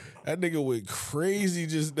 That nigga went crazy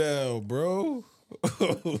just now, bro.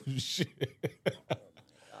 Oh shit.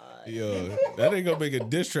 Yo, that ain't gonna make a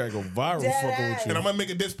diss track go viral fucking with you. And I'm gonna make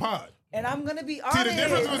a diss pod. And I'm gonna be See, honest. the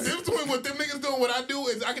difference between what them niggas doing, what I do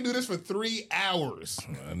is I can do this for 3 hours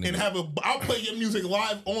and I'll play your music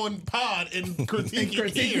live on pod and critique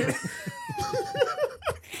it here.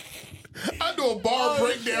 I do a bar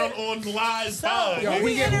breakdown on live pod. Yo,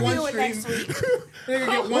 we get one stream. Next week. Nigga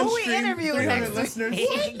get one Who we stream. interviewing 300 next listeners. week?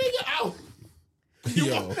 What nigga out?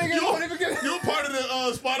 You're part of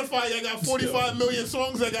the Spotify that got 45 million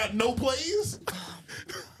songs that got no plays?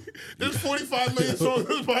 There's 45 million songs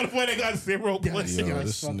on Spotify that got 0 plays. Yo,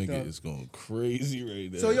 this nigga is going crazy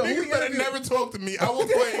right now. So yo, you better never talk to me. I will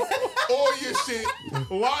play all your shit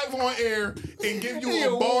live on air and give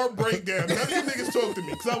you a bar breakdown. None of you niggas talk to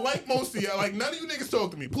me because I like most of y'all. Like none of you niggas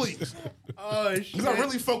talk to me, please. Oh shit. Because I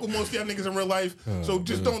really fuck with most of y'all niggas in real life. So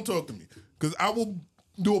just don't talk to me because I will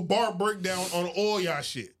do a bar breakdown on all y'all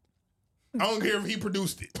shit. I don't care if he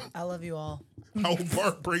produced it. I love you all. I will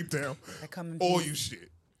bar breakdown all you shit.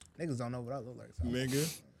 Niggas don't know what I look like. So.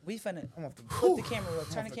 Nigga. We finna flip the camera real.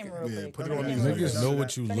 Turn the camera real quick. Put it on these Niggas know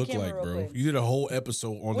what you Turn the look camera like, real bro. quick. You did a whole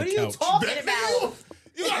episode on What the are you couch. talking about?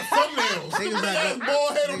 You got thumbnails. Niggas not Niggas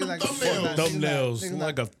bald head on the thumbnails. Thumbnails niggas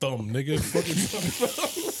like a thumb, nigga.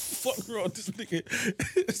 Fuck wrong with this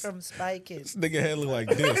nigga. From Spy Kids. This nigga head look like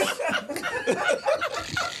this.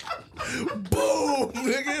 Boom,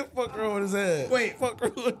 nigga. Fuck wrong with his head. Wait. Fuck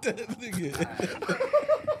wrong with that nigga.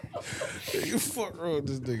 You fuck wrong with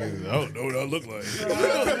this nigga. I don't know what I look like. Yo,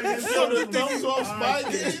 the thumbs off Spy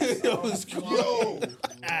Kids. Yo,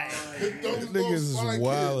 Niggas is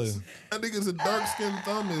wildin'. That nigga's a dark skinned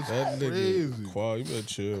thumb is That crazy. nigga, Qual, you better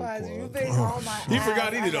chill. Quaz, you Qual. been on my He ass.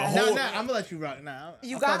 forgot he did a I whole. Nah, I'm gonna let you rock. Nah,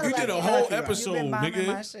 You I'm gotta You let did a me whole rock. You episode, been bombing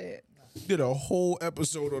my nigga. shit. Did a whole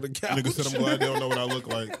episode on the couch. Nigga said I'm glad they don't know what I look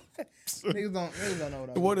like. Niggas don't know what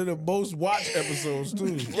I One of the most watched episodes too.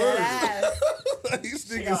 Deadass. These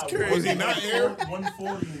niggas crazy. Was he not here?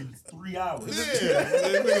 140 in 3 hours. Yeah,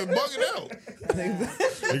 this nigga bugging out.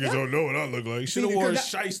 Niggas don't know what I look like. Should have worn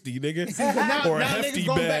shiesty, nigga. Now, Or a now hefty niggas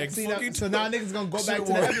going bag. back. See, so now niggas gonna go back to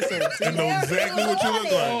the Should've episode. See? I know exactly what you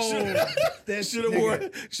look like. That Should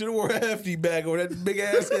have wore a hefty bag on that big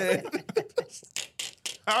ass head.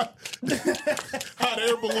 Hot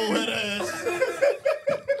air balloon head ass.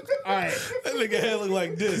 All right. That nigga head look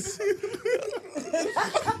like this.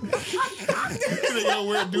 Nigga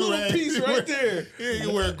wear do-rag. Piece right there. Yeah,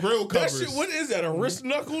 you wear grill That covers. shit, what is that? A wrist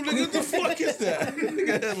knuckle, nigga? What the fuck is that?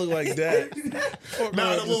 Nigga head look like that.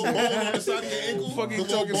 Nah, the little bone on the side of your ankle. The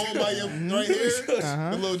little bone by your right here.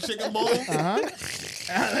 The little chicken bone.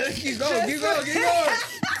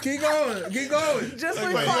 Keep going. Just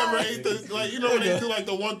Like, like you ever ate the, like, you know when they do like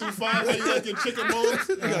the 1 through 5, how you like your chicken bones?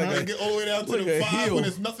 You gotta get all the way down to Like the a 5 heel. when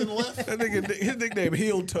there's nothing left. That nigga, his nickname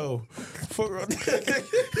Heel Toe. Fuck around.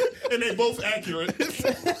 And they both accurate.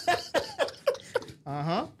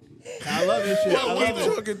 I love this shit. I love it.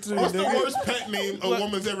 What's the worst pet name a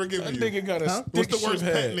woman's ever given you? That nigga got a What's the stick worst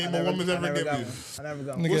shift pet head. name a woman's ever given you? I never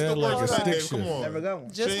got one. Nigga What's had the like a worst pet stick name? Come shift. on. Never got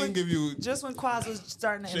one. She ain't give you. Just when Quaz was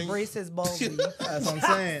starting to embrace his baldness. That's what I'm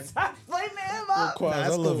saying. Stop blaming him up. Quaz, I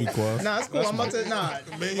love you, Quaz. Nah, it's cool. I'm about to. Nah,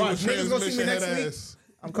 Manual watch, niggas gonna see me transmission next head week. ass.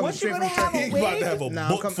 I'm coming What, straight you from gonna have a Turkey. He about to have a Nah,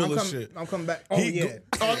 book full of shit. I'm coming back. Oh He yeah,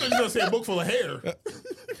 Oh, I thought you were gonna say a book full of hair.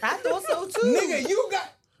 I thought so too. nigga, you got.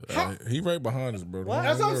 He right behind us, bro. What?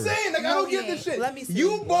 That's what I'm saying. Like I don't get this shit. Let me see.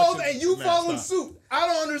 You bald and you Nah, following stop. suit. I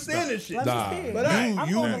don't understand this shit. Let me Nah, see. But I'm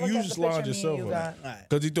gonna look you at just the lied picture me yourself and on you that. got.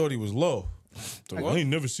 Because he thought he was low. So, I ain't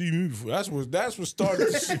never seen me before. That's what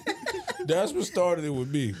started the shit. That's what started it with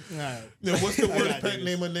me. Alright. Then what's the worst pet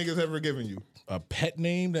name a nigga's ever given you? A pet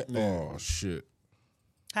name that oh shit.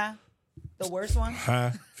 Huh? The worst one?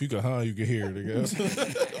 Huh? If you can you can hear it, nigga.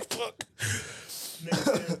 Fuck.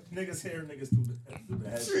 Niggas hear niggas through the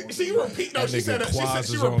headphones. She repeat. No, That she said nigga she said Quaz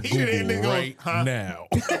she is on repeated it and Google nigga right huh? now.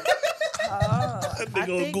 Oh, That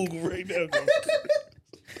nigga on Google right now.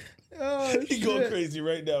 Oh, He going crazy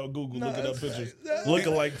right now on Google looking up pictures.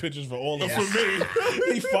 Looking like pictures for all of us. For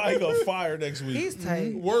me. He gonna fire next week. he's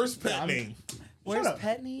tight. Worst pet name. Worst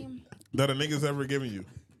pet name? that a nigga's ever given you?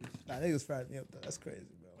 Nah, niggas fried me up though. That's crazy,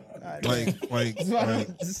 bro. Like,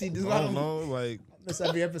 This is why I don't know, like miss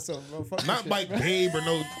every episode, bro. Fuck not this like shit, bro. babe or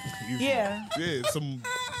no. Yeah. Yeah, some.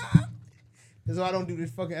 This is why I don't do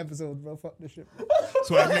this fucking episode, bro. Fuck this shit, bro.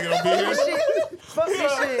 So that nigga don't be here. Fuck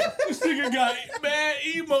this shit. This nigga got mad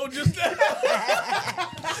emo just now.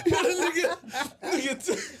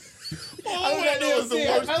 All I know is the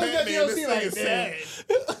worst pet name. This nigga sad.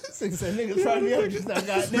 This nigga said, nigga tried me up just now,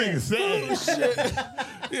 goddamn. This nigga sad.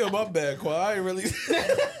 Yeah, my bad, Quan. I ain't really.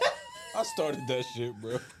 I started that shit,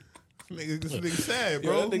 bro. This nigga sad,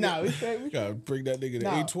 bro. Nah, we gotta bring that nigga to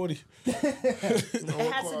 820.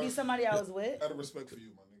 It has to be somebody I was with. Out of respect for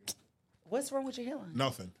you, my nigga. What's wrong with your hairline?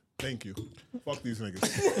 Nothing. Thank you. Fuck these niggas.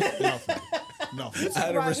 Nothing.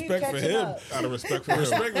 Out of respect for him. Out of respect for him.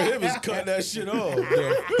 Respect for him is cutting that shit off.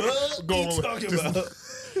 The fuck you talking about?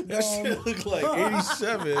 That shit look like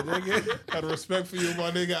 87, nigga. Out of respect for you,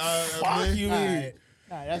 my nigga. Fuck you, Alright.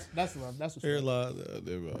 Nah, that's love. That's what's hairline.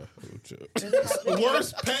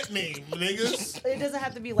 Worst pet name, niggas. It doesn't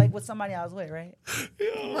have to be like with somebody I was with, right?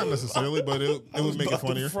 Not necessarily, but it would make it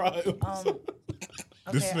funnier.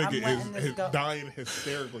 This Okay, I'm letting nigga this is go. dying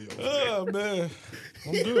hysterically. Oh, man.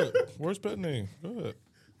 I'm good. Worst pet name. Go ahead.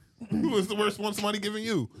 Who was the worst one somebody giving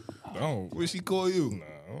you? I don't. What she call you?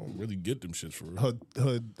 Nah, I don't really get them shits for real.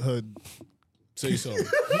 Her. Say something.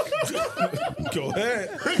 Go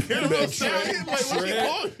ahead. Tread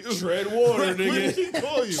water, nigga. What did she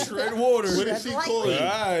call you? Tread water. What did she call you?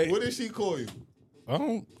 Right. What did she call you? I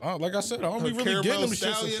don't. Like I said, I don't Her be really getting them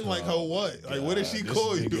stallion, shits. like her what? Like what did she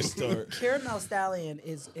call you? Caramel Stallion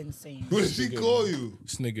is insane. What did she call you?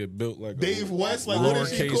 This nigga built like Dave a West. Like what did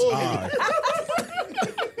she lowercase call I.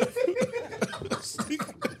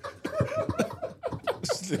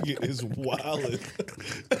 This nigga is wildin'.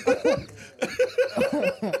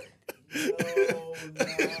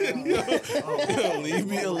 Yo, leave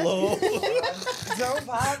me alone. Don't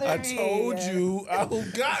bother I me. told you I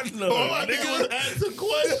don't got none. All I did was ask a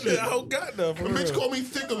question. I don't got none. The bitch called me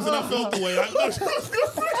Thickums and I felt the way.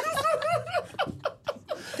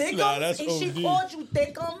 Thickums? Nah, that's and she OD. called you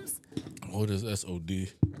Thickums? Oh, that's OD.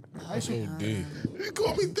 That's OD. He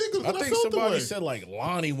called me Thickums. I think somebody said like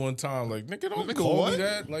Lonnie one time. Like, nigga, don't call what? me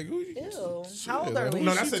that. Like, who? Ew. Shit, How old are like, we?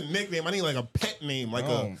 No, that's a nickname. I need like a pet name, like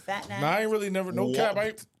a Fat Nat? Nah, I ain't really never. No cap. I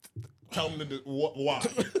ain't. Tell them why.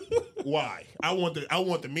 Why? I want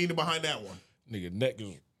the meaning behind that one. Nigga, neck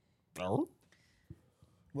is.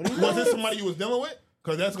 Was it somebody you was dealing with?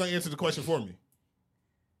 Because that's gonna answer the question for me.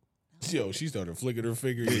 Yo, she started flicking her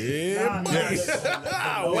finger. Yeah.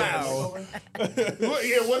 Wow.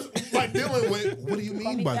 Yeah, what's like dealing with? What do you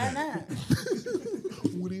mean by Fat that? Nat.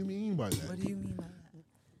 What do you mean by that? What do you mean by that?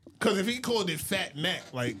 Because if he called it Fat Nat,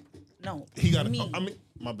 like No. he got. me. I mean,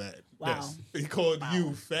 my bad. Wow. Yes. He called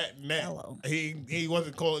you Fat Nat. Hello. He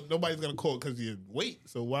wasn't called. Nobody's gonna call it because of your weight.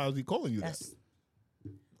 So why was he calling you that?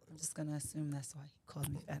 I'm just gonna assume that's why he called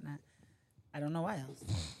me Fat Nat. I don't know why else.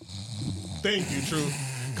 Thank you, True.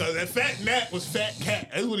 Because that Fat Nat was Fat Cat.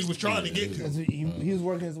 That's what he was trying to get to. He was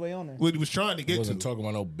working his way on there. What he was trying to get Wasn't to. talking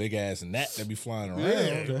about no big ass gnat that be flying around.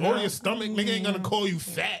 Yeah. Or your stomach. Nigga ain't gonna call you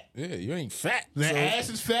fat. Yeah, you ain't fat. The so- ass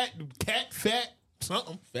is fat. The cat fat.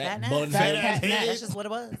 Something. Fat Nat? bun. Fat Fat ass Fat Nat. head. That's just what it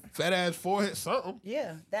was. Fat ass forehead. Something.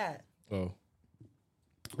 Yeah, that. Oh.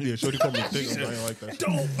 Yeah, Shorty called me thick. I ain't like that.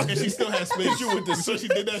 Shit. And she still has space. So she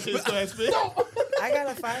did that shit. Still has space. I got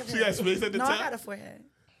a forehead. She got space at the no, top. I got a forehead.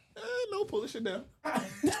 No, pull this shit down.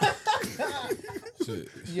 Shit.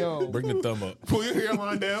 Yo. Bring the thumb up. Pull your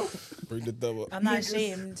hairline down. Bring the thumb up. I'm not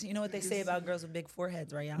ashamed. You know what they say about girls with big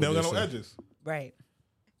foreheads, right? Y'all? They don't got no Yes, sir. edges. Right.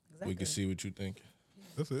 We can see what you think.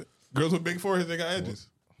 That's it. Girls with big foreheads, they got edges.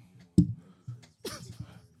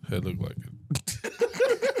 Head look like it.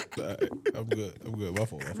 All right, I'm good. My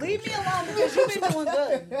fault. Leave me alone because you be doing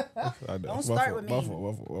good. I know. Don't start with me. My fault.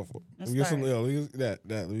 Let me Don't get some. start. Let me get that.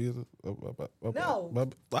 Let me get some. No. All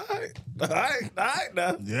right,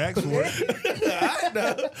 now. You asked for it. All right,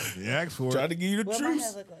 now. You asked for Trying it. to give you the What my truth.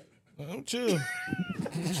 head look like? I'm chill.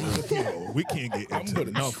 We can't get into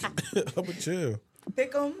nothing. I'm a chill.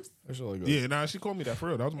 Thickums. That's all I got. Yeah, nah, she called me that for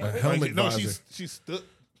real. That was my helmet No, visor. she stood.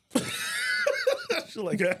 She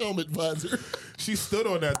like a helmet visor. She stood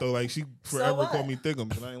on that though. Like she forever what? called me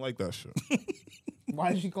Thickums, and I ain't like that shit.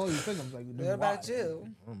 Why did she call you Thickums? Like, What about you?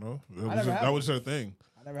 I don't know. had That was her thing.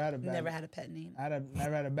 I never had a bad. Never had a pet name.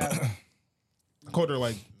 Never had a bad one. I called her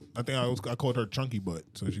like I called her Chunky Butt,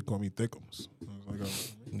 so she called me Thickums. I was like,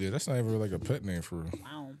 Yeah, that's not even like a pet name for real.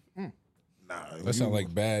 Wow. nah, Like, That sound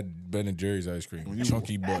like bad Ben and Jerry's ice cream.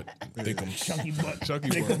 Chunky butt. Thickums. Chunky butt.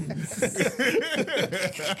 Chunky butt.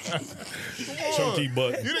 Chunky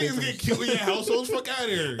butt. You niggas get killed in your households. Fuck out of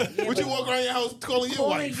here. Would you walk around your house calling your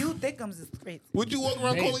wife? you thickums is crazy. Would you walk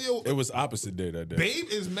around calling your It was opposite day that day. babe?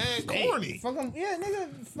 Is mad corny. Fuck him. Yeah,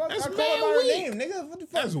 nigga. Fuck. That's I call mad her by her weak. name, nigga. What the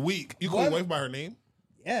fuck? That's weak. You call your wife by her name?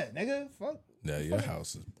 Yeah, nigga. Fuck. Yeah, your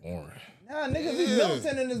house is boring. Nah, niggas be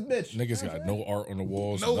militant in this bitch. Niggas got no art on the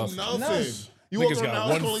walls. No, nothing. nothing. You walk Niggas around the got house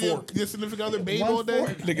one calling fork. your significant other babe all day?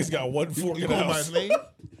 Niggas got one fork You in the call him by house. his name?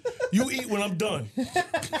 You eat when I'm done. I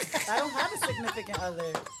don't have a significant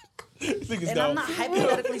other. Niggas And got, I'm not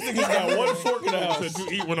hypothetically Niggas got one fork in the house. Said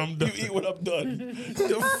you eat when I'm done. You eat when I'm done.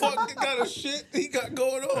 The fuck kind of shit he got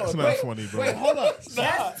going on? That's not funny, bro. Wait, hold up. It's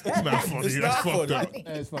not funny. It's That's not fucked funny. up.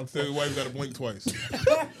 That's fucked So your wife got to blink twice.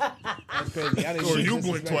 That's crazy. I didn't Or see you this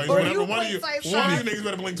blink is twice. right. Whatever. One of you niggas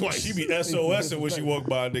better blink twice. She be SOSing when she walk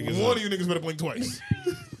by niggas. One of you niggas better blink twice.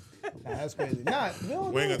 Nah, that's crazy. Nah, we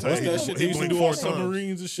don't We ain't do gonna it. tell you. That shit they He used to blinked do on 4 times.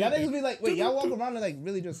 submarines and shit. Y'all niggas be like, wait, y'all walk around and like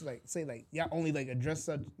really just like say like y'all only like address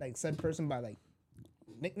such like said person by like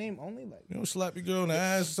nickname only like. You don't slap your girl in the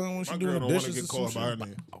ass or something when she My doing girl the don't want to dishes get or called by her something.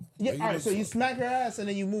 name. Yeah, all right. So you smack her ass and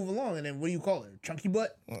then you move along and then what do you call her? Chunky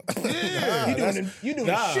butt. Yeah. You doing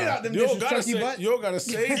shit out them you don't dishes, gotta chunky say, butt. You don't gotta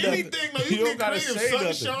say nothing. Anything, though. You You don't can gotta get say creative.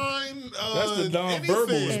 nothing. Sunshine. That's the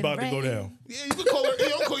non-verbal is about to go down. Yeah, you can call her. You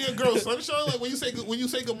don't call your girl sunshine. Like when you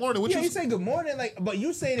say good morning. What Yeah, you you say good morning, like, but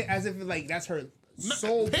you say it as if like that's her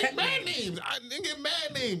sole pick pet mad name. names. I didn't get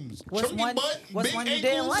mad names. What's Chunky one- butt, what's big one you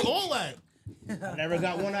ankles, didn't like? all that. I never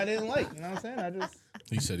got one I didn't like. You know what I'm saying? I just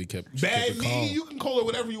He said he kept Bad kept it calm. knee. You can call her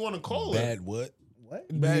whatever you want to call her. Bad what? what?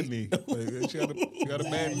 Bad knee. Like, she got a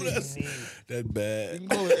bad knee. That You bad. can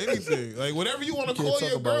call her anything. Like whatever you want to You can't call talk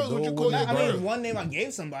your about girls, what you no call woman. your I mean, girl. one name I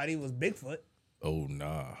gave somebody was Bigfoot. Oh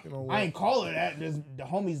nah. You know I what? ain't call her that. The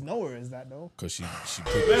homies know her as that though. Cause she put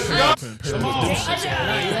Come on. You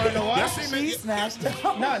wanna know why? Y'all seen She that? smashed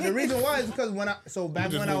up. Nah, the reason why is because when I back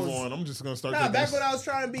Just when I move was on. I'm just gonna start. nah taking back this. when I was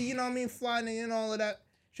trying to be, you know what I mean, flying and all of that.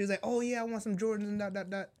 She was like, oh yeah, I want some Jordans and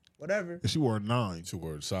that whatever. She wore a 9. She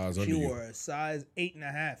wore a size under She you. wore a size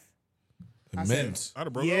 8.5. And men's. I'd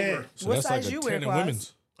have broke Yeah. up with her. So What that's size like a you 10 wear, in Quaz?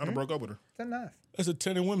 women's. I'd have broke up with her. 10.5. That's a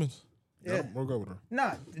 10 in women's. I'd Yeah. have broke up with her.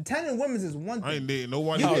 Nah, the 10 in women's is one I thing. ain't dating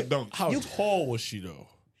nobody How, that dunk. how tall was she though?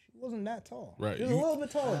 She wasn't that tall. Right, She was you- a little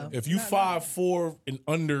bit taller. If you 5'4" and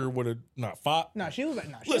under with a not five. Nah, she was like,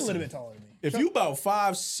 she was a little bit taller than me. If you about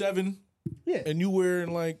 5'7" Yeah. and you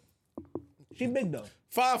wearing like She big though.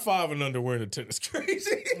 5'5" and under wearing a 10 is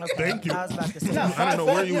crazy. Thank you. I was about to say. Nah, I didn't know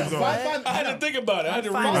where you was going. I had to think about it. I had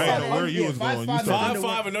to read I didn't it. know where you was going. You said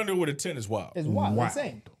 5'5" and under with a 10 is wild. It's wild. Wow.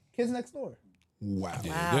 Insane. Kids next door. wow.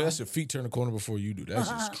 Yeah, that's your feet turn the corner before you do. That's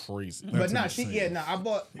just crazy. But nah, I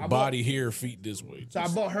bought Body here, feet this way. So I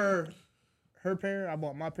bought her pair. I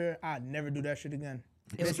bought my pair. I'd never do that shit again.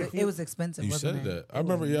 It was expensive, You wasn't said it? that. I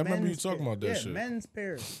remember. Yeah, I remember you Men's talking pair. about that Yeah, shit. men's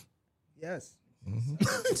pair. Yes.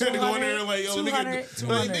 Trying to go in there and like, yo, 200, nigga,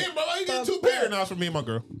 like, damn, bro, why you get 2 pair? Now it's for me and my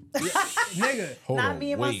girl. Nigga. Hold Not on,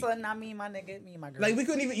 me and my wait. son, not me and my nigga, me and my girl. Like we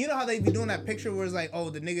couldn't even, you know how they be doing that picture where it's like, oh,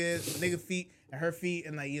 the nigga feet and her feet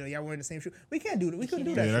and like, you know, y'all wearing the same shoe. We can't do that. We couldn't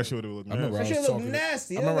do that. Yeah, that shit. shit would have looked I remember nasty. That I shit was look talking.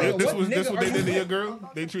 nasty. I It was remember like, This what was nigga what they are did to you- your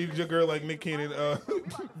girl. They treated your girl like Nick Cannon,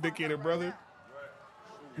 Nick Cannon brother.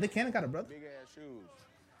 Nick Cannon got a brother. Big ass shoes.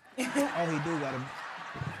 Oh, he do got a.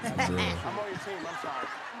 I'm on your team. I'm sorry.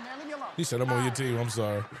 Man, leave me alone. He said, "I'm on your team. I'm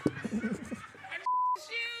sorry."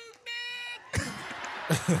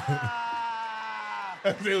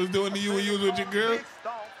 That's what they was doing to you when you was with your girl.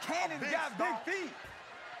 Cannon got big feet.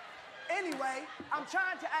 Anyway, I'm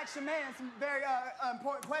trying to ask your man some very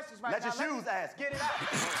important questions right Let now. your shoes ask. Get it out.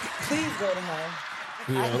 Please go to her.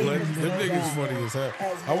 Yeah, hate them them so niggas bad. funny as hell.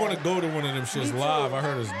 As I want to hell. go to one of them shits Me live. too. I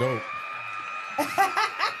heard it's dope.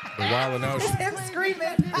 The Wildin' Out shit. Him screaming.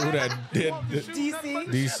 Who that did? DC.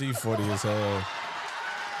 DC funny as hell.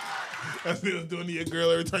 That's what they was doing to your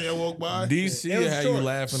girl every time y'all walk by. DC It was had short. you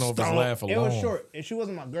laughing off his Stomp. laugh alone. It was short, and she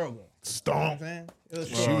wasn't my girl. Stomp. You know what I'm saying? It was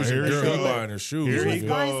She short. was here your he girl. go. You buying her shoes. Here he nigga.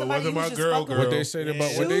 Find go. somebody Wasn't you my just girl, fuck with. girl. What they say about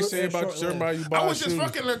what they Shoes? say about Short somebody you buy I was just shoes.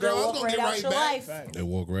 fucking the girl. I was Walk gonna right get out right your back. life. They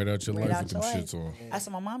walk right out your Right life out with them your life. shits on. That's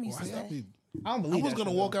what my mom used to say. I don't believe I was that gonna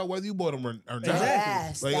shit, walk though. out whether you bought them or not.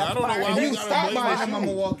 Yes, Like that I don't know part. why If we you gotta stop blame buying my them, I'm gonna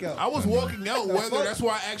shoes. walk out. I was walking out The whether fuck? that's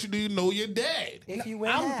why I actually do you know your dad. If you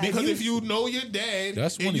wear Because if you know your dad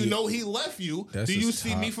That's and one you of know he left you, That's do you his see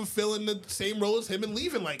top. me fulfilling the same role as him and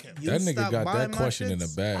leaving like him? That nigga stop got buying that my question in the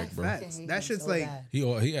shits? bag, bro. Facts. That shit's like,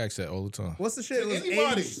 He asks that all the time. what's the shit? It was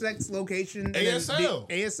Anybody. age, sex, location, and then ASL.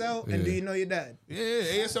 ASL, and Yeah. do you know your dad? Yeah,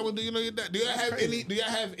 ASL. Do you know your dad? Do y'all have any? Do y'all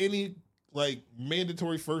have any like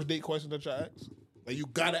mandatory first date questions that y'all ask? Like you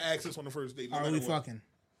gotta ask this on the first date. No Are matter we what. fucking?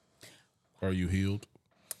 Are you healed?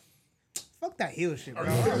 Fuck that heel shit, bro.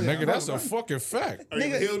 Nigga, that's a fucking fact. Are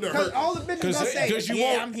you healed or Because hurt? all the bitches gonna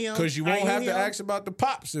say, I'm healed. Because you Are won't have to healed? ask about the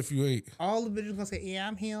pops if you ain't. All the bitches gonna say, yeah,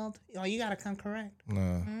 I'm healed. Oh, you gotta come correct.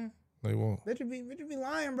 Nah, they won't. Bitch be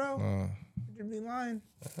lying, bro. Nah. Bitch be lying.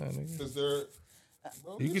 Is there?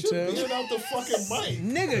 Bro, You get can your tell. beard out the fucking mic.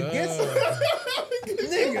 Nigga, get some.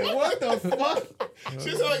 Nigga, what the fuck?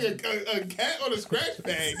 She's like a cat on a scratch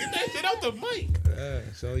bag. Get that shit out the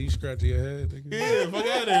mic. So you scratching your head, nigga? Yeah, fuck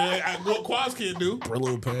out of there. What Quaz can't do.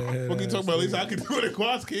 Brillo pad. What you talking about? At least I can do it at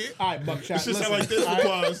Quaz can't. All right, Buckshot. It should sound listen. like this for All right.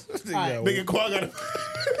 Quaz. All right. Nigga, Quaz got to.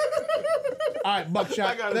 All right,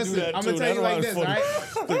 Buckshot. gotta do Listen, that I'm too. gonna tell you like That's this,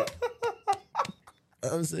 all funny. right?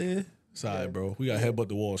 I'm saying. Sorry, bro. We got headbutt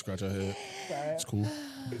the wall, scratch our head. It's cool.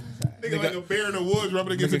 Nigga like a bear in the woods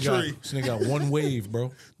rubbing against a tree. This nigga got one wave,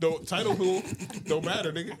 bro. Title pool don't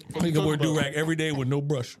matter, nigga. Nigga wear do-rag every day with no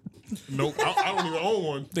brush. Nope, I don't even own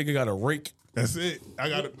one. Nigga got a rake. That's it. I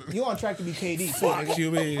got it. You on track to be KD? too, Fuck nigga.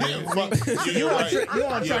 you, man. You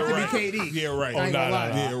on track to be KD. Yeah, right. I ain't gonna lie.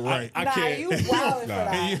 Yeah, right. I can't. you wildin' for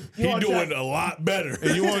that. He on doing track. a lot better.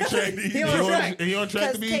 And you on track? He on track. And you on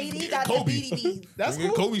track to Because be KD got Kobe? the BDB. That's Nigga,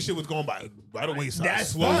 cool. Kobe shit was going by the wayside. That's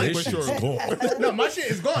Slowly fine. but His shit's surely. gone. No, my shit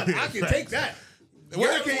is gone. I can take that. What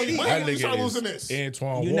You're happens when KD. what That happens when you start nigga losing is this?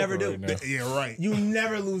 Antoine You Walker never do. right now. Yeah, right. You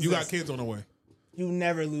never lose You this. got kids on the way. You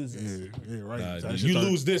never lose this. Yeah, right. Nah, That shit you start-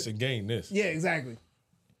 lose this and gain this. Yeah, exactly.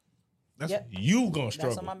 Yep. You gonna That's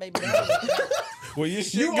struggle. what my baby. Well, your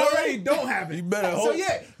shit You good. already don't have it. You better So hope.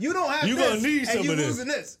 yeah, you don't have You this. gonna need some and you of this. losing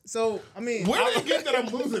this. So I mean, Where did you get that I'm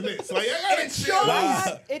losing this? Like I gotta it chill. shows. Nah.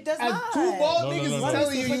 It does As not. two bald No, no, niggas no, is no.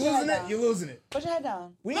 telling you Put you your head losing it, down. you're losing it. Put your head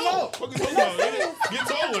down. We No, know. what you talking about? Nigga? Get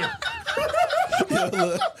taller.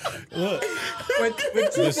 Look,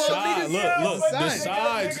 With two the bald side. niggas,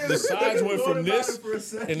 Look. The sides went from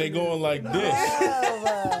this, and they going like this.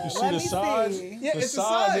 You see the sides? Yeah, The it's the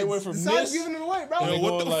sides. They sides. went from The sides this. giving it away, bro. And Yo, they what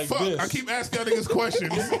going the like fuck? this. I keep asking y'all niggas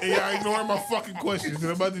questions, and y'all ignoring my fucking questions. And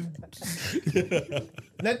I'm about to.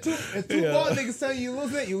 Let if two Yeah. bald niggas tell you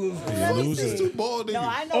losing it, you losing it. You losing. It's two bald niggas. No,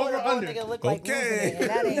 I know what a Over, bald under. nigga look like Okay. losing it, and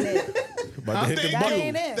that ain't it. About to hit the Thank That button.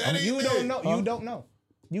 ain't it. That ain't You it. don't know. You don't know.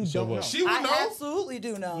 You So don't what? know. She would I know. absolutely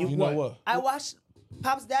do know. You know what? I watched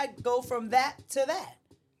Pop's dad go from that to that.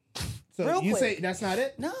 So Real you quick. say that's not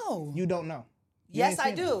it? No. You don't know. You Yes, ain't I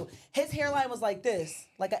seen it. do. His hairline was like this,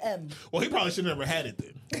 like an M. Well, he probably should never had it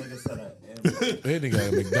then. Like I said, They nigga got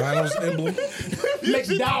a McDonald's emblem.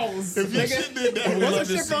 McDowell's. If your nigga. shit did that, We love What's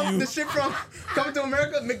to the shit see from? you. The shit from Coming to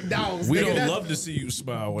America? McDowell's. We nigga. don't That's- love to see you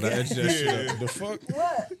smile when I edge that shit up. The fuck?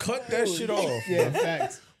 What? Cut that shit off. Yeah,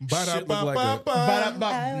 facts. Shit look like a,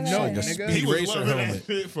 Ba-da-ba. No, like a nigga. He speed was racer loving that helmet.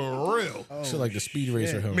 shit for real. Shit like the speed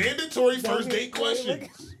racer shit. helmet. Mandatory first date questions.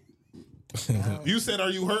 You said, "Are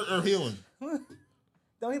you hurt or healing?"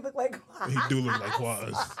 Don't he look like? He do look like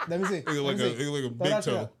Quaz. Let me see. He look like a Throw big that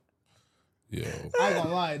shit toe. up. Yo. I ain't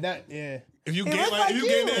gonna lie. That yeah. If you He gain look like, like if you you.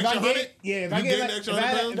 gain the If extra I hundred, get, yeah, if you I gain get, the like, extra if I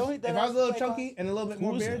 100 had, pounds. Don't eat that if I was a little up, chunky and a little bit Who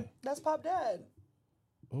more is beard. That's Pop Dad.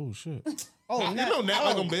 Oh shit. Oh, You know Nat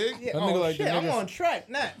like I'm big. Yeah, That nigga oh, like the shit, I'm nigga- on track,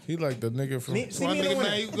 Nat. He like the nigga from See My me in the nigga,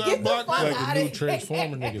 winter. man, you got blocked. like fuck the new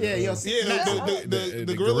Transformer nigga. Yeah, yo, Yeah,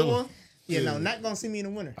 the gorilla one. Yeah, no, Nat gonna see me in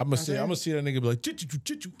the winter. I'm gonna see that nigga be like chit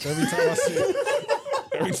every time I see it.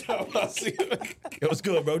 Every time I see it. It was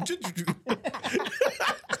good, bro.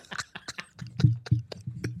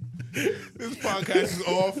 This podcast is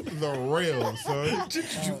off the rails, son.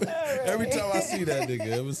 Every time I see that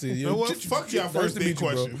nigga, I'm gonna see You know what? Fuck y'all first date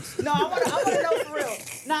questions. No, I want to know for real.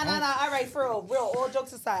 Nah. All right, for real. All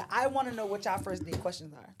jokes aside, I want to know what y'all first date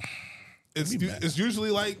questions are. It's usually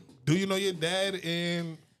like, do you know your dad?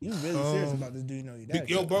 And You really serious about this? Do you know your dad?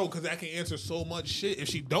 yo, bro, because I can answer so much shit. If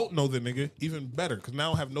she don't know the nigga, even better, because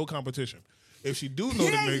now I have no competition. If she do know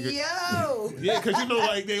the nigga, Yo. yeah, because you know,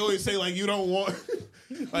 like they always say, like you don't want,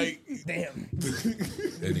 like, damn,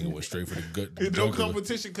 that nigga went straight for the gut. there's no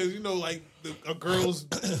competition because you know, like a girl's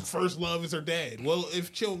first love is her dad. Well,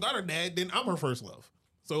 if she don't got her dad, then I'm her first love.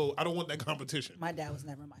 So I don't want that competition. My dad was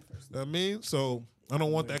never my first. I mean, so I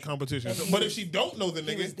don't want that competition. But if she don't know the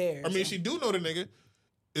nigga, was there, I mean, if she do know the nigga,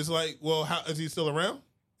 it's like, well, how is he still around?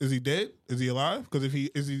 Is he dead? Is he alive? Because if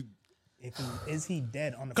he is he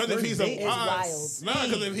dead on the because first if he's date? alive, nah,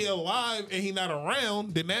 because if he alive and he not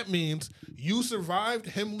around, then that means you survived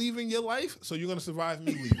him leaving your life, so you're gonna survive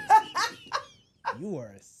me leaving. You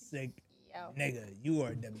are a sick nigga. You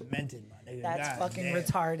are demented, my nigga. That's God fucking damn.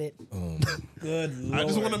 retarded. Good Lord. I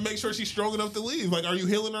just want to make sure she's strong enough to leave. Like, are you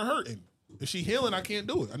healing or hurting? If she healing, I can't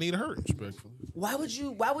do it. I need her. Respectfully. Why would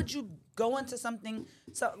you go into something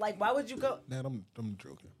so like why would you go? Man, I'm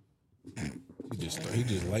joking.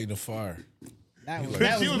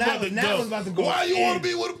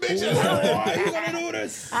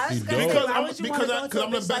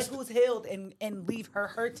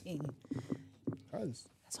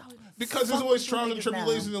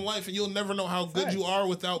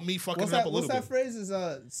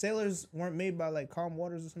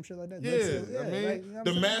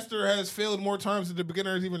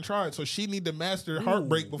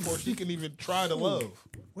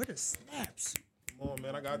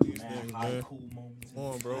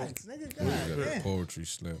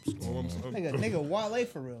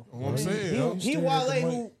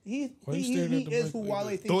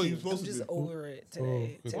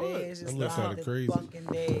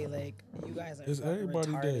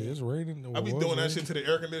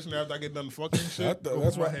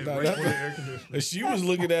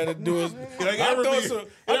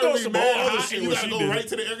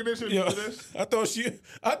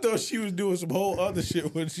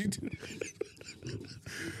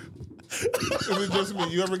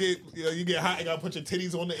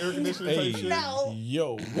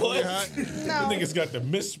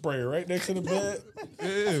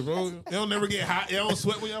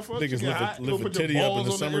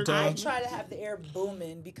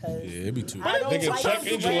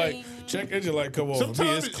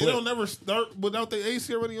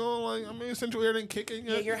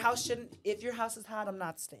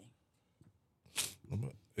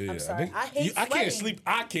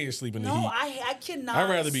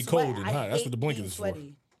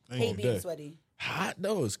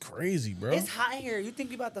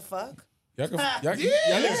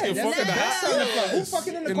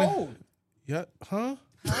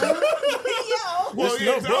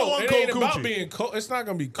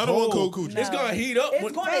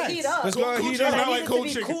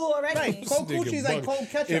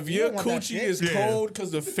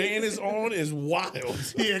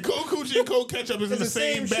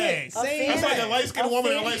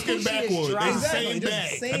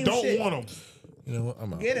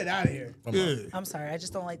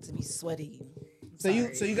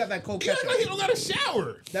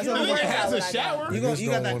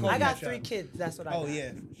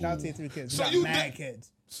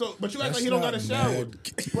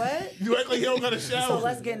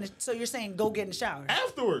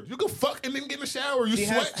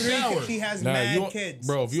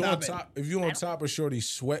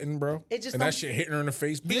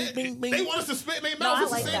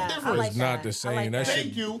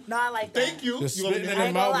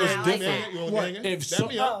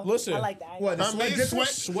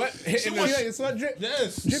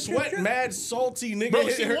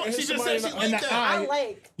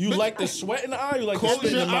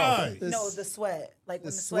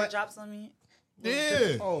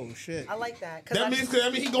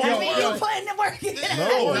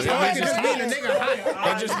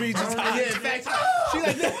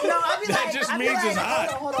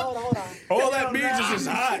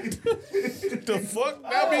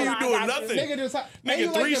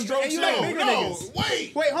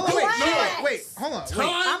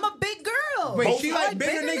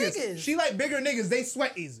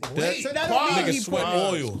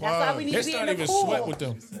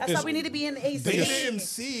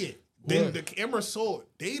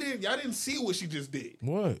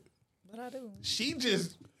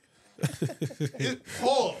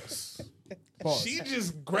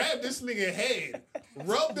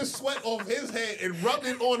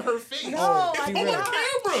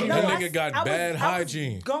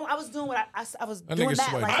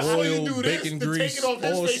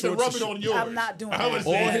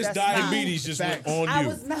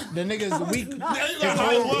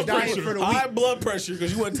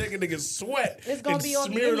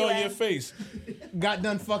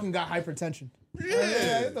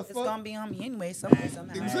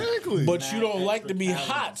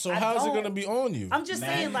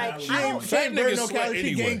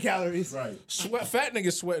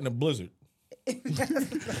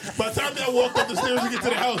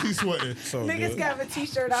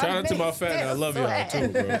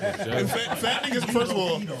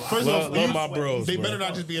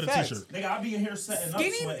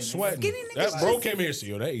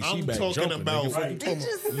 she I'm back talking jumping, about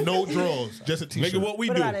nigga. no drawers, just a t-shirt. Nigga, what we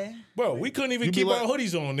What do? about it? Bro, we couldn't even You be keep like- our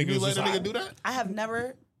hoodies on, nigga. You It was let a just nigga hot. do that? I have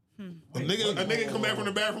never. A nigga come back from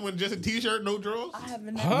the bathroom with just a t-shirt, no drawers? I have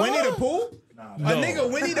never. Huh? Winnie the Pooh? No. A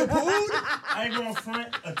nigga Winnie the Pooh? I ain't going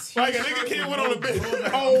front a t-shirt. Like a nigga came went on the bed.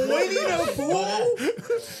 Oh, Winnie the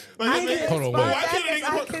Pooh? I can Hold on, respond wait. that if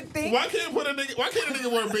I could think Why can't a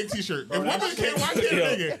nigga wear a big t-shirt? If women can't, why can't a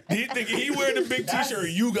nigga? He thinking he wearing the big t-shirt,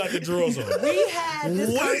 you got the drawers on. We had this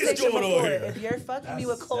What is conversation going on before. here? If you're fucking me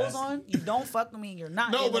with clothes on, you don't fuck with me. You're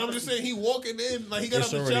not. No, but I'm just saying he walking in like he got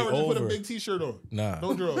out the shower and just put a big t-shirt on. Nah.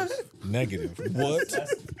 No drawers. Negative. What?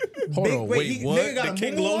 Hold on. Wait, what? nigga got The a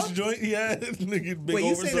King muumuu Los on? joint? Yeah. Nigga, big Wait,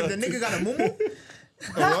 you saying if the nigga got a muumuu?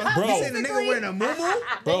 Bro. You saying the nigga wearing a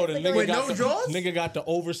muumuu? Bro, the nigga With got no drawers? Nigga got the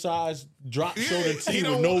oversized drop shoulder he tee with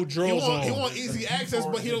don't no want- drawers on. He want easy access,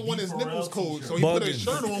 but he don't want his nipples cold, so he put a Bugging.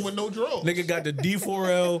 shirt on with no drawers. Nigga got the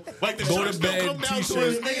D4L Like the go shirts to don't bed come down to his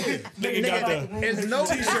t-shirt. knee. Nigga got There's the no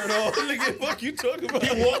t-shirt on. Nigga, fuck you talking about?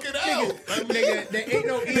 He walking out. Nigga, there ain't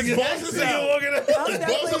no easy His balls access. is out. walking out.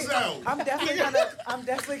 Balls is out. I'm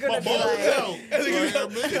definitely gonna My be balls like, is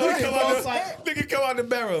out. Nigga come out the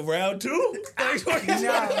barrel. Round 2?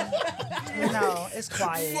 no, it's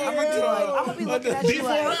quiet. I'm gonna be looking at you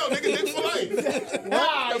like, D4L, nigga, dick for life.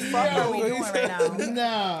 what the fuck are we doing right now?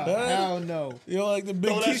 Nah, hell no. You don't like the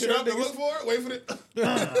big Throw that shit t-shirt? up and look for it. Wait for it.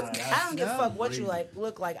 I don't give a fuck what you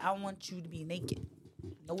look like. I want you to be naked,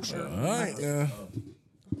 no shirt. All right, yeah.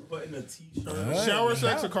 Putting a t-shirt. Shower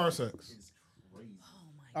sex or car sex?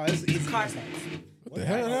 Oh, it's easy. Car sex. What the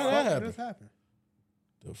hell What happened?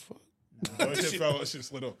 The fuck? That shit fell. That shit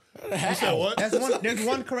slid off. You said what? There's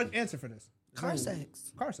one correct answer for this. Car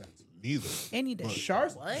sex. Car sex. Neither. Any day.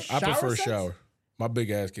 Showers? I prefer shower. My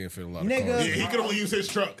big ass can't fit a lot of Nigga. cars. Yeah, he can only use his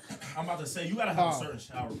truck. I'm about to say you gotta have a certain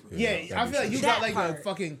shower. For Yeah, I feel like you got like a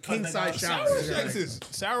fucking king size shower. Shower sex is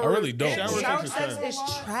I really don't. Shower sex is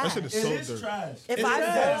trash. That shit is so dirty. trash. If I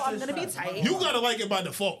go, I'm gonna be tight. You gotta like it by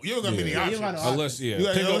default. You don't got many options. Unless, You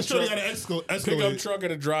gotta, pick up unless you truck, gotta escalate. pick up truck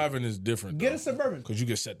and a driving is different. Get a Suburban. Because you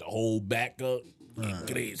can set the whole back up.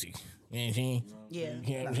 Crazy. Yeah.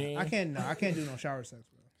 I can't do no shower sex,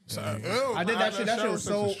 bro. Ew, I did that shit. That shit shower was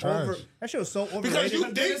sex so is trash. over. That shit was so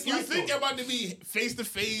overrated. Because you think you're about to be face to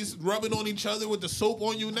face, rubbing on each other with the soap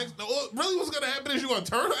on you next. No, really, what's gonna happen is you're gonna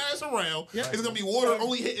turn her ass around. Yeah. It's gonna be water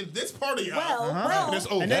only hitting this part of y'all. And it's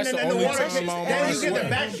over. And then the only water. time Then I'm you get the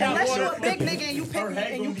back shot Unless water. you're a big nigga and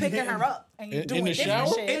you picking her up and you In doing the different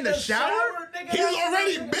shower? shit. In the shower? He's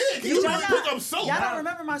already big. He can pick up soap. Y'all don't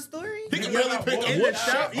remember my story? He can barely pick In up the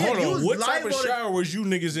shower. Hold you on. was What type of liable to- shower was you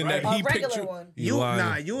niggas in that A he picked regular you? one. You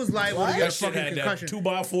lying. you was liable to get a That shit fucking had concussion. that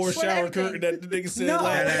 2x4 Swear shower everything. curtain that the nigga said No.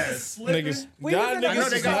 like Ass. niggas. We Y'all was in the- I know niggas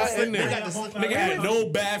they is got not the slip- in they there. got the slip- Nigga had no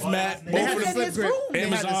bath mat. They Both had of the the slip grip. They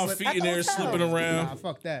had the Amazon slip- feet in there slipping around. Nah,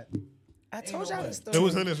 fuck that. I told y'all the story. It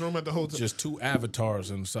was in his room at the hotel. Just two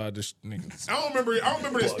avatars inside this nigga. I don't remember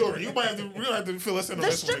this story. You might have to. We don't have to fill us in on The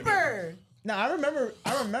this one. stripper. No, I remember,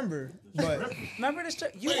 but Remember the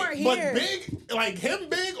stripper? You Wait, weren't but here. big, like him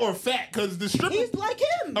big or fat? Because the stripper. He's like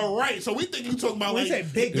him. All right, so we think you talking about When like you say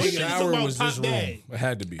big, The we think you talking shower about was Pop this room. Dad. It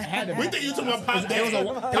had to be. We think you talking about Pop Dad. it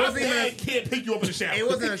Pop wasn't even Dad can't pick you up in the shower. it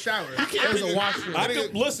wasn't a shower. It was a washroom. I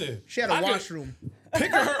could listen. She had a I could- washroom.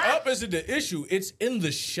 Picking her up isn't the issue. It's in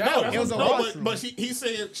the shower. It was a No, washroom. but she's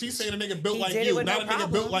saying a nigga built He like did it you, with not no a nigga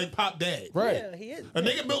problem. built like Pop Dad. Right. Yeah, he is. A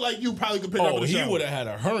nigga built like you probably could pick her up Oh, in the he shower. would have had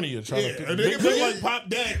a hernia trying Yeah, to pick a nigga built like Pop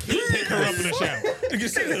Dad can't pick her up in the shower. Nigga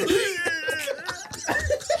said,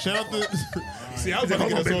 Shout out to. See, I was gonna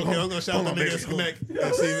get us on here. I was gonna shout out the nigga at Connect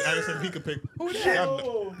and see if he could pick. Who are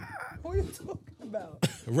you talking about?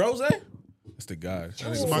 Rose? That's the guy.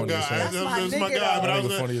 That's my guy. That's my nigga, guy. But I though.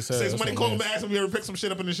 was That nigga funny gonna as hell. say That's somebody my call him man. and ask him if he ever picked some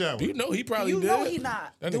shit up in the shower. You know he probably You did. know he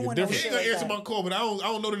not That nigga doing no different. He shit ain't gonna like answer that. my call, but I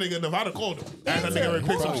don't know the nigga enough. I'd have called him. Ask that nigga ever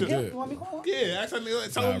picked some Probably shit did. up. You want me to call? Yeah, ask that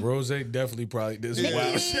nigga. Tell Nah, him. Rose definitely probably did some Yeah.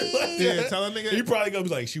 wild shit like Yeah, that. tell that nigga. He probably gonna be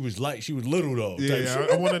like, she was little though. type Yeah,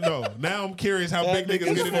 shit. I want to know. Now I'm curious how That big niggas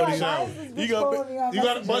nigga get in the like, shower. You got,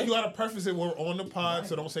 But you gotta preface it. We're on the pod,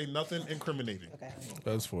 so don't say nothing incriminating.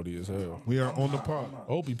 that's funny as hell. We are on the pod. I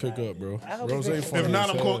hope he pick up, bro. hope Rose he funny pick If not, as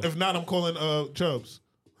I'm hell. calling. If not, I'm calling Chubbs.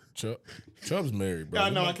 Chubb's married, bro. Yeah, I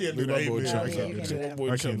know, I can't do that. My boy He Chubbs married. out Yeah, of you this. can't do My that. boy I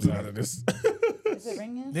can't Chubbs do out that. of this. Is it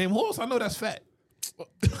ringing? Damn horse, I know that's fat.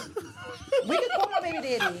 We can call my baby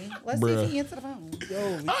daddy. Let's see Bruh. if he answer the phone.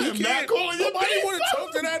 I am not calling your Nobody baby want to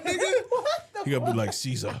talk to that nigga. What the He gotta be like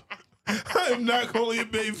Caesar. I am not calling your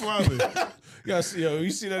baby father. You gotta see, yo, you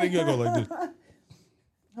see that nigga go like this.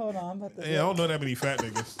 Hold on, I'm about to. Yeah, I don't know that many fat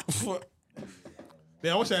niggas.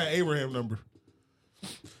 Yeah, I wish I had Abraham number.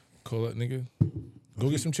 Call that nigga. Go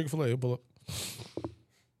get some Chick-fil-A. He'll pull up.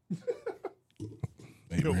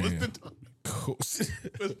 Yo, what's Abraham.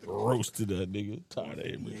 the Roasted that nigga. Tired of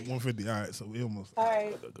Abraham. 150? All right, so we almost. All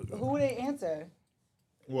right, who would they answer?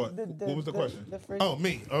 What? What was the question? the first- Oh,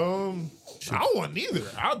 me. I don't want neither.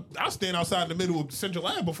 I'll stand outside in the middle of Central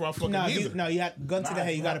Ave before I fucking no, neither. you had gun to the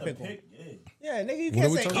head. You gotta pick one. Yeah, nigga, you What are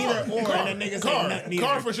can't we say talking either about? or, and then nigga say nothing either.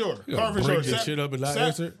 Car for sure. You Car gonna for sure. bring the shit up and not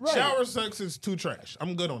answer? Right. Shower sex is too trash.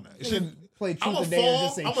 I'm good on that. It should Play I'm truth gonna or dare and fall.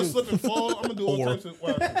 just say I'm gonna truth. slip and fall. I'm gonna do all Or- types of.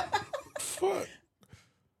 Fuck.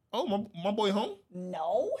 Oh, my boy home?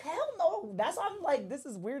 No, hell no. That's why I'm like, this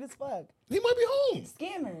is weird as fuck. He might be home.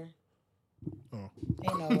 Scammer. Oh.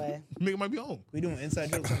 Ain't no way. Nigga might be home. We doing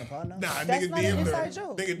inside jokes on the pod now? Nah, That's nigga not an DM'd her. inside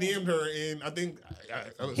joke. Nigga DM'd her, and I think as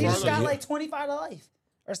He far just as I- got like 25 to life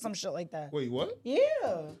or some shit like that. Wait, what? Yeah.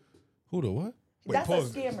 Who the what? Wait, That's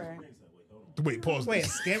pause a scammer. Wait, pause. Wait, a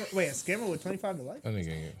scammer with 25 to life? That nigga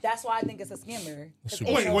ain't. That's why I think it's a scammer. 'Cause Super-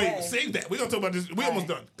 ain't Wait, no wait, way. save that. We're gonna talk about this. We almost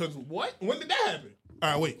done. Cause what? When did that happen? All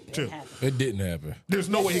right, wait, chill. It didn't happen. There's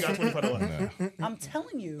no way he got 25 dollars. I'm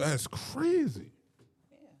telling you. That's crazy.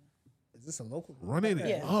 Is this a local? Running it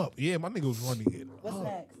Yeah. up. Yeah, my nigga was running it What's up.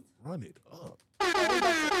 next? Run it up.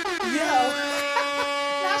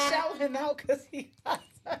 Not shouting out because he got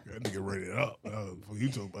That nigga ran it up. What you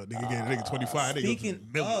talking about? Nigga gave a nigga 25.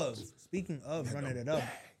 Nigga Speaking of running it up.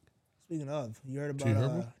 Speaking of, you heard G about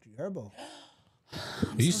Herbo? G Herbo.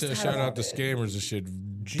 He said shout out to scammers and shit.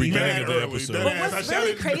 Mad Beginning of the early. episode. That But ass, what's I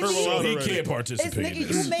really shouted crazy Herbo out He already. can't is, participate in nigga,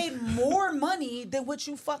 this. you made more money than what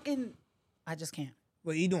you fucking. I just can't.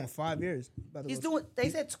 Wait, he doing 5 years. About to He's go- doing. They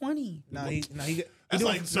said 20. No, he got. That's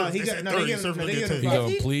like surf. They said 30. Surf gonna get 10. He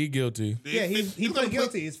gonna plead guilty. Yeah, he He's pled gonna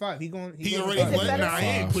guilty. It's 5. He going. He going already to pled. Nah, he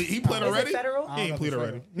ain't plead. He pled Is it already. federal? He ain't plead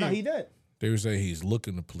already. No, he did. They were saying he's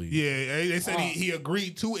looking to plead. Yeah, they said he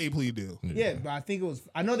agreed to a plea deal. Yeah, but I think it was.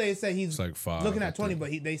 I know they said he's It's like 5. looking I at 20, think.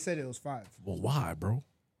 but they said it was 5. Well, why, bro?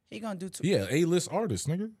 He gonna do 2. Yeah, A-list artist,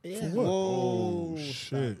 nigga. Yeah. For what? Whoa,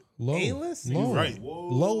 Shit. Low. A-list? Low. He's right.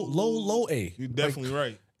 Low A. You're definitely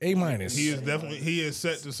right. A minus. He is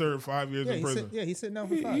set to serve 5 years Yeah, in prison. he's sitting down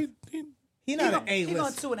for 5. He not an He going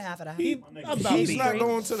A-list. 2.5 of that. He's not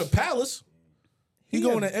going to the palace. He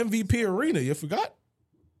going to MVP Arena. You forgot?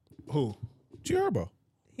 Who? G Herbo.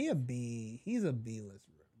 He a B. He's a B-list.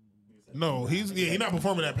 No, he's not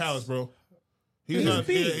performing at Palace, bro. He's not.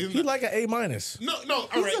 B. Yeah, he's He not. like an A minus. No,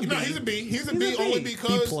 all right. No, he's a B. He's a B only B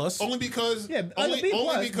because plus. only because Yeah, like a B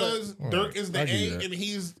plus, only because but- Dirk is the I give you A that. and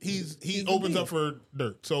he the opens B. up for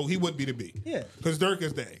Dirk, so he would be the B. Yeah. Because Dirk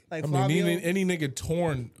is the A. Like I mean, Flavio. any nigga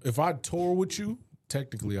torn. If I tour with you,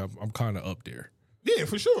 technically, I'm kind of up there. Yeah,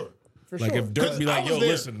 for sure. For Like sure. if Dirk be like, I was "Yo, there.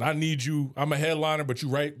 listen, I need you. I'm a headliner, but you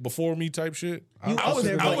right before me," type shit. I was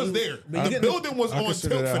there. but The building was I on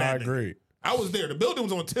consider tilt that for high that. nigga. grade. I was there. The building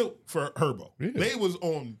was on tilt for Herbo. Yeah. They was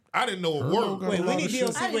on. I didn't know a Herbo word. got Wait, a we lot need of shit.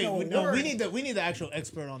 DLC. I didn't Wait, know a no, word. we need the actual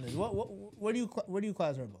expert on this. Where do you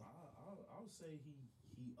class Herbo? I would say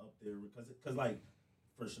he up there because like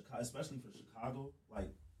for Chicago, especially for Chicago, like,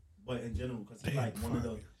 but in general because he's like one of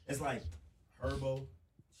the. It's like Herbo,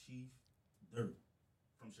 Chief, Dirk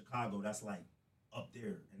from Chicago. That's like up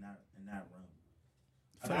there in that realm.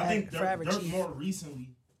 I think Forever Dirk Chief. more recently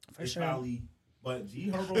For is sure. probably. But G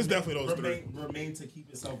Herbo It's definitely those remain to keep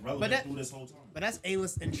itself relevant through this whole time. But that's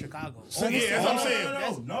A-list in Chicago. So, yeah, that's what I'm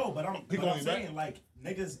saying. No, but I'm going saying like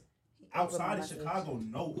niggas outside of Chicago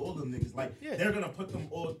know all them niggas. Like they're gonna put them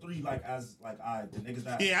all three like as like the niggas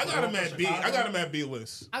that. Yeah, I got him at B. Chicago. I got him at B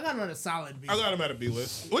list. I got him on a solid B. I got him at a B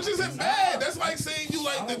list, which isn't bad. That's like saying you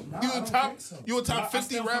like you a top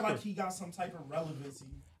 50 I rapper. feel like he got some type of relevancy.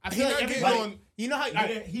 I feel He like not getting everybody, on- you know how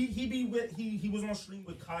He was on stream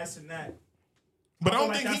with Kai Sinat. But I don't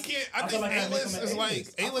feel think like he can't. that's- I think feel like that A-list make is him an like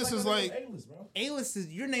A-list. A-list is like A-list, bro. A-list is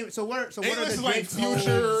your name. So what are A-list the is like Drake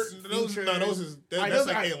Future. Codes, That's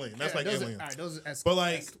like Alien. That's like those Alien. All right, those are But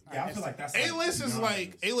like Yeah, I feel like that's A-list is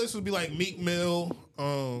like A-list would be like Meek Mill.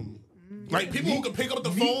 Like people who can pick up the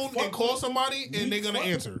Meek phone fuck and call with- somebody and Meek they're gonna fuck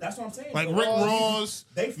with- answer. That's what I'm saying. Like Bro. Rick Ross,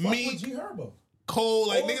 They fuck Meek, with G Herbo. Cole.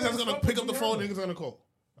 Like All niggas that's niggas gonna fuck pick with up the G phone. Herbo. Niggas gonna call.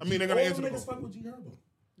 I mean, they're gonna All answer the niggas call. fuck with G Herbo.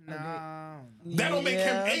 That don't make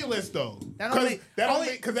him A-list though. That don't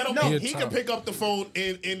make- he can pick up the phone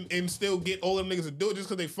and still get all them niggas to do it just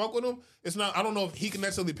because they fuck with him. It's not. I don't know if he can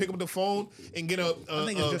necessarily pick up the phone and get a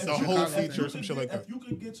whole feature or some shit like that. If you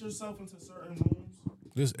can get yourself into certain rooms,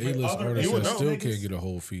 This with A-list other artist A-list that still niggas, can't get a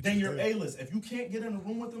whole feature. then you're A-list. If you can't get in a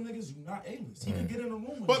room with them niggas, you're not A-list. He can get in a room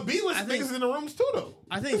with But them. B-list niggas in the rooms too though.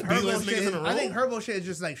 I think There's Herbo B-list niggas in shit. the I think room. Herbo shit is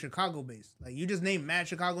just like Chicago based. Like you just name mad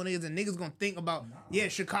Chicago niggas and niggas gonna think about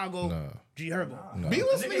Chicago Nah. G Herbo. Nah.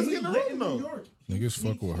 B-list Nigga, niggas he get in the lit room in though. New York. Niggas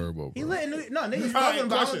fuck with Herbo, He bro. lit in New no niggas All right, fucking, but I don't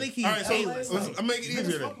question. think he's All right, so A-list. let's make it easier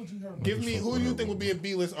then. Fuck with G Herbo. Give me who do you think would be a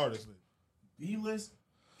B-list artist? Then? B-list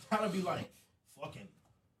gotta be like fucking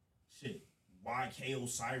shit. YK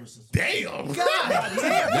Osiris. Damn. God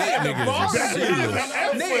That nigga is a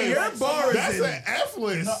C-list. Nigga, your bar That's is an F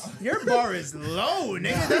list. your bar is low,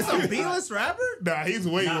 nigga. That's a B-list rapper. Nah, he's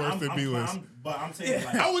way Nah, worse than B-list. But I'm saying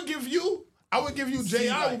like I would give you I would give you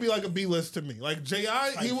J.I. would be like a B-list to me. Like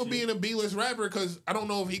J.I., he would be in a B-list rapper because I don't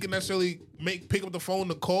know if he can necessarily pick up the phone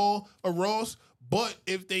to call a Ross, but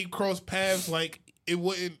if they cross paths, like it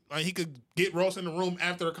wouldn't, like he could get Ross in the room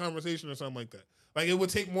after a conversation or something like that. Like it would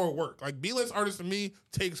take more work. Like B-list artists to me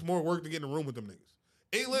takes more work to get in the room with them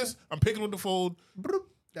niggas. A-list, I'm picking up the phone.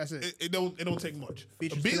 That's it. It don't take much. A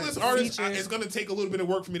B-list artist, it's gonna take a little bit of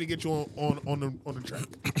work for me to get you on the track.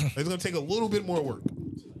 It's gonna take a little bit more work.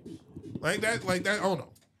 Like that. I don't know.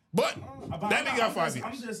 But that nigga got 5 years.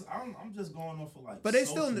 I'm just going off of like. But they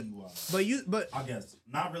still. But I guess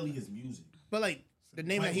not really his music. But like the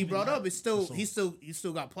name that he brought up is still he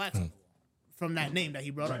still got plaques from that name that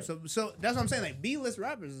he brought up. So that's what I'm saying. Like B-list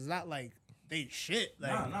rappers is not like they shit.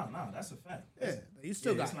 Like, nah, that's a fact. Yeah, you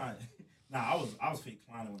still got. It's not. Nah, I was fake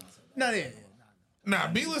clowning when I said that. No, yeah.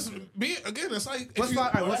 Nah, B-list. B again. It's like What's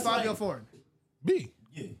Fabio Ford? B.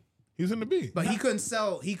 Yeah. He was in the B. But he couldn't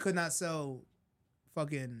sell. He could not sell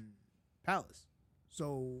fucking Palace.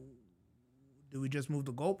 So do we just move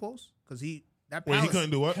the goalposts? Because that Palace, he couldn't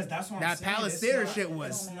do what? That's what that I'm saying. Palace theater shit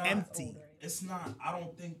was empty. It's not. I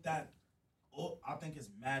don't think that. I think it's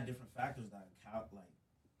mad different factors that like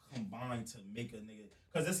combine to make a nigga.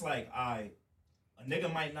 Because it's like a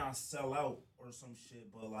nigga might not sell out or some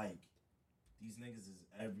shit, but like these niggas is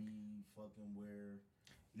every fucking where.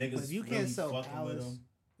 Niggas but if you really can't sell fucking Palace, with them.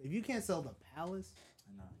 If you can't sell the Palace,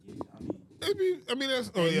 I mean that's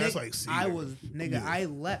that's like C. I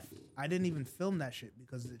left. I didn't even film that shit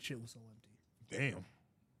because the shit was so empty. Damn.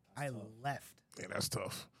 I left. Yeah, that's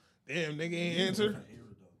tough. Damn, nigga ain't answered.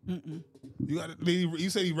 Mm-mm. You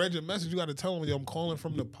said he read your message. You got to tell him, yo, I'm calling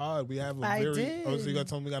from the pod. We have a so you got to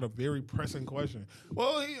tell him we got a very pressing question.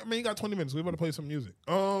 Well, he got 20 minutes. We about to play some music.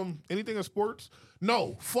 Anything in sports?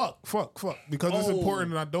 No. Fuck. Because it's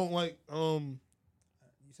important, and I don't like. You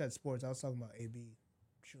said sports. I was talking about AB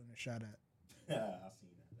shooting a shot at. Yeah, I seen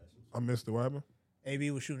that. I missed it. What happened? AB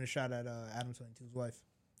was shooting a shot at Adam 22's wife.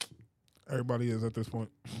 Everybody is at this point.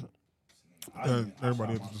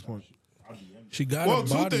 Everybody is at this point. She got a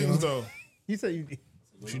body. Two things though. You said you.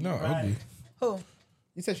 She not ugly. Who?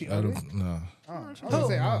 You said she Adam, ugly? nah. Oh, I was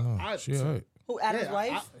gonna say, She alright. Who? Adam's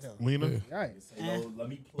wife? Lena. Right.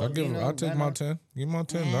 I'll take my 10. Give me my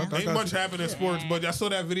 10. Ain't much happened in sports, but I saw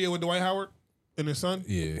that video with Dwight Howard and his son.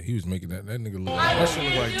 Yeah, he was making that nigga look. That shit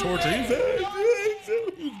look like torture.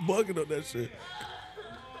 He was bugging on that shit.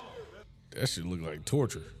 That shit looked like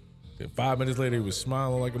torture. Then 5 minutes later, he was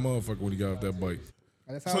smiling like a motherfucker when he got off that bike.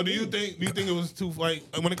 So do you think it was too like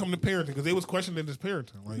when it come to parenting? Because they was questioning his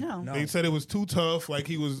parenting. Like No. they said it was too tough. Like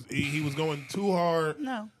he was going too hard.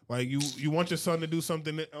 No. Like you want your son to do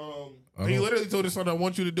something. That, he literally told his son, "I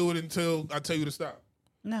want you to do it until I tell you to stop."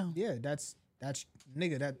 No. Yeah, that's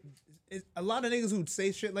nigga. That a lot of niggas who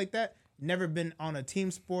say shit like that never been on a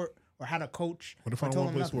team sport or had a coach. What if I don't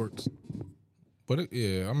want to play sports? But I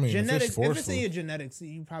mean, genetics. if it's forceful, if it's in your genetics,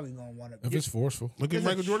 you probably gonna want to. If it's forceful, look at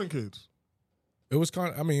Michael Jordan kids. It was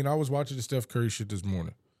kind of, I mean, I was watching the Steph Curry shit this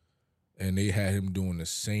morning, and they had him doing the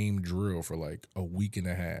same drill for like a week and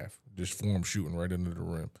a half, just form shooting right under the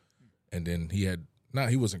rim. And then he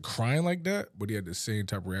wasn't crying like that, but he had the same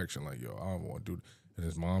type of reaction, like, yo, I don't want to do it. And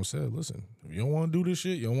his mom said, listen, if you don't want to do this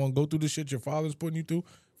shit, you don't want to go through the shit your father's putting you through,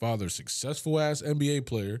 father's successful-ass NBA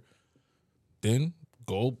player, then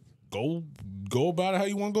go about it how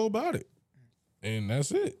you want to go about it. And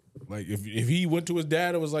that's it. Like, if he went to his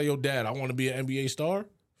dad and was like, yo, dad, I want to be an NBA star,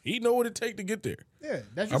 he know what it take to get there. Yeah,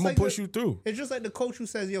 that's just I'm going like to push you through. It's just like the coach who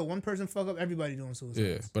says, yo, one person fuck up, everybody doing suicide.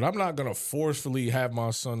 Yeah, but I'm not going to forcefully have my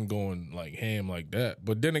son going like ham like that.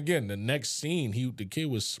 But then again, the next scene, the kid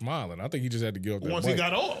was smiling. I think he just had to get off that Once bike. he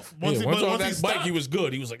got off. Once on that bike, stopped. he was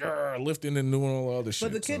good. He was like, lifting and doing all the other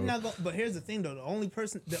shit. But the kid not going. But here's the thing, though: the only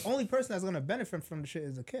person that's gonna benefit from the shit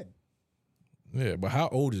is the kid. Yeah, but how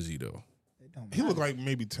old is he though? He looked like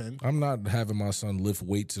maybe 10. I'm not having my son lift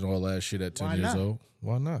weights and all that shit at 10 Why years not? old.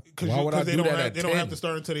 Why not? Why would I do that at They 10? don't have to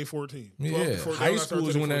start until they 14. Yeah, high school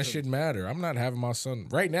is when that shit matter. I'm not having my son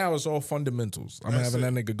right now. It's all fundamentals. I'm having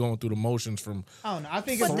that nigga going through the motions from. I don't know. I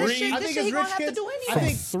think But it's this shit I think he it's gonna rich have to kids. do I anyway.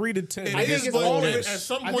 think 3 to 10. It is, it's but all at rich.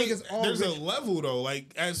 some I point, think it's all there's rich. a level though.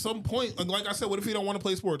 Like at some point, like I said, what if he don't want to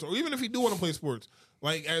play sports, or even if he do want to play sports?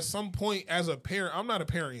 Like at some point, as a parent, I'm not a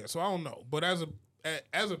parent yet, so I don't know. But as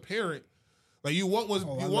a parent, like you want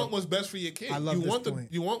what's best for your kid. I love you this want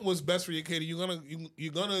point. you want what's best for your kid.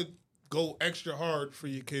 You're gonna go extra hard for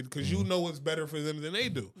your kid because you know what's better for them than they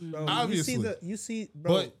do. Bro, Obviously, you see,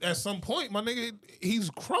 bro. but at some point, my nigga,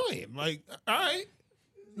 he's crying. Like, all right.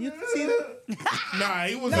 You see that? Nah,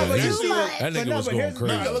 he was. No, but you see that nigga was going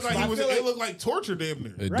crazy. Nah, it looked like he was. It looked like torture, damn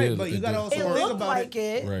near. It Right, did, but you it gotta did. also It think looked about like it.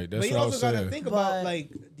 it. Right, that's But you what I also was gotta saying. think about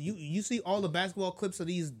like you see all the basketball clips of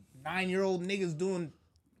these 9-year-old niggas doing.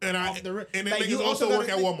 And off the and them like, you niggas also work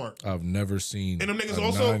gotta at think- Walmart. I've never seen And them niggas a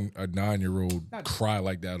also- a 9-year-old cry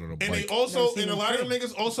like that on a And bike. they also, and a lot of them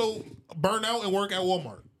niggas also burn out and work at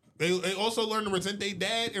Walmart. They also learn to resent their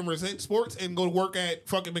dad and resent sports and go to work at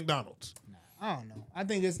fucking McDonald's. I don't know. I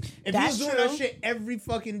think it's if That's he was doing true. that shit every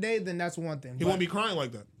fucking day, then that's one thing. He wouldn't be crying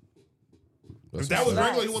like that. That's If that was facts.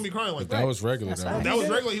 regular, he wouldn't be crying like If that. that was regular, If that that was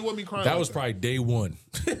regular, he wouldn't be crying. That like was probably day one.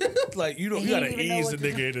 Like you He gotta didn't even know ease what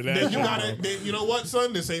the to nigga into that. Then you gotta. Then you know what,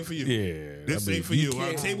 son? This ain't for you. Yeah, This I mean, ain't for you you.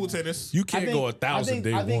 can't- Table tennis. You can't go 1,000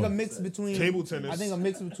 day I think a one. mix between Table tennis. I think a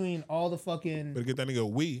mix between all the fucking. Better get that nigga a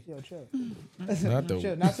Wii. Yo, chill. Not the-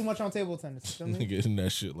 Chill. Not too much on table tennis. Feel me? Nigga in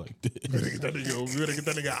that shit like this. Better get that nigga. We better get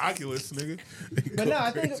that nigga Oculus, nigga. But no,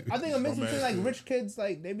 I think a mix Dumb between ass like shit. rich kids,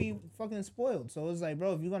 like they be fucking spoiled. So it's like,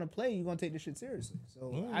 bro, if you're gonna play, you're gonna take this shit seriously.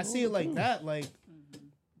 So I see it like that. Like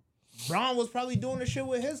Braun was probably doing the shit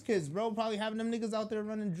with his kids, bro. Probably having them niggas out there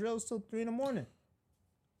running drills till 3 a.m.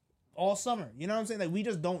 all summer. You know what I'm saying? Like we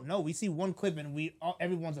just don't know. We see one clip and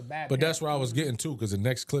everyone's a bad. But parent. that's where I was getting to because the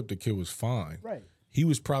next clip, the kid was fine. Right. He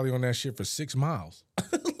was probably on that shit for 6 miles.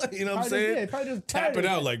 Like, you know what I'm Probably saying? just- yeah, probably just Tap tired it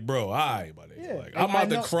of out it. like, bro, all right, buddy. Yeah. Like, Like, I'm I about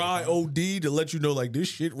to know- cry OD to let you know, like, this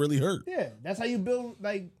shit really hurt. Yeah, that's how you build.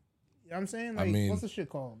 Like, you know what I'm saying? I Like, mean- what's the shit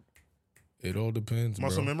called? It all depends,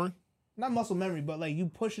 Muscle bro. memory. Not muscle memory, but like you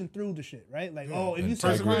pushing through the shit, right? Like, Yeah. oh, if you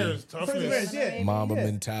Integrity. Perseverance, toughness. yeah. Mama yeah.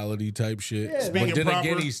 mentality type shit. Yeah. But Speaking then again,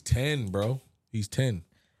 proper. he's 10, bro. He's 10.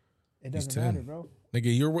 It He's doesn't 10. matter, bro.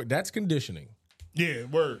 Nigga, that's conditioning. Yeah,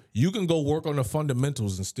 word. You can go work on the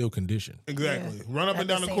fundamentals and still condition. Exactly. Yeah. Run up At and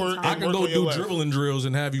the down the same court. time. And I can work go on your do left. dribbling drills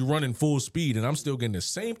and have you running full speed, and I'm still getting the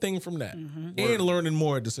same thing from that. And learning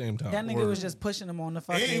more at the same time. That nigga was just pushing him on the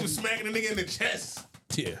fucking. And he was smacking the nigga in the chest.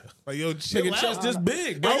 Yeah. Like, yo, chill Nigga out. chest this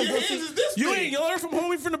big, bro. Like, your hands is this You big. ain't learn from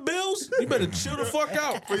homie from the Bills? You better chill the fuck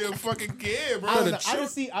out. For your fucking kid, bro. I don't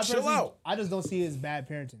know. chill out. I just don't see it as bad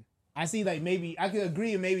parenting. I see like maybe I could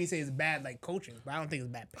agree and maybe say it's bad like coaching, but I don't think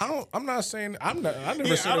it's bad parenting. I'm not saying I never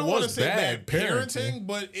Yeah, said I it don't want to was say bad parenting.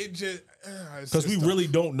 but it just Because we really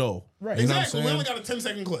don't know. Right. You know what I'm exactly. We saying? only got a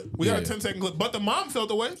 10-second clip. We got a Yeah. 10-second clip, but the mom felt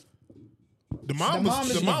the way. The mom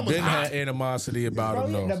was Ben hot. had animosity about Bro,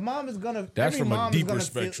 him, yeah, though. the mom is gonna. That's every from a mom is deeper gonna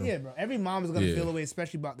spectrum. Feel, yeah, bro. Every mom is gonna Yeah. feel away,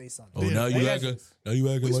 especially about their son. Oh, now you acting We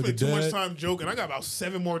like a spent too much dad. time joking. I got about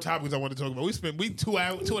 7 more topics I want to talk about. We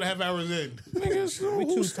 2.5 hours in. We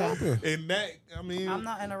too stopping. And that, I mean, I'm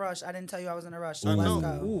not in a rush. I didn't tell you I was in a rush. I So let's know.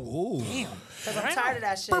 go. Damn. Because I'm tired of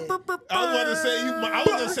that shit. I was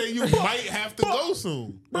gonna say you might have to go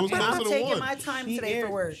soon. It was And close I'm to the taking one. my time today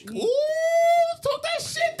for work. Ooh, talk that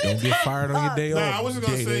shit. Then. Don't get fired on your day off. Nah, I was just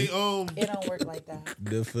gonna Day say, day. It don't work like that.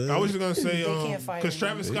 The fuck? I was just gonna say, They can't fire because me.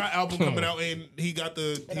 Travis Scott album coming out and he got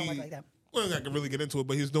the. It don't work like that. Well, I can really get into it,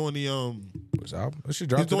 but he's doing the What's album? That shit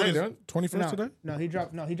dropped doing today, his- done? 21st today? No,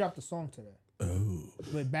 he dropped the song today. Oh.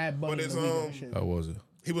 With Bad Bunny. But it's and the Weeknd and shit. How was it?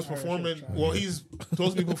 He was performing. Well, he's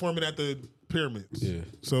supposed to be performing at the pyramids. Yeah.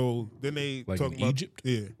 So then they Like talk in about Egypt?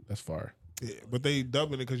 Yeah, That's fire. yeah. But they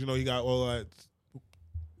dubbing it because he got all that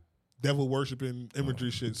devil worshiping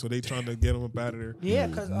imagery shit. So they trying to get him up out of there. Yeah,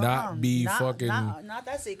 because Not be fucking- not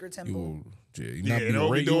that sacred temple. You Yeah, not be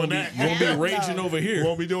don't be you doing won't be- that. You won't be Hell raging no. over You here.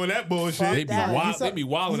 won't be doing that bullshit They be that. wild. You saw- They be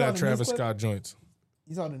wilding you saw at the Travis news clip? Scott joints.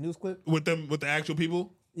 You saw the news clip? with the actual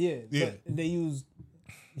people. Yeah. Yeah. But they used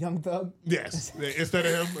Young Thug. Yes, instead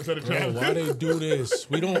of him, instead of Bro, Travis. why they do this?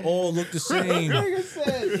 We don't all look the same. Nigga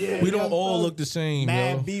said, yeah, We don't Young all Thug, look the same,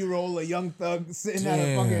 Mad yo. B-roll of Young Thug sitting at a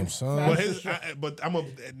Damn, fucking. son. But fashion show. but I'm a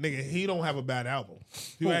nigga. He don't have a bad album.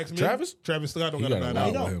 You Who, ask me, Travis? Travis Scott don't You got a got a bad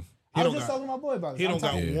lot album. with him. I was don't just got- talking to my boy about it. He don't I'm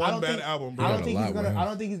got talking- one I don't bad think- album, bro. I got don't a think lot he's with gonna. him. I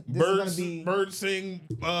don't think this Birds, is gonna be. Birds sing,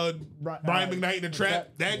 Brian McKnight in the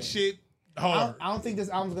trap. That shit hard. I don't think this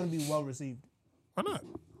album's gonna be well received. Why not?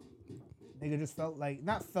 Nigga just felt like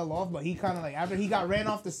not fell off, but he kind of like after he got ran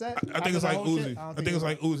off the set. I think it's like Uzi. I I think it's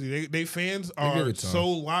like Uzi. They fans give are it time. so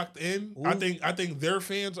locked in. I think their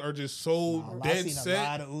fans are just so I've dead seen a set.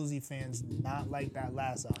 lot of Uzi fans not like that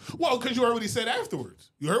last album. Well, because you already said afterwards.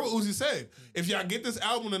 You heard what Uzi said. If y'all get this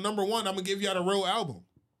album to number 1, I'm gonna give y'all the real album.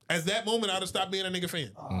 At that moment, I'd have stopped being a nigga fan.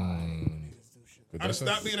 I'd have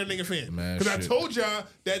stopped being a nigga fan. mad Because I shit. told y'all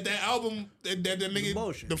that album, that nigga,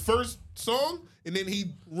 bullshit. the first song, and then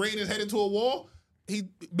he ran his head into a wall. He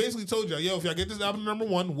basically told y'all, yo, if y'all get this album to number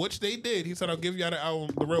 1, which they did, he said, I'll give y'all the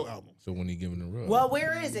album, the real album. So when he giving the rub. Well,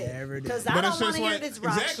 where is it? Because I don't want to hear this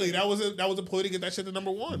rock exactly. shit. That was a ploy to get that shit to number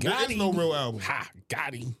one. Got There is no him. real album. Ha,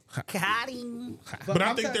 got him. Got him. But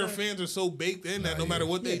I think their fans are so baked in that no matter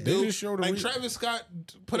what they do, just show the like Travis Scott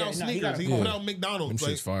put out he sneakers, got a he cult. put out McDonald's. Them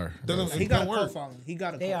Like, shit's fire. Doesn't He got a work. cult following. He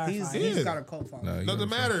got a They cult. are He's fine. got a cult following. Nah, you Doesn't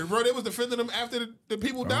gotta- matter, bro. They was defending him after the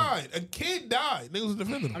people died. A kid died. Niggas was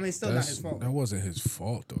defending him. I mean, it's still not his fault. That wasn't his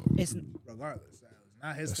fault though. It's Regardless, that was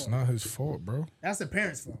not his That's fault. not his fault, bro. That's the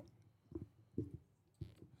parents' fault.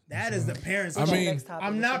 That is the parents' I fault. mean,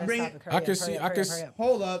 I'm not bringing. I can see. I can.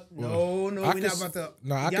 Hold up. No, I we're can not s- about to.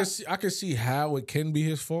 No, I can see. I can see how it can be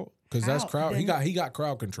his fault because that's How? crowd. He Then- got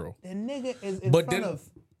crowd control. The nigga is in But front then, of.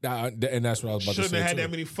 and that's what I was about Shouldn't to say. have had too.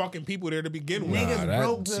 that many fucking people there to begin with. Niggas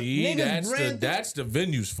broke the- niggas ran through- that's the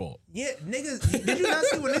venue's fault. Yeah, niggas. Did you not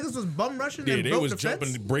see when niggas was bum rushing Yeah, and they broke was the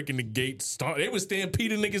jumping, fence? breaking the gates. They was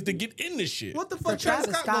stampeding niggas to get in this shit. What the for fuck Travis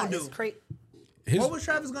Travis Scott gonna Scott do? is crazy. What was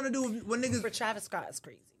Travis gonna do when niggas? For Travis Scott is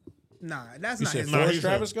crazy. Nah, that's You not said his. for fault.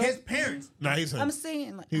 Travis Scott? His parents. Nah, he's him. I'm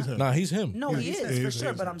saying like He's him. Nah, he's him. no, he is for he's sure.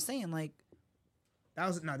 him. But I'm saying like That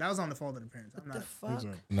was on the fault of the parents. I'm the not.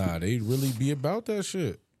 fuck. Nah, they really be about that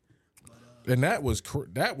shit. And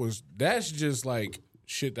that's just like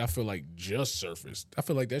shit. I feel like just surfaced. I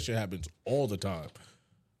feel like that shit happens all the time.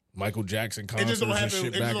 Michael Jackson It concerts just don't and happen. shit It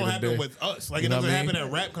just back don't in the happen day. with us. Like You it know doesn't what I mean? happen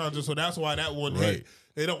at rap concerts, so that's why that one hit.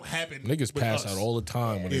 They don't happen. Niggas with pass us. out all the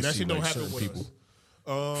time when Yeah, they that see shit don't like happen certain with people.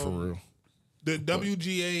 us. For real, The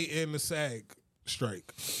WGA and the SAG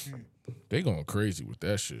strike. they going crazy with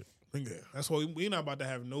that shit. Yeah, that's why we not about to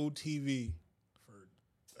have no TV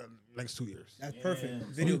for next 2 years. That's perfect. Yeah.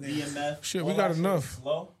 Video So games. BMF, Shit, all we got that shit enough. is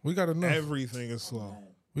slow. We got enough. Everything is slow.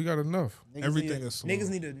 We got enough. Everything is slow. Niggas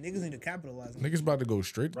need to capitalize. Niggas about to go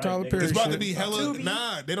straight to Right, Tyler niggas. Perry. It's about shit. to be hella. Tubi.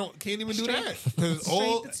 Nah, they can't even do Straight- that because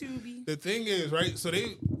all Straight to Tubi. the thing is right. So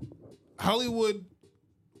Hollywood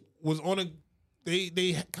was on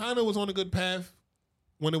they kind of was on a good path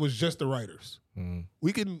when it was just the writers.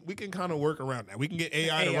 We can kind of work around that. We can get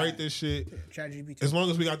AI to write this shit ChatGPT. as long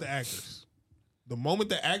as we got the actors. The moment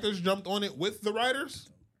the actors jumped on it with the writers,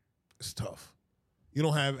 it's tough. You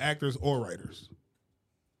don't have actors or writers.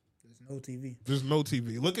 There's no TV. There's no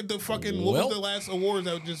TV. Look at the fucking. What Well. was the last awards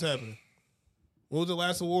that just happened? What was the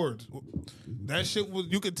last awards? That shit was.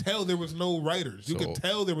 You could tell there was no writers. You So, could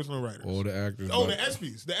tell there was no writers. All the actors. Oh, like- the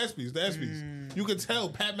ESPYs. You could tell.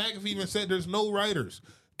 Pat McAfee even said there's no writers.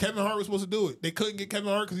 Kevin Hart was supposed to do it. They couldn't get Kevin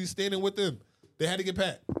Hart because he's standing with them. They had to get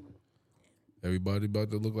Pat. Everybody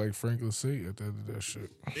about to look like Franklin C at the end of that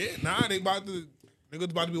shit. Yeah, nah, niggas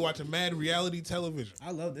about to be watching mad reality television.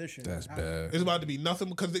 I love this shit. That's bad. It's about to be nothing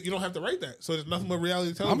because you don't have to write that. So there's nothing but reality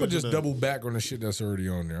I'm television. gonna just now. double back on the shit that's already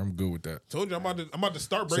on there. I'm good with that. Told you I'm about to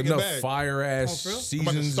start It's Breaking enough Bad. fire ass Oh, for real? I'm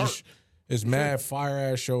about to seasons. start. and It's mad fire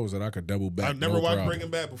ass shows that I could double back. I've never no watched problem.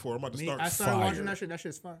 Breaking Bad before. I'm about to Me, start. I started Fire. watching that shit. That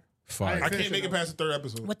shit's fire. Fire. I can't make it past the third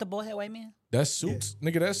episode. With the bullhead white man. That suits,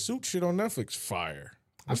 nigga. That suit shit on Netflix. Fire.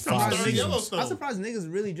 I'm That's 5 starting seasons. Yellowstone. I'm surprised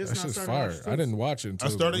niggas really just That not shit's starting fire. to watch I didn't watch it until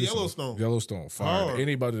I started recently. Yellowstone. Yellowstone, fire. Hard.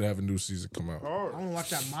 Anybody to have a new season come out. I want to watch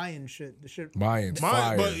that Mayan shit. The shit. Mayan,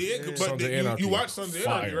 fire. But Sons of Anarchy, you watch Sons of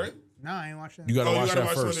Anarchy, fire. right? Nah, I ain't watching. You gotta Oh, watch you gotta that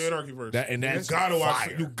watch first. Sons of Anarchy first. That and that's gotta watch.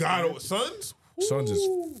 fire. You gotta Sons. Sons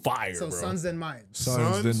is fire, So bro. Sons then Mayans.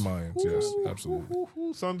 Sons then Mayans. Yes,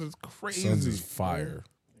 absolutely. Sons is crazy. Sons is fire.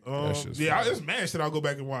 That shit's Yeah, fire. it's mad shit. I'll go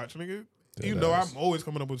back and watch, nigga. Dead You know, ass. I'm always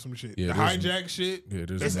coming up with some shit. Yeah, the there's- hijack shit. Yeah,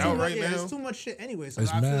 there's that's mad- out right yeah, now. there's too much shit anyway. So It's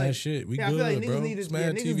I feel mad like, shit. We I feel like good, niggas bro. need to, It's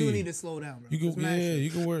mad niggas TV. do need to slow down, bro. You It's go, mad yeah, shit. you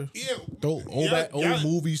can wear Yeah, old yeah.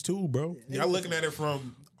 movies too, bro. Y'all looking at it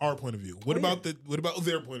from our point of view. What about their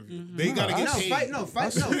point of view? They gotta get paid.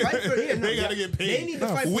 Fight for yeah. No, They gotta get paid. They need to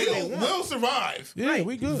fight for what they want. We'll survive. Yeah,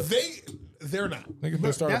 we good. They're not. Niggas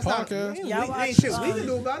better start a That's not- podcast. Ain't shit we can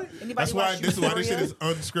do about it. That's why this shit is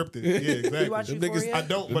unscripted. Yeah, exactly. You watch Them Euphoria? niggas, I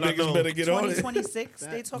don't, them but I niggas know. better get on it. 2026.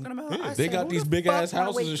 They talking about. I They said, got who these the big fuck ass wanna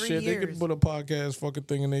houses wait and 3 shit. They years? can put a podcast fucking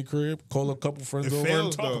thing in their crib, call a couple friends It over fails,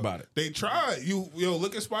 and talk though. about it. They tried.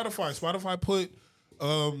 Look at Spotify. Spotify put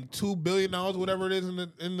 $2 billion, whatever it is,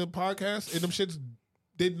 in the podcast, and them shits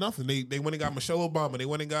did nothing. They went and got Michelle Obama. They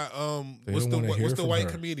went and got what's don't wanna hear the from white her.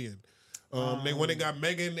 comedian? They went and got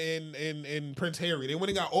Meghan and Prince Harry. They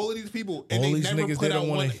went and got all of these people, and All they these never niggas put they out don't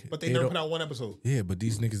one. wanna- But they they never don't- put out one episode. Yeah, but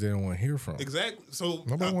these niggas they don't want to hear from. Exactly. So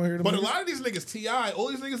Nobody wanna hear them but a niggas. lot of these niggas, T.I., all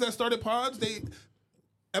these niggas that started pods,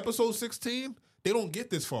 episode 16, they don't get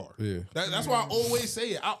this far. Yeah. That's why I always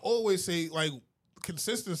say it. I always say like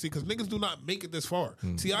consistency because niggas do not make it this far.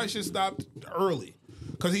 T.I. shit stopped early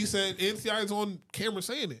because he said, and T.I. is on camera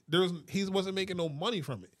saying it. He wasn't making no money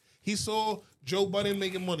from it. He saw Joe Budden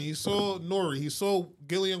making money. He saw Nori. He saw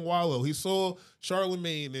Gillian Wallow. He saw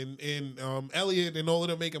Charlemagne and Elliot and all of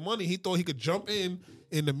them making money. He thought he could jump in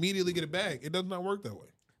and immediately get a bag. It does not work that way.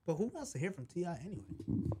 But who wants to hear from T.I. anyway?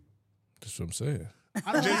 That's what I'm saying.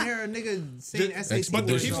 I don't want to hear a nigga saying SAT. But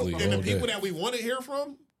the words people, all and the day. people that we want to hear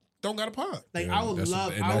from don't got a pod. Like, I would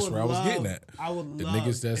love, and that's where I was getting at. I would The love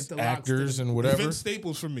niggas that's if the actors Locks and whatever. Vince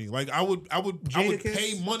Staples for me. Like I would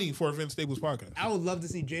pay money for a Vince Staples podcast. I would love to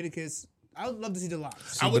see Jadakiss. I would love to see the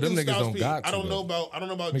Locks. See, I would but them do niggas Styles don't P. got I don't to, know though.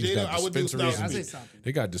 about Niggas Jada. got I would do dispensaries Styles and- P.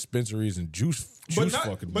 They got dispensaries and juice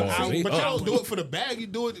fucking But balls. you They up. don't do it for the bag. You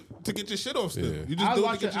do it to get your shit off still. Yeah. You just do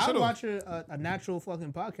it to get your I'd shit off. watch a natural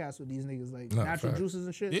fucking podcast with these niggas, like Nah, natural fact. juices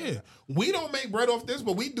and shit. Yeah, we don't make bread off this,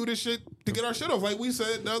 but we do this shit to get our shit off. Like we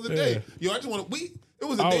said the other day, yo, I just want to. It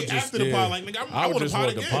was a I day would just- after the yeah. pod. Like nigga, I I would want just to pod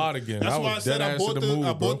want the again. pod again. That's I why I was said dead I ass bought in the mood,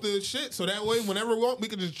 I bro. bought the shit. So that way, whenever we want, we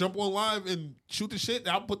can just jump on live and shoot the shit.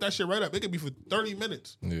 I'll put that shit right up. It could be for 30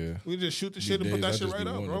 minutes. Yeah. We just shoot the shit and put that shit right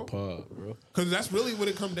up, bro. Bro. Because that's really what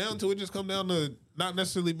it come down to. It just come down to not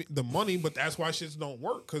necessarily the money, but that's why shits don't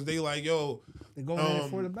work. Because they like, yo, They go in there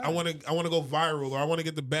for the bag. I want to go viral, or I want to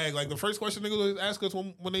get the bag. Like the first question niggas always ask us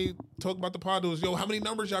when they talk about the pod was, yo, how many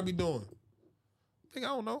numbers y'all be doing? I think I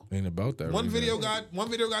don't know. Ain't about that. One right video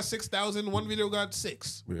now. got 6,000. One video got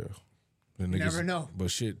 6. Yeah. The You never know. But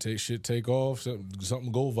shit take off. Something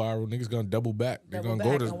go viral. Niggas gonna double back. They're gonna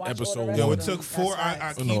go to episode Yo, one. it took 4.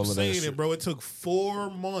 I And all keep of that saying shit. it, bro. It took 4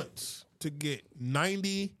 months to get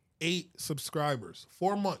 98 subscribers.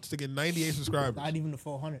 4 months to get 98 subscribers. Not even the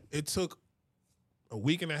 400. It took a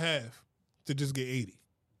week and a half to just get 80.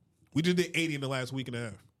 We just did 80 in the last week and a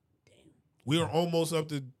half. We are almost up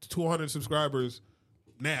to 200 subscribers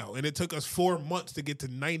now, and it took us 4 months to get to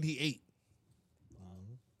 98.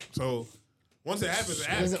 So once it happens, it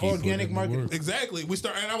happens. It's organic marketing. Exactly. We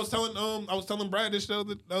start, and I was telling Brad this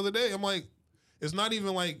the other day. I'm like, it's not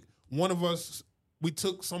even like one of us. We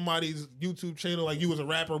took somebody's YouTube channel, like you was a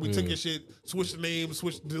rapper. We took your shit, switched the name,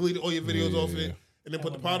 deleted all your videos off it, and then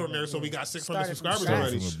put the pod on there. So we got 600 subscribers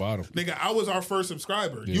already. From the bottom. Nigga, I was our first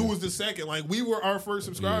subscriber. Yeah. You was the second. Like we were our first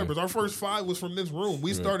subscribers. Our first 5 was from this room.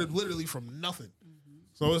 We started literally from nothing.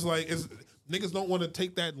 So it's like niggas don't want to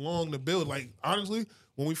take that long to build. Like honestly,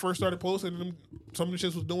 when we first started posting, them, some of the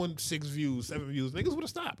shits was doing 6 views, 7 views. Niggas would have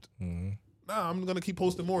stopped. Nah, I'm gonna keep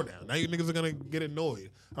posting more now. Now you niggas are gonna get annoyed.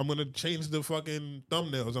 I'm gonna change the fucking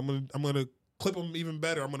thumbnails. I'm gonna clip them even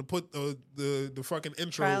better. I'm gonna put the fucking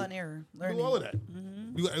intro. Trial and error. Learning. Do all of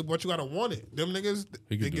that. But you gotta want it. Them niggas,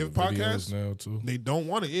 He they can do give videos podcasts now too. They don't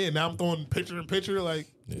want it. Yeah, now I'm throwing picture in picture. Like,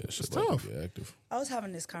 it's tough. Active. I was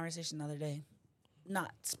having this conversation the other day,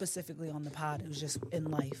 not specifically on the pod. It was just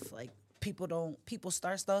in life. Like people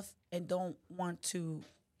start stuff and don't want to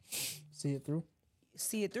see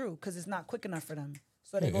it through because it's not quick enough for them.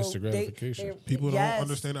 So Yeah, they go. instant gratification. People yes, don't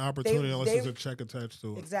understand the opportunity unless they- there's a check attached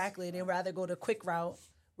to it. Exactly. They rather go the quick route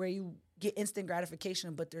where you get instant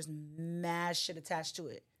gratification, but there's mad shit attached to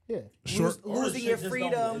it. Yeah. Losing your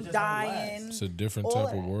freedom, dying. It's a different all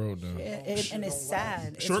type of that. world now. And it's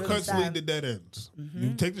sad. It's Shortcuts really lead to sad. dead ends.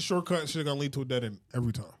 You take the shortcut, shit gonna lead to a dead end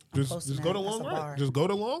every time. Just go the long way. Just go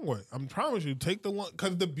the long way. I promise you, take the long,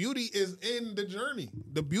 because the beauty is in the journey.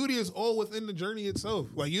 The beauty is all within the journey itself.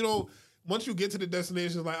 Like you don't. Once you get to the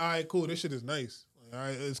destination, it's like, all right, cool, this shit is nice. Like, all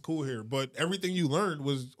right, it's cool here. But everything you learned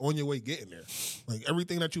was on your way getting there. Like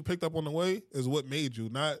everything that you picked up on the way is what made you.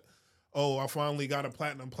 Not, oh, I finally got a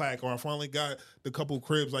platinum plaque, or I finally got the couple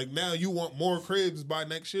cribs. Like now you want more cribs by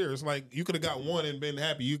next year. It's like you could have got one and been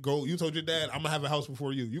happy. You told your dad, I'm gonna have a house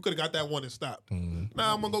before you. You could have got that one and stopped.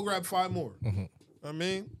 Now I'm gonna go grab 5 more. I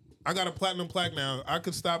mean, I got a platinum plaque now. I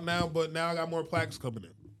could stop now, but now I got more plaques coming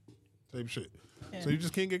in. Same shit. Yeah. So you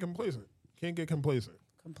just can't get complacent. Can't get complacent.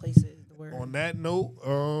 Complacent is the word. On that note,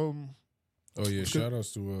 Oh yeah, shout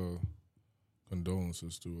outs to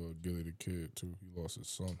condolences to Gilly the Kid too. He lost his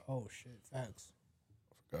son. Oh shit, facts.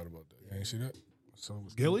 Forgot about that. You ain't see that? His son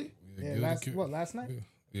was Gilly? Yeah, Gilly the Kid. last night?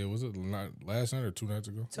 Yeah, was it last night or 2 nights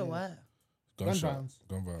ago? To what? Gun violence.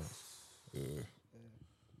 Gun violence. Yeah.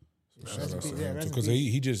 So Rest shout in out peace. to Yeah, him rest in because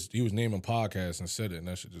peace. he was naming podcasts and said it, and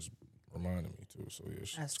that shit just reminded me too. So yeah,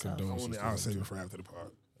 That's tough. condolences. to I'll him, save too. it for after the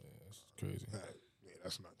pod. Yeah, that's crazy. Yeah,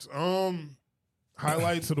 that's nuts.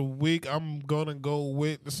 Highlights of the week. I'm gonna go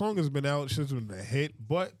with the song has been out, shit's been a hit,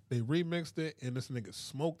 but they remixed it and this nigga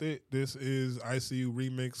smoked it. This is ICU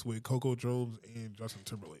remix with Coco Jones and Justin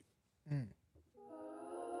Timberlake.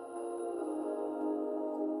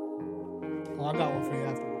 Oh, I got one for you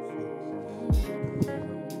afterwards.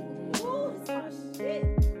 Ooh, this my shit.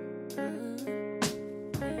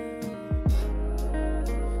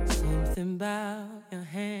 Something about your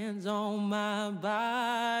hands on my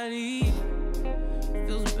body.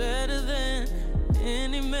 better than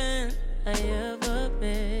any man I ever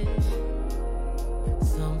met.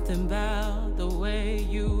 Something about the way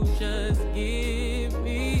you just give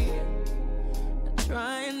me. I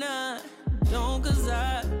try not, don't, cause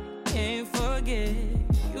I can't forget.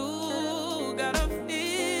 You got a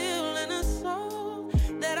feel and a soul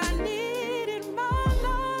that I need in my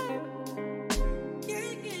life.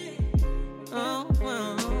 Yeah, yeah. Oh,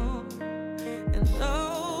 well. And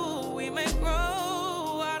though we may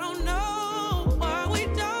grow, I don't know why we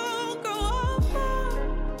don't grow apart.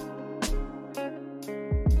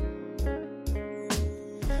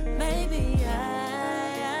 Maybe I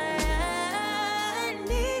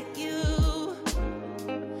need you.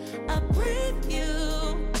 I breathe you,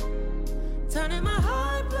 turning my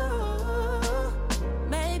heart blue.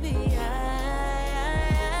 Maybe I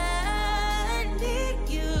need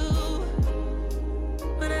you.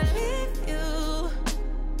 When I leave you,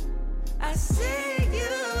 I see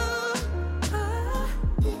you.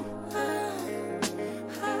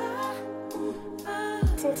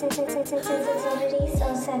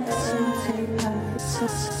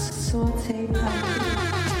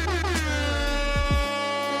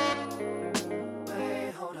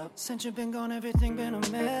 Since you've been gone, everything been a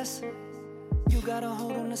mess. You got a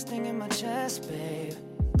hold on this thing in my chest, babe.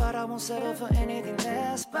 But I won't settle for anything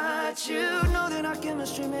less. But you know that our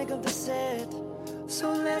chemistry make up the set.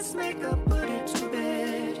 So let's make up, put it to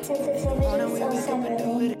bed. Why don't we wake up and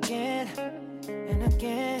do it again and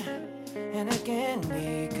again and again?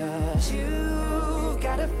 Because you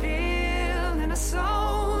got a feel and a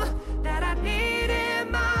soul that I need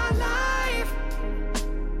in my life.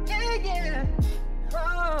 Yeah, yeah.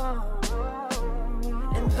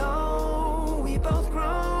 And though we both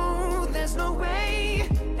grow, there's no way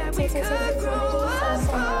that we could grow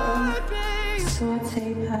apart, babe.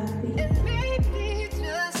 And maybe,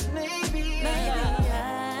 just maybe, I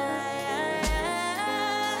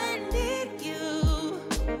need you.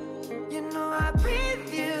 You know I breathe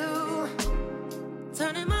you,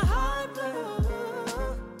 turning my heart blue.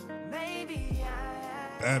 Maybe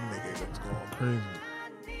That nigga is going crazy.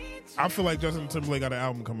 I feel like Justin Timberlake got an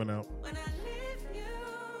album coming out.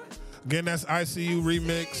 Again, that's ICU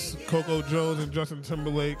Remix, Coco Jones and Justin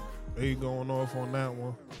Timberlake. They going off on that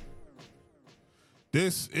one.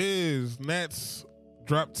 This is Nat's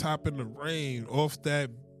Drop Top in the Rain off that.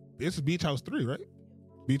 It's Beach House 3, right?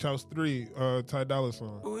 Beach House 3, Ty Dolla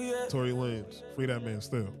 $ign, Tory Lanez. Free that man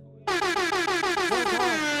still.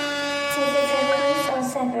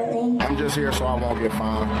 I'm just here so I won't get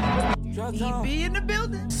fined. be in the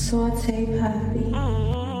building. Saute Papi.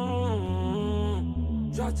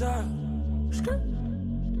 Drop top.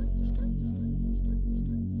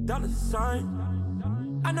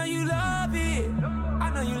 $sign. I know you love it.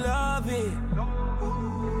 I know you love it.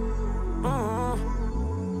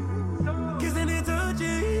 Kissing and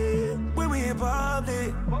touching when we in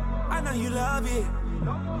public. I know you love it.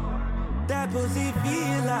 That pussy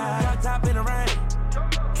feel like drop top in the rain.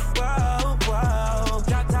 Whoa, whoa,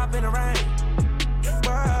 drop top in the rain.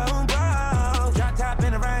 Whoa, whoa, drop top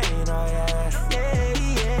in the rain. Oh yeah, yeah,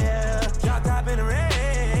 yeah. Drop top in the rain.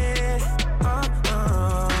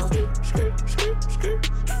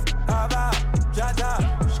 How about drop top?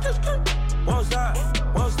 Won't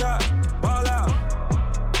stop, ball out.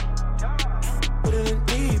 Put it in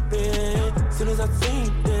deep end. Soon as I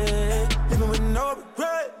seen it, even with no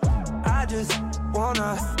regret. I just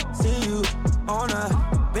wanna see you on a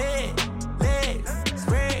bed, legs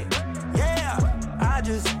spread. Yeah, I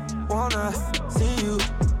just wanna see you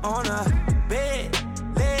on a bed,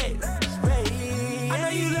 legs spread. I know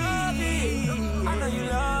you love it. I know you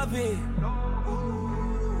love it.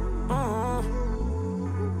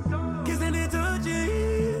 Kissing and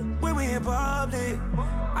touching when we in public.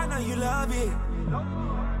 I know you love it.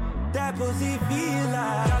 That pussy feel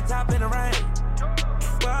like drop top in the rain.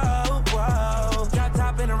 Whoa, whoa, drop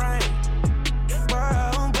top in the rain.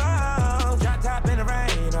 Whoa, whoa, drop top in the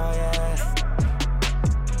rain, oh yeah.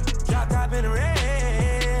 Drop top in the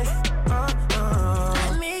rain.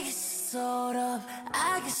 Let me get sold up,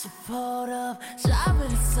 I get support up. Shopping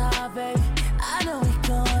inside, baby. I know we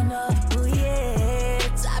going up, oh yeah.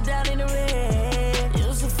 Top down in the red.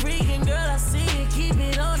 You're so freaking girl, I see it. Keep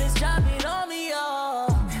it on this, drop it on me,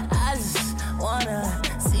 y'all. I just wanna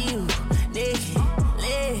see you naked,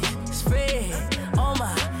 legs spread. Oh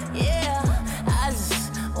my, yeah. I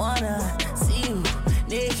just wanna see you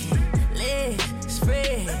naked, legs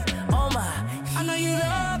spread. Oh my, I know you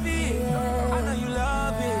love it. Yeah. I know you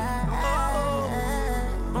love it.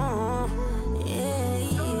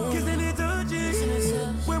 Kissing and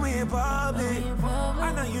touching when we in public.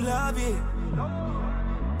 I know you love it.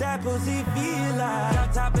 That pussy feel like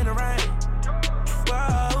drop top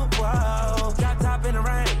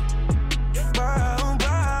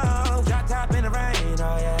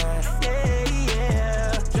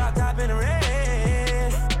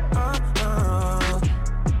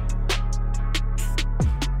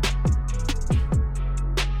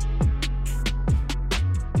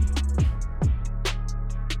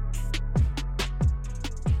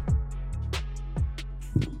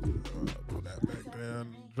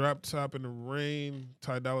Drop Top in the Rain,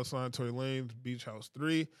 Ty Dolla $ign, Tory Lanez, Beach House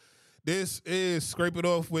 3. This is Scrape It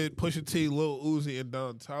Off with Pusha T, Lil Uzi, and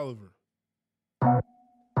Don Toliver.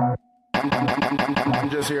 I'm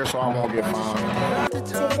just here so I won't get fined.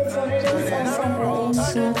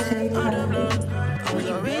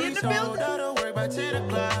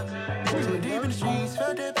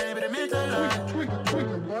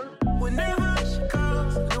 Whenever she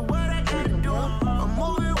calls, know what I gotta do. I'm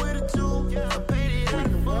moving with a two. I paid it out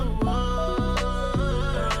of fuck.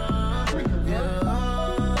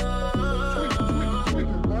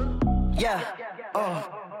 Yeah,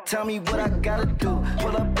 tell me what I gotta do.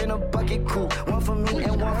 Pull up in a bucket crew, one for me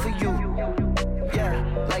and one for you.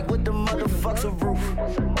 Yeah, like what the motherfuck's a roof.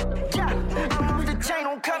 Yeah, I'm off the chain,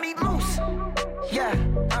 don't cut me loose. Yeah,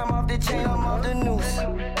 I'm off the chain, I'm off the noose.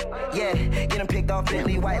 Yeah, getting picked off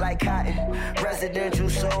Bentley, white like cotton. Residential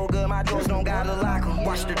so good, my doors don't gotta lock 'em.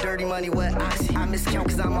 Watch the dirty money with Oxy. I miscount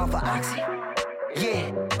cause I'm off of Oxy.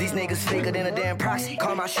 Yeah, these niggas faker than a damn proxy.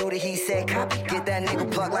 Call my shooter, he said copy. Get that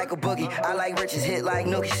nigga plucked like a boogie. I like riches, hit like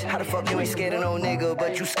nookies. How the fuck you ain't scared of no nigga,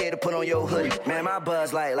 but you scared to put on your hoodie? Man, my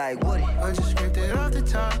buzz like Woody. I just scraped it off the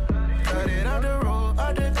top, cut it off the road,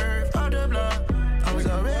 off the curve, off the block. I was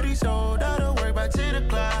already sold out of work by 10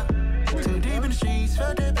 o'clock. Too deep in the streets,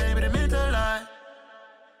 felt that baby, that meant a lot.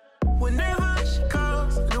 Whenever she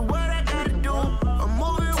calls, know what I gotta do. I'm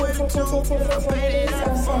moving with a two. I paid it out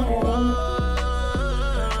of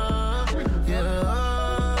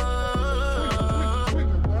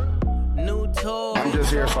New toy. I'm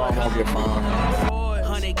just here so I won't get fined.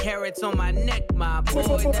 100 carats on my neck, my boy.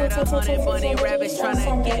 That 100 bunny rabbits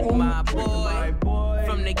tryna get my boy.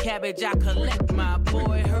 From the cabbage I collect, my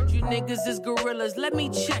boy. Heard you niggas is gorillas, let me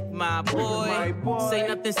check, my boy. Say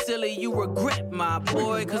nothing silly, you regret, my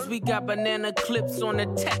boy. Cause we got banana clips on the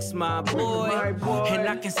text, my boy. And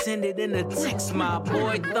I can send it in a text, my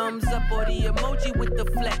boy. Thumbs up or the emoji with the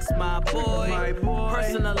flex, my boy.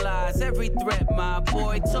 Personalize every threat, my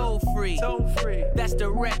boy. Toll free, that's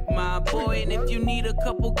direct, my boy. And if you need a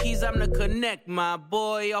couple keys, I'm the connect, my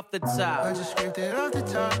boy. Off the top. I just scraped it off the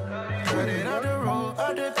top, cut it off the road,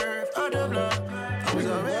 off the curve, off the block. I was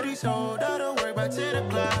already sold out of work by 10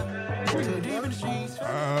 o'clock. Too deep in the streets.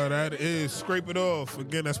 That is Scrape It Off.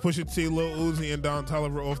 Again, that's Pusha T, Lil Uzi, and Don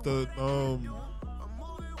Toliver off the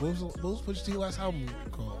what was Pusha T last album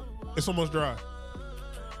called? It's Almost Dry.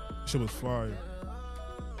 Shit was fire.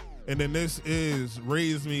 And then this is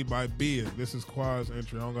Raise Me by Bia. This is Quad's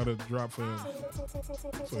entry. I don't got to drop for him.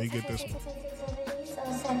 So he get this one.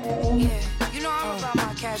 Yeah, you know I'm about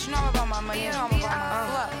my cash, you know I'm about my money, you know I'm about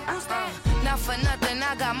my luck. Not for nothing,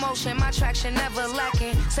 I got motion, my traction never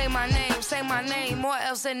lacking. Say my name, or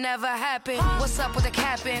else it never happened. What's up with the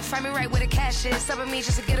capping? Find me right where the cash is. Up at me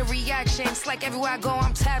just to get a reaction. It's like everywhere I go,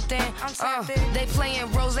 I'm tapped in. They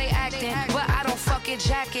playing roles, they acting, but I don't fucking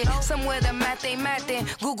jacket. Somewhere the math ain't mathin'.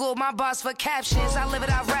 Google my boss for captions. I live it,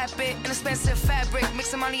 I rap it. An expensive fabric,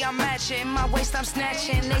 mixing money, I'm matching. My waist, I'm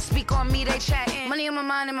snatching. They speak on me, they chatting. Money in my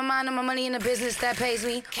mind, and my money in the business that pays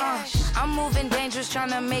me. I'm moving dangerous, trying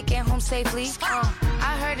to make it home safely.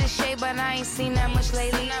 I heard it's shade, but I ain't seen that much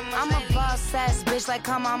lately. I'm a boss ass bitch, like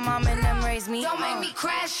how my mom and them raised me. Don't make me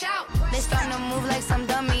crash out. They starting to move like some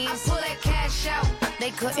dummies. I pull that cash out.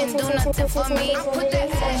 They couldn't do nothing for me. I put that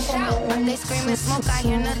cash out. They screaming smoke, I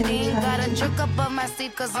hear nothing. Got a drink above my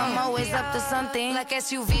seat, cause I'm always up to something. Like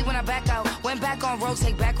SUV when I back out. Went back on road,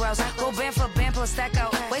 take back routes. Go band for band, plus stack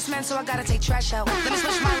out. Waste man, so I gotta take trash out. Let me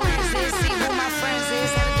switch my lenses, see who my friends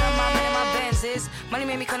is. Had a dumb mom and my Benz is. Money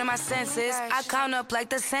made me come to my senses. I count up like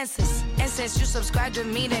the census. And since you subscribe to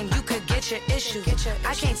me, then you could get your issue.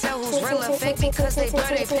 I can't tell who's real or fake because they blur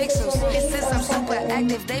their pixels. And since I'm super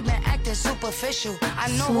active, they been acting superficial. I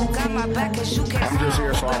know who got my back, cause you can't. I'm just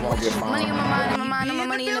here so I won't get fined. Money in my mind, and my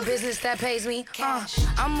money in the business that pays me.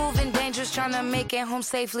 I'm moving dangerous, trying to make it home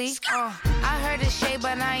safely. I heard it's shade,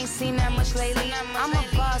 but I ain't seen that much lately. I'm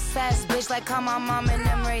a boss ass bitch, like how my mom and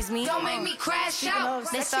them raised me. Don't make me crash out.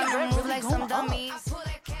 They start to move like some dummies.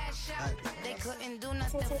 They couldn't do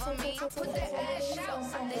nothing for me. Put that cash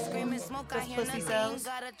out. They screaming smoke, I hear nothing.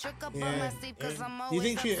 Got a trick up on my sleeve, cause I'm Do you always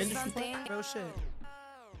think up she an to industry something. plant? Real shit.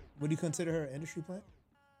 Would you consider her an industry plant?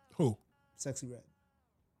 Who? Sexy Red.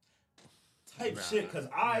 Type shit, cause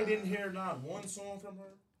I didn't hear not one song from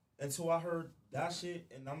her until I heard that shit,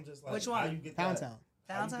 and I'm just like, which one? How you get Pound that?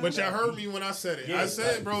 Town. But y'all heard me when I said it. Yeah, I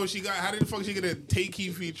said, bro, she got. How did the fuck she get a take key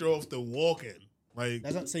feature off the Walk-In? Like,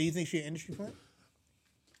 That's not, so you think she an industry plant?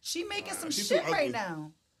 She making some she's shit too right ugly.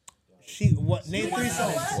 now. Name 3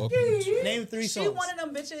 songs. Name 3 songs. She one of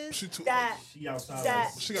them bitches that she outside.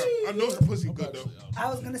 I know her pussy good though. I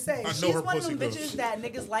was gonna say she's one of them bitches that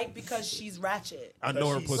niggas like because she's ratchet. I know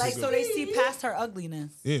her pussy like good. so they see past her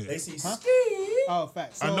ugliness. Yeah. They see. Oh,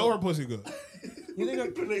 facts. So, I know her pussy good. You think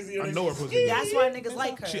I know her pussy good. That's why niggas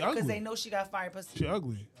like her She because ugly. they know she got fire pussy. She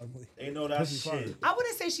ugly. They know that shit. I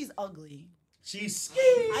wouldn't say she's ugly. She's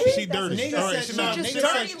She dirty. All right, she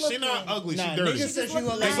not ugly. She dirty. Niggas said she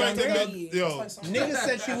look like Niggas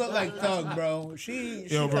said she looked like Thug, bro.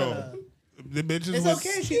 Yo, bro. The bitches It's was,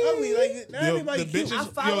 okay, she ugly. Like not everybody the cute.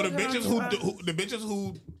 bitches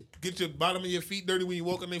who get your bottom of your feet dirty when you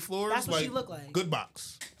walk on their floors. That's what she look like. Good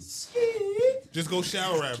box. Just go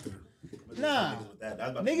shower after. Nah.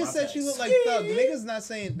 Niggas said she looked like Thug. Niggas not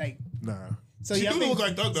saying like. Nah. So she y'all do think, look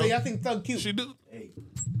like Thug though. So y'all think Thug cute? She do.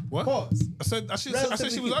 What? Pause. I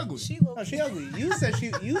said she was ugly. She ugly. You said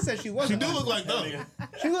she wasn't. She do look like Thug.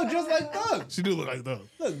 She look just like Thug. She do look like Thug.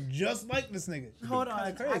 Look just like this nigga. Hold on,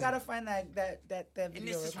 I gotta find that video. And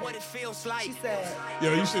this is what it feels like. She said,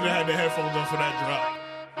 Yo, you should have had the headphones on for that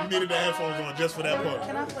drop. You needed the headphones on just for that part.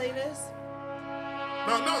 "Can I play this?"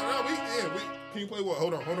 No. Can you play what?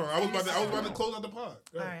 Hold on. I was about to close out the pod.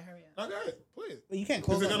 All right, hurry up. Okay, play it. You can't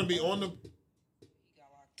close. Is it gonna be on the?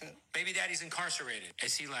 Baby daddy's incarcerated.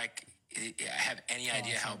 Is he like? Have any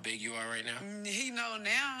idea how big you are right now? He know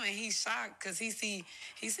now, and he's shocked because he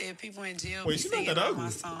said people in jail. Wait, be she not singing that all ugly. my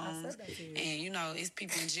songs, and it's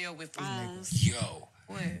people in jail with phones. Yo,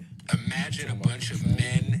 What? imagine a bunch of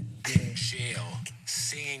men in jail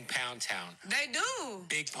singing Pound Town. They do.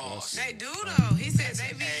 Big pause. They do though. He said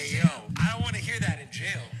they be. Hey yo, I don't want to hear that in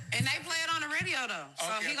jail. And they play it on the radio though,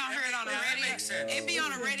 so Okay, he gonna hear it on the that radio. makes sense. It be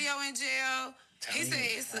on the radio in jail. He said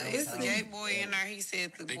it's a gay boy in there. He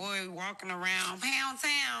said the boy walking around Pound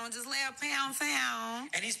Town, just left Pound Town.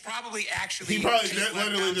 And he's probably actually. He probably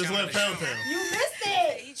literally just left Pound Town. You missed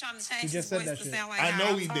it. He trying to change He his just said voice that to shit. sound like I how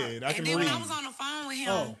know he talk. did. I And can then when read. I was on the phone with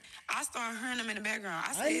him, I started hearing him in the background.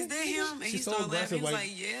 I said, "Is that him?" And he She's so started laughing. He was aggressive,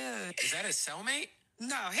 like, "Yeah." Is that his cellmate?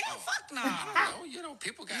 No, hell, fuck no. No, you know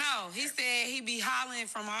people got. No, he said he be hollering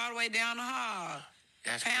from all the way down the hall.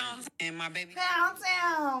 That's Pounds and my baby. Pound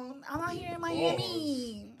Town. I'm out here in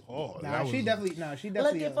Miami. Oh, She definitely.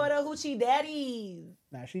 Looking for the hoochie daddies.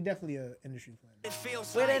 Nah, she definitely a industry fan. It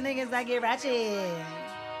feels Where like. the niggas that get ratchet.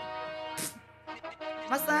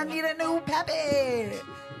 My son need a new pappy.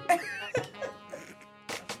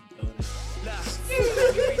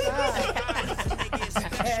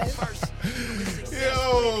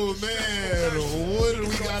 Yo, man, what do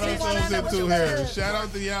we got ourselves into here? Shout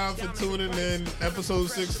out to y'all for tuning in. Episode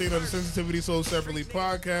 16 of the Sensitivity Sold Separately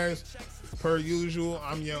podcast. Per usual,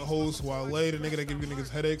 I'm your host, Wale, the nigga that give you niggas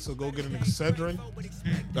headaches, so go get an Excedrin.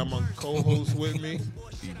 Got my co-host with me,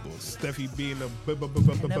 Steffi B in the building.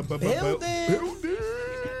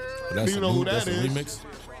 That's You know who that's that a is. remix.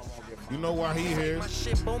 You know why he here.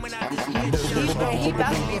 He about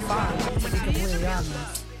to get fined, to be completely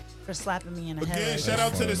honest, for slapping me in the Again, head. shout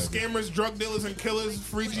out to the scammers, drug dealers, and killers.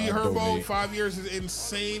 Free G Herbo, 5 years is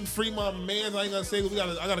insane. Free my man. I ain't gonna say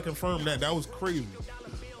I gotta confirm that. That was crazy.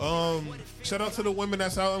 Shout out to the women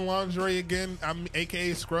that's out in lingerie again. I'm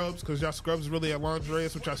AKA Scrubs, because y'all Scrubs really at lingerie.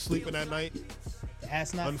 That's what y'all sleeping at night.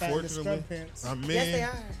 Ass not fat in the scrub pants. I mean, Yes, they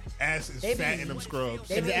are. ass is They fat be- in them scrubs.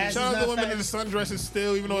 they be- Shout out to the women in the sundresses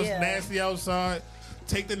still, even though it's Yeah. nasty outside.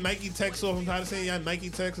 Take the Nike Techs off. I'm tired of saying y'all Nike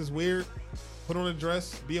Techs is weird. Put on a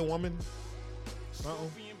dress. Be a woman.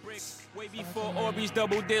 Way before Orbeez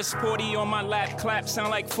double disc, 40 on my lap, clap, sound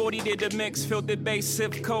like 40 did the mix, filtered bass,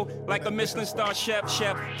 sip coat, like a Michelin star chef,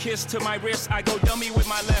 kiss to my wrist, I go dummy with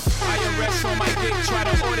my left, IRS on my dick, try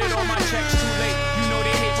to audit all my checks, too late, you know they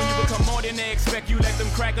hate when you become more than they expect, you let them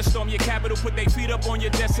crackers storm your capital, put their feet up on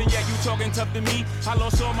your desk, and yet you talking tough to me, I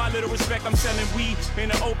lost all my little respect, I'm selling weed in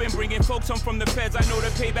the open, bringing folks home from the feds, I know the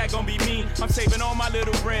payback gon' be mean, I'm saving all my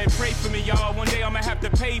little bread, pray for me y'all, one day I'ma have to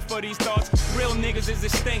pay for these thoughts, real niggas is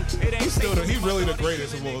extinct, it ain't He's really the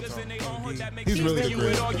greatest of all time. He's really the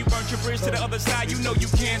greatest. You burnt your bridge to the other side. You know you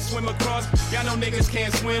can't swim across. Y'all know niggas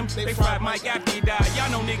can't swim. They fried Mike after he died. Y'all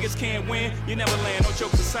know niggas can't win. You never land. No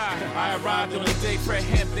jokes aside. I arrived on the day Fred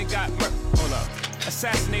Hampton got murdered. Hold up.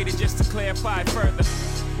 Assassinated just to clarify further.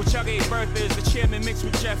 What y'all gave birth is the chairman mixed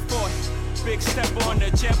with Jeff Ford. Big step on the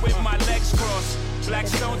jet with my legs crossed. Black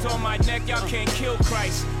stones on my neck. Y'all can't kill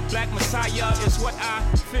Christ. Black Messiah is what I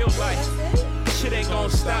feel like. Shit ain't gon'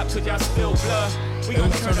 stop till y'all spill blood. We gon'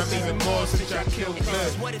 turn up even more since y'all kill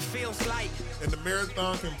blood. What it feels like. And the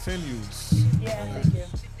marathon continues. Yeah, thank you.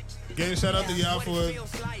 Again, shout out to y'all for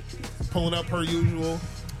pulling up per usual.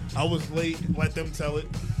 I was late. Let them tell it.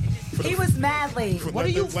 He was mad late. What are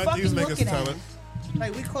you let fucking these niggas looking tell at? it.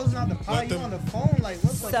 Like, we closing out the pod, you on the phone, like,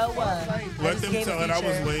 what's the So fuck? what? Like, Let them tell it I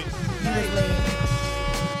was late. You was late.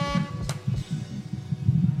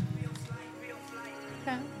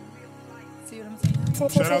 Okay. See what I'm saying?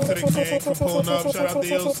 Shout out to the gang for pulling up. Shout out to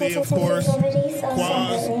DLC, of course.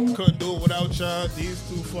 Quaz, couldn't do it without y'all. These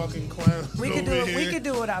two fucking clowns. We could do over it. We here. could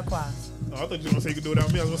do it without Quaz. Oh, I thought you were gonna say you could do it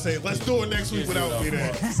without me. I was gonna say let's do it next week without me.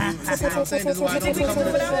 Then. see what I'm saying? This is why I don't become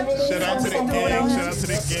a Shout out to the gang. Shout out to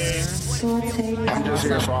the gang. I'm just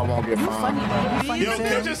here so I won't get fined. Yo,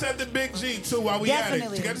 catch us at the Big G too while we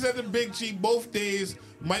Definitely. at it. Catch us at the Big G both days.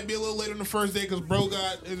 Might be a little later on the first day because bro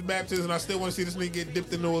got his baptism and I still want to see this nigga get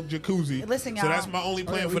dipped into a jacuzzi. Listen, So y'all. that's my only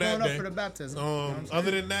plan for that going day. up for the baptism.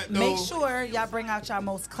 Other than that, though, Make sure y'all bring out y'all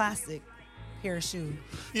most classic pair of shoes.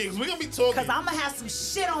 yeah, because we're gonna be talking. Cause I'm gonna have some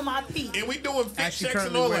shit on my feet. And we doing fit Actually, checks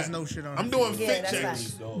and currently all wears that. no shit on I'm her doing feet. fit Yeah,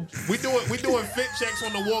 that's checks. We doing fit checks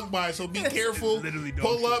on the walk by. So be careful. Literally dog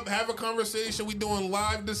Pull shit. up, have a conversation. We doing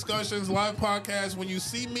live discussions, live podcasts. When you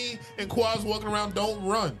see me and Quaz walking around, don't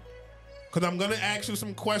run. Cause I'm gonna ask you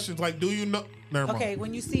some questions like, do you know? Never mind. Okay,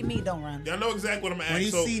 when you see me, don't run. Y'all know exactly what I'm asking. When you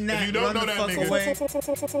so see if Nat, you don't run know the that fuck nigga, away. if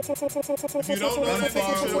you don't know that nigga,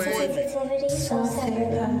 you should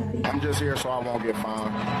avoid me. I'm just here so I won't get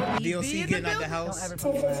fined. DLC getting out the house. Don't ever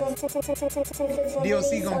put your ass.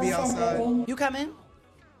 DLC gonna be outside. You coming?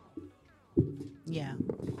 Yeah,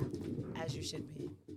 as you should be.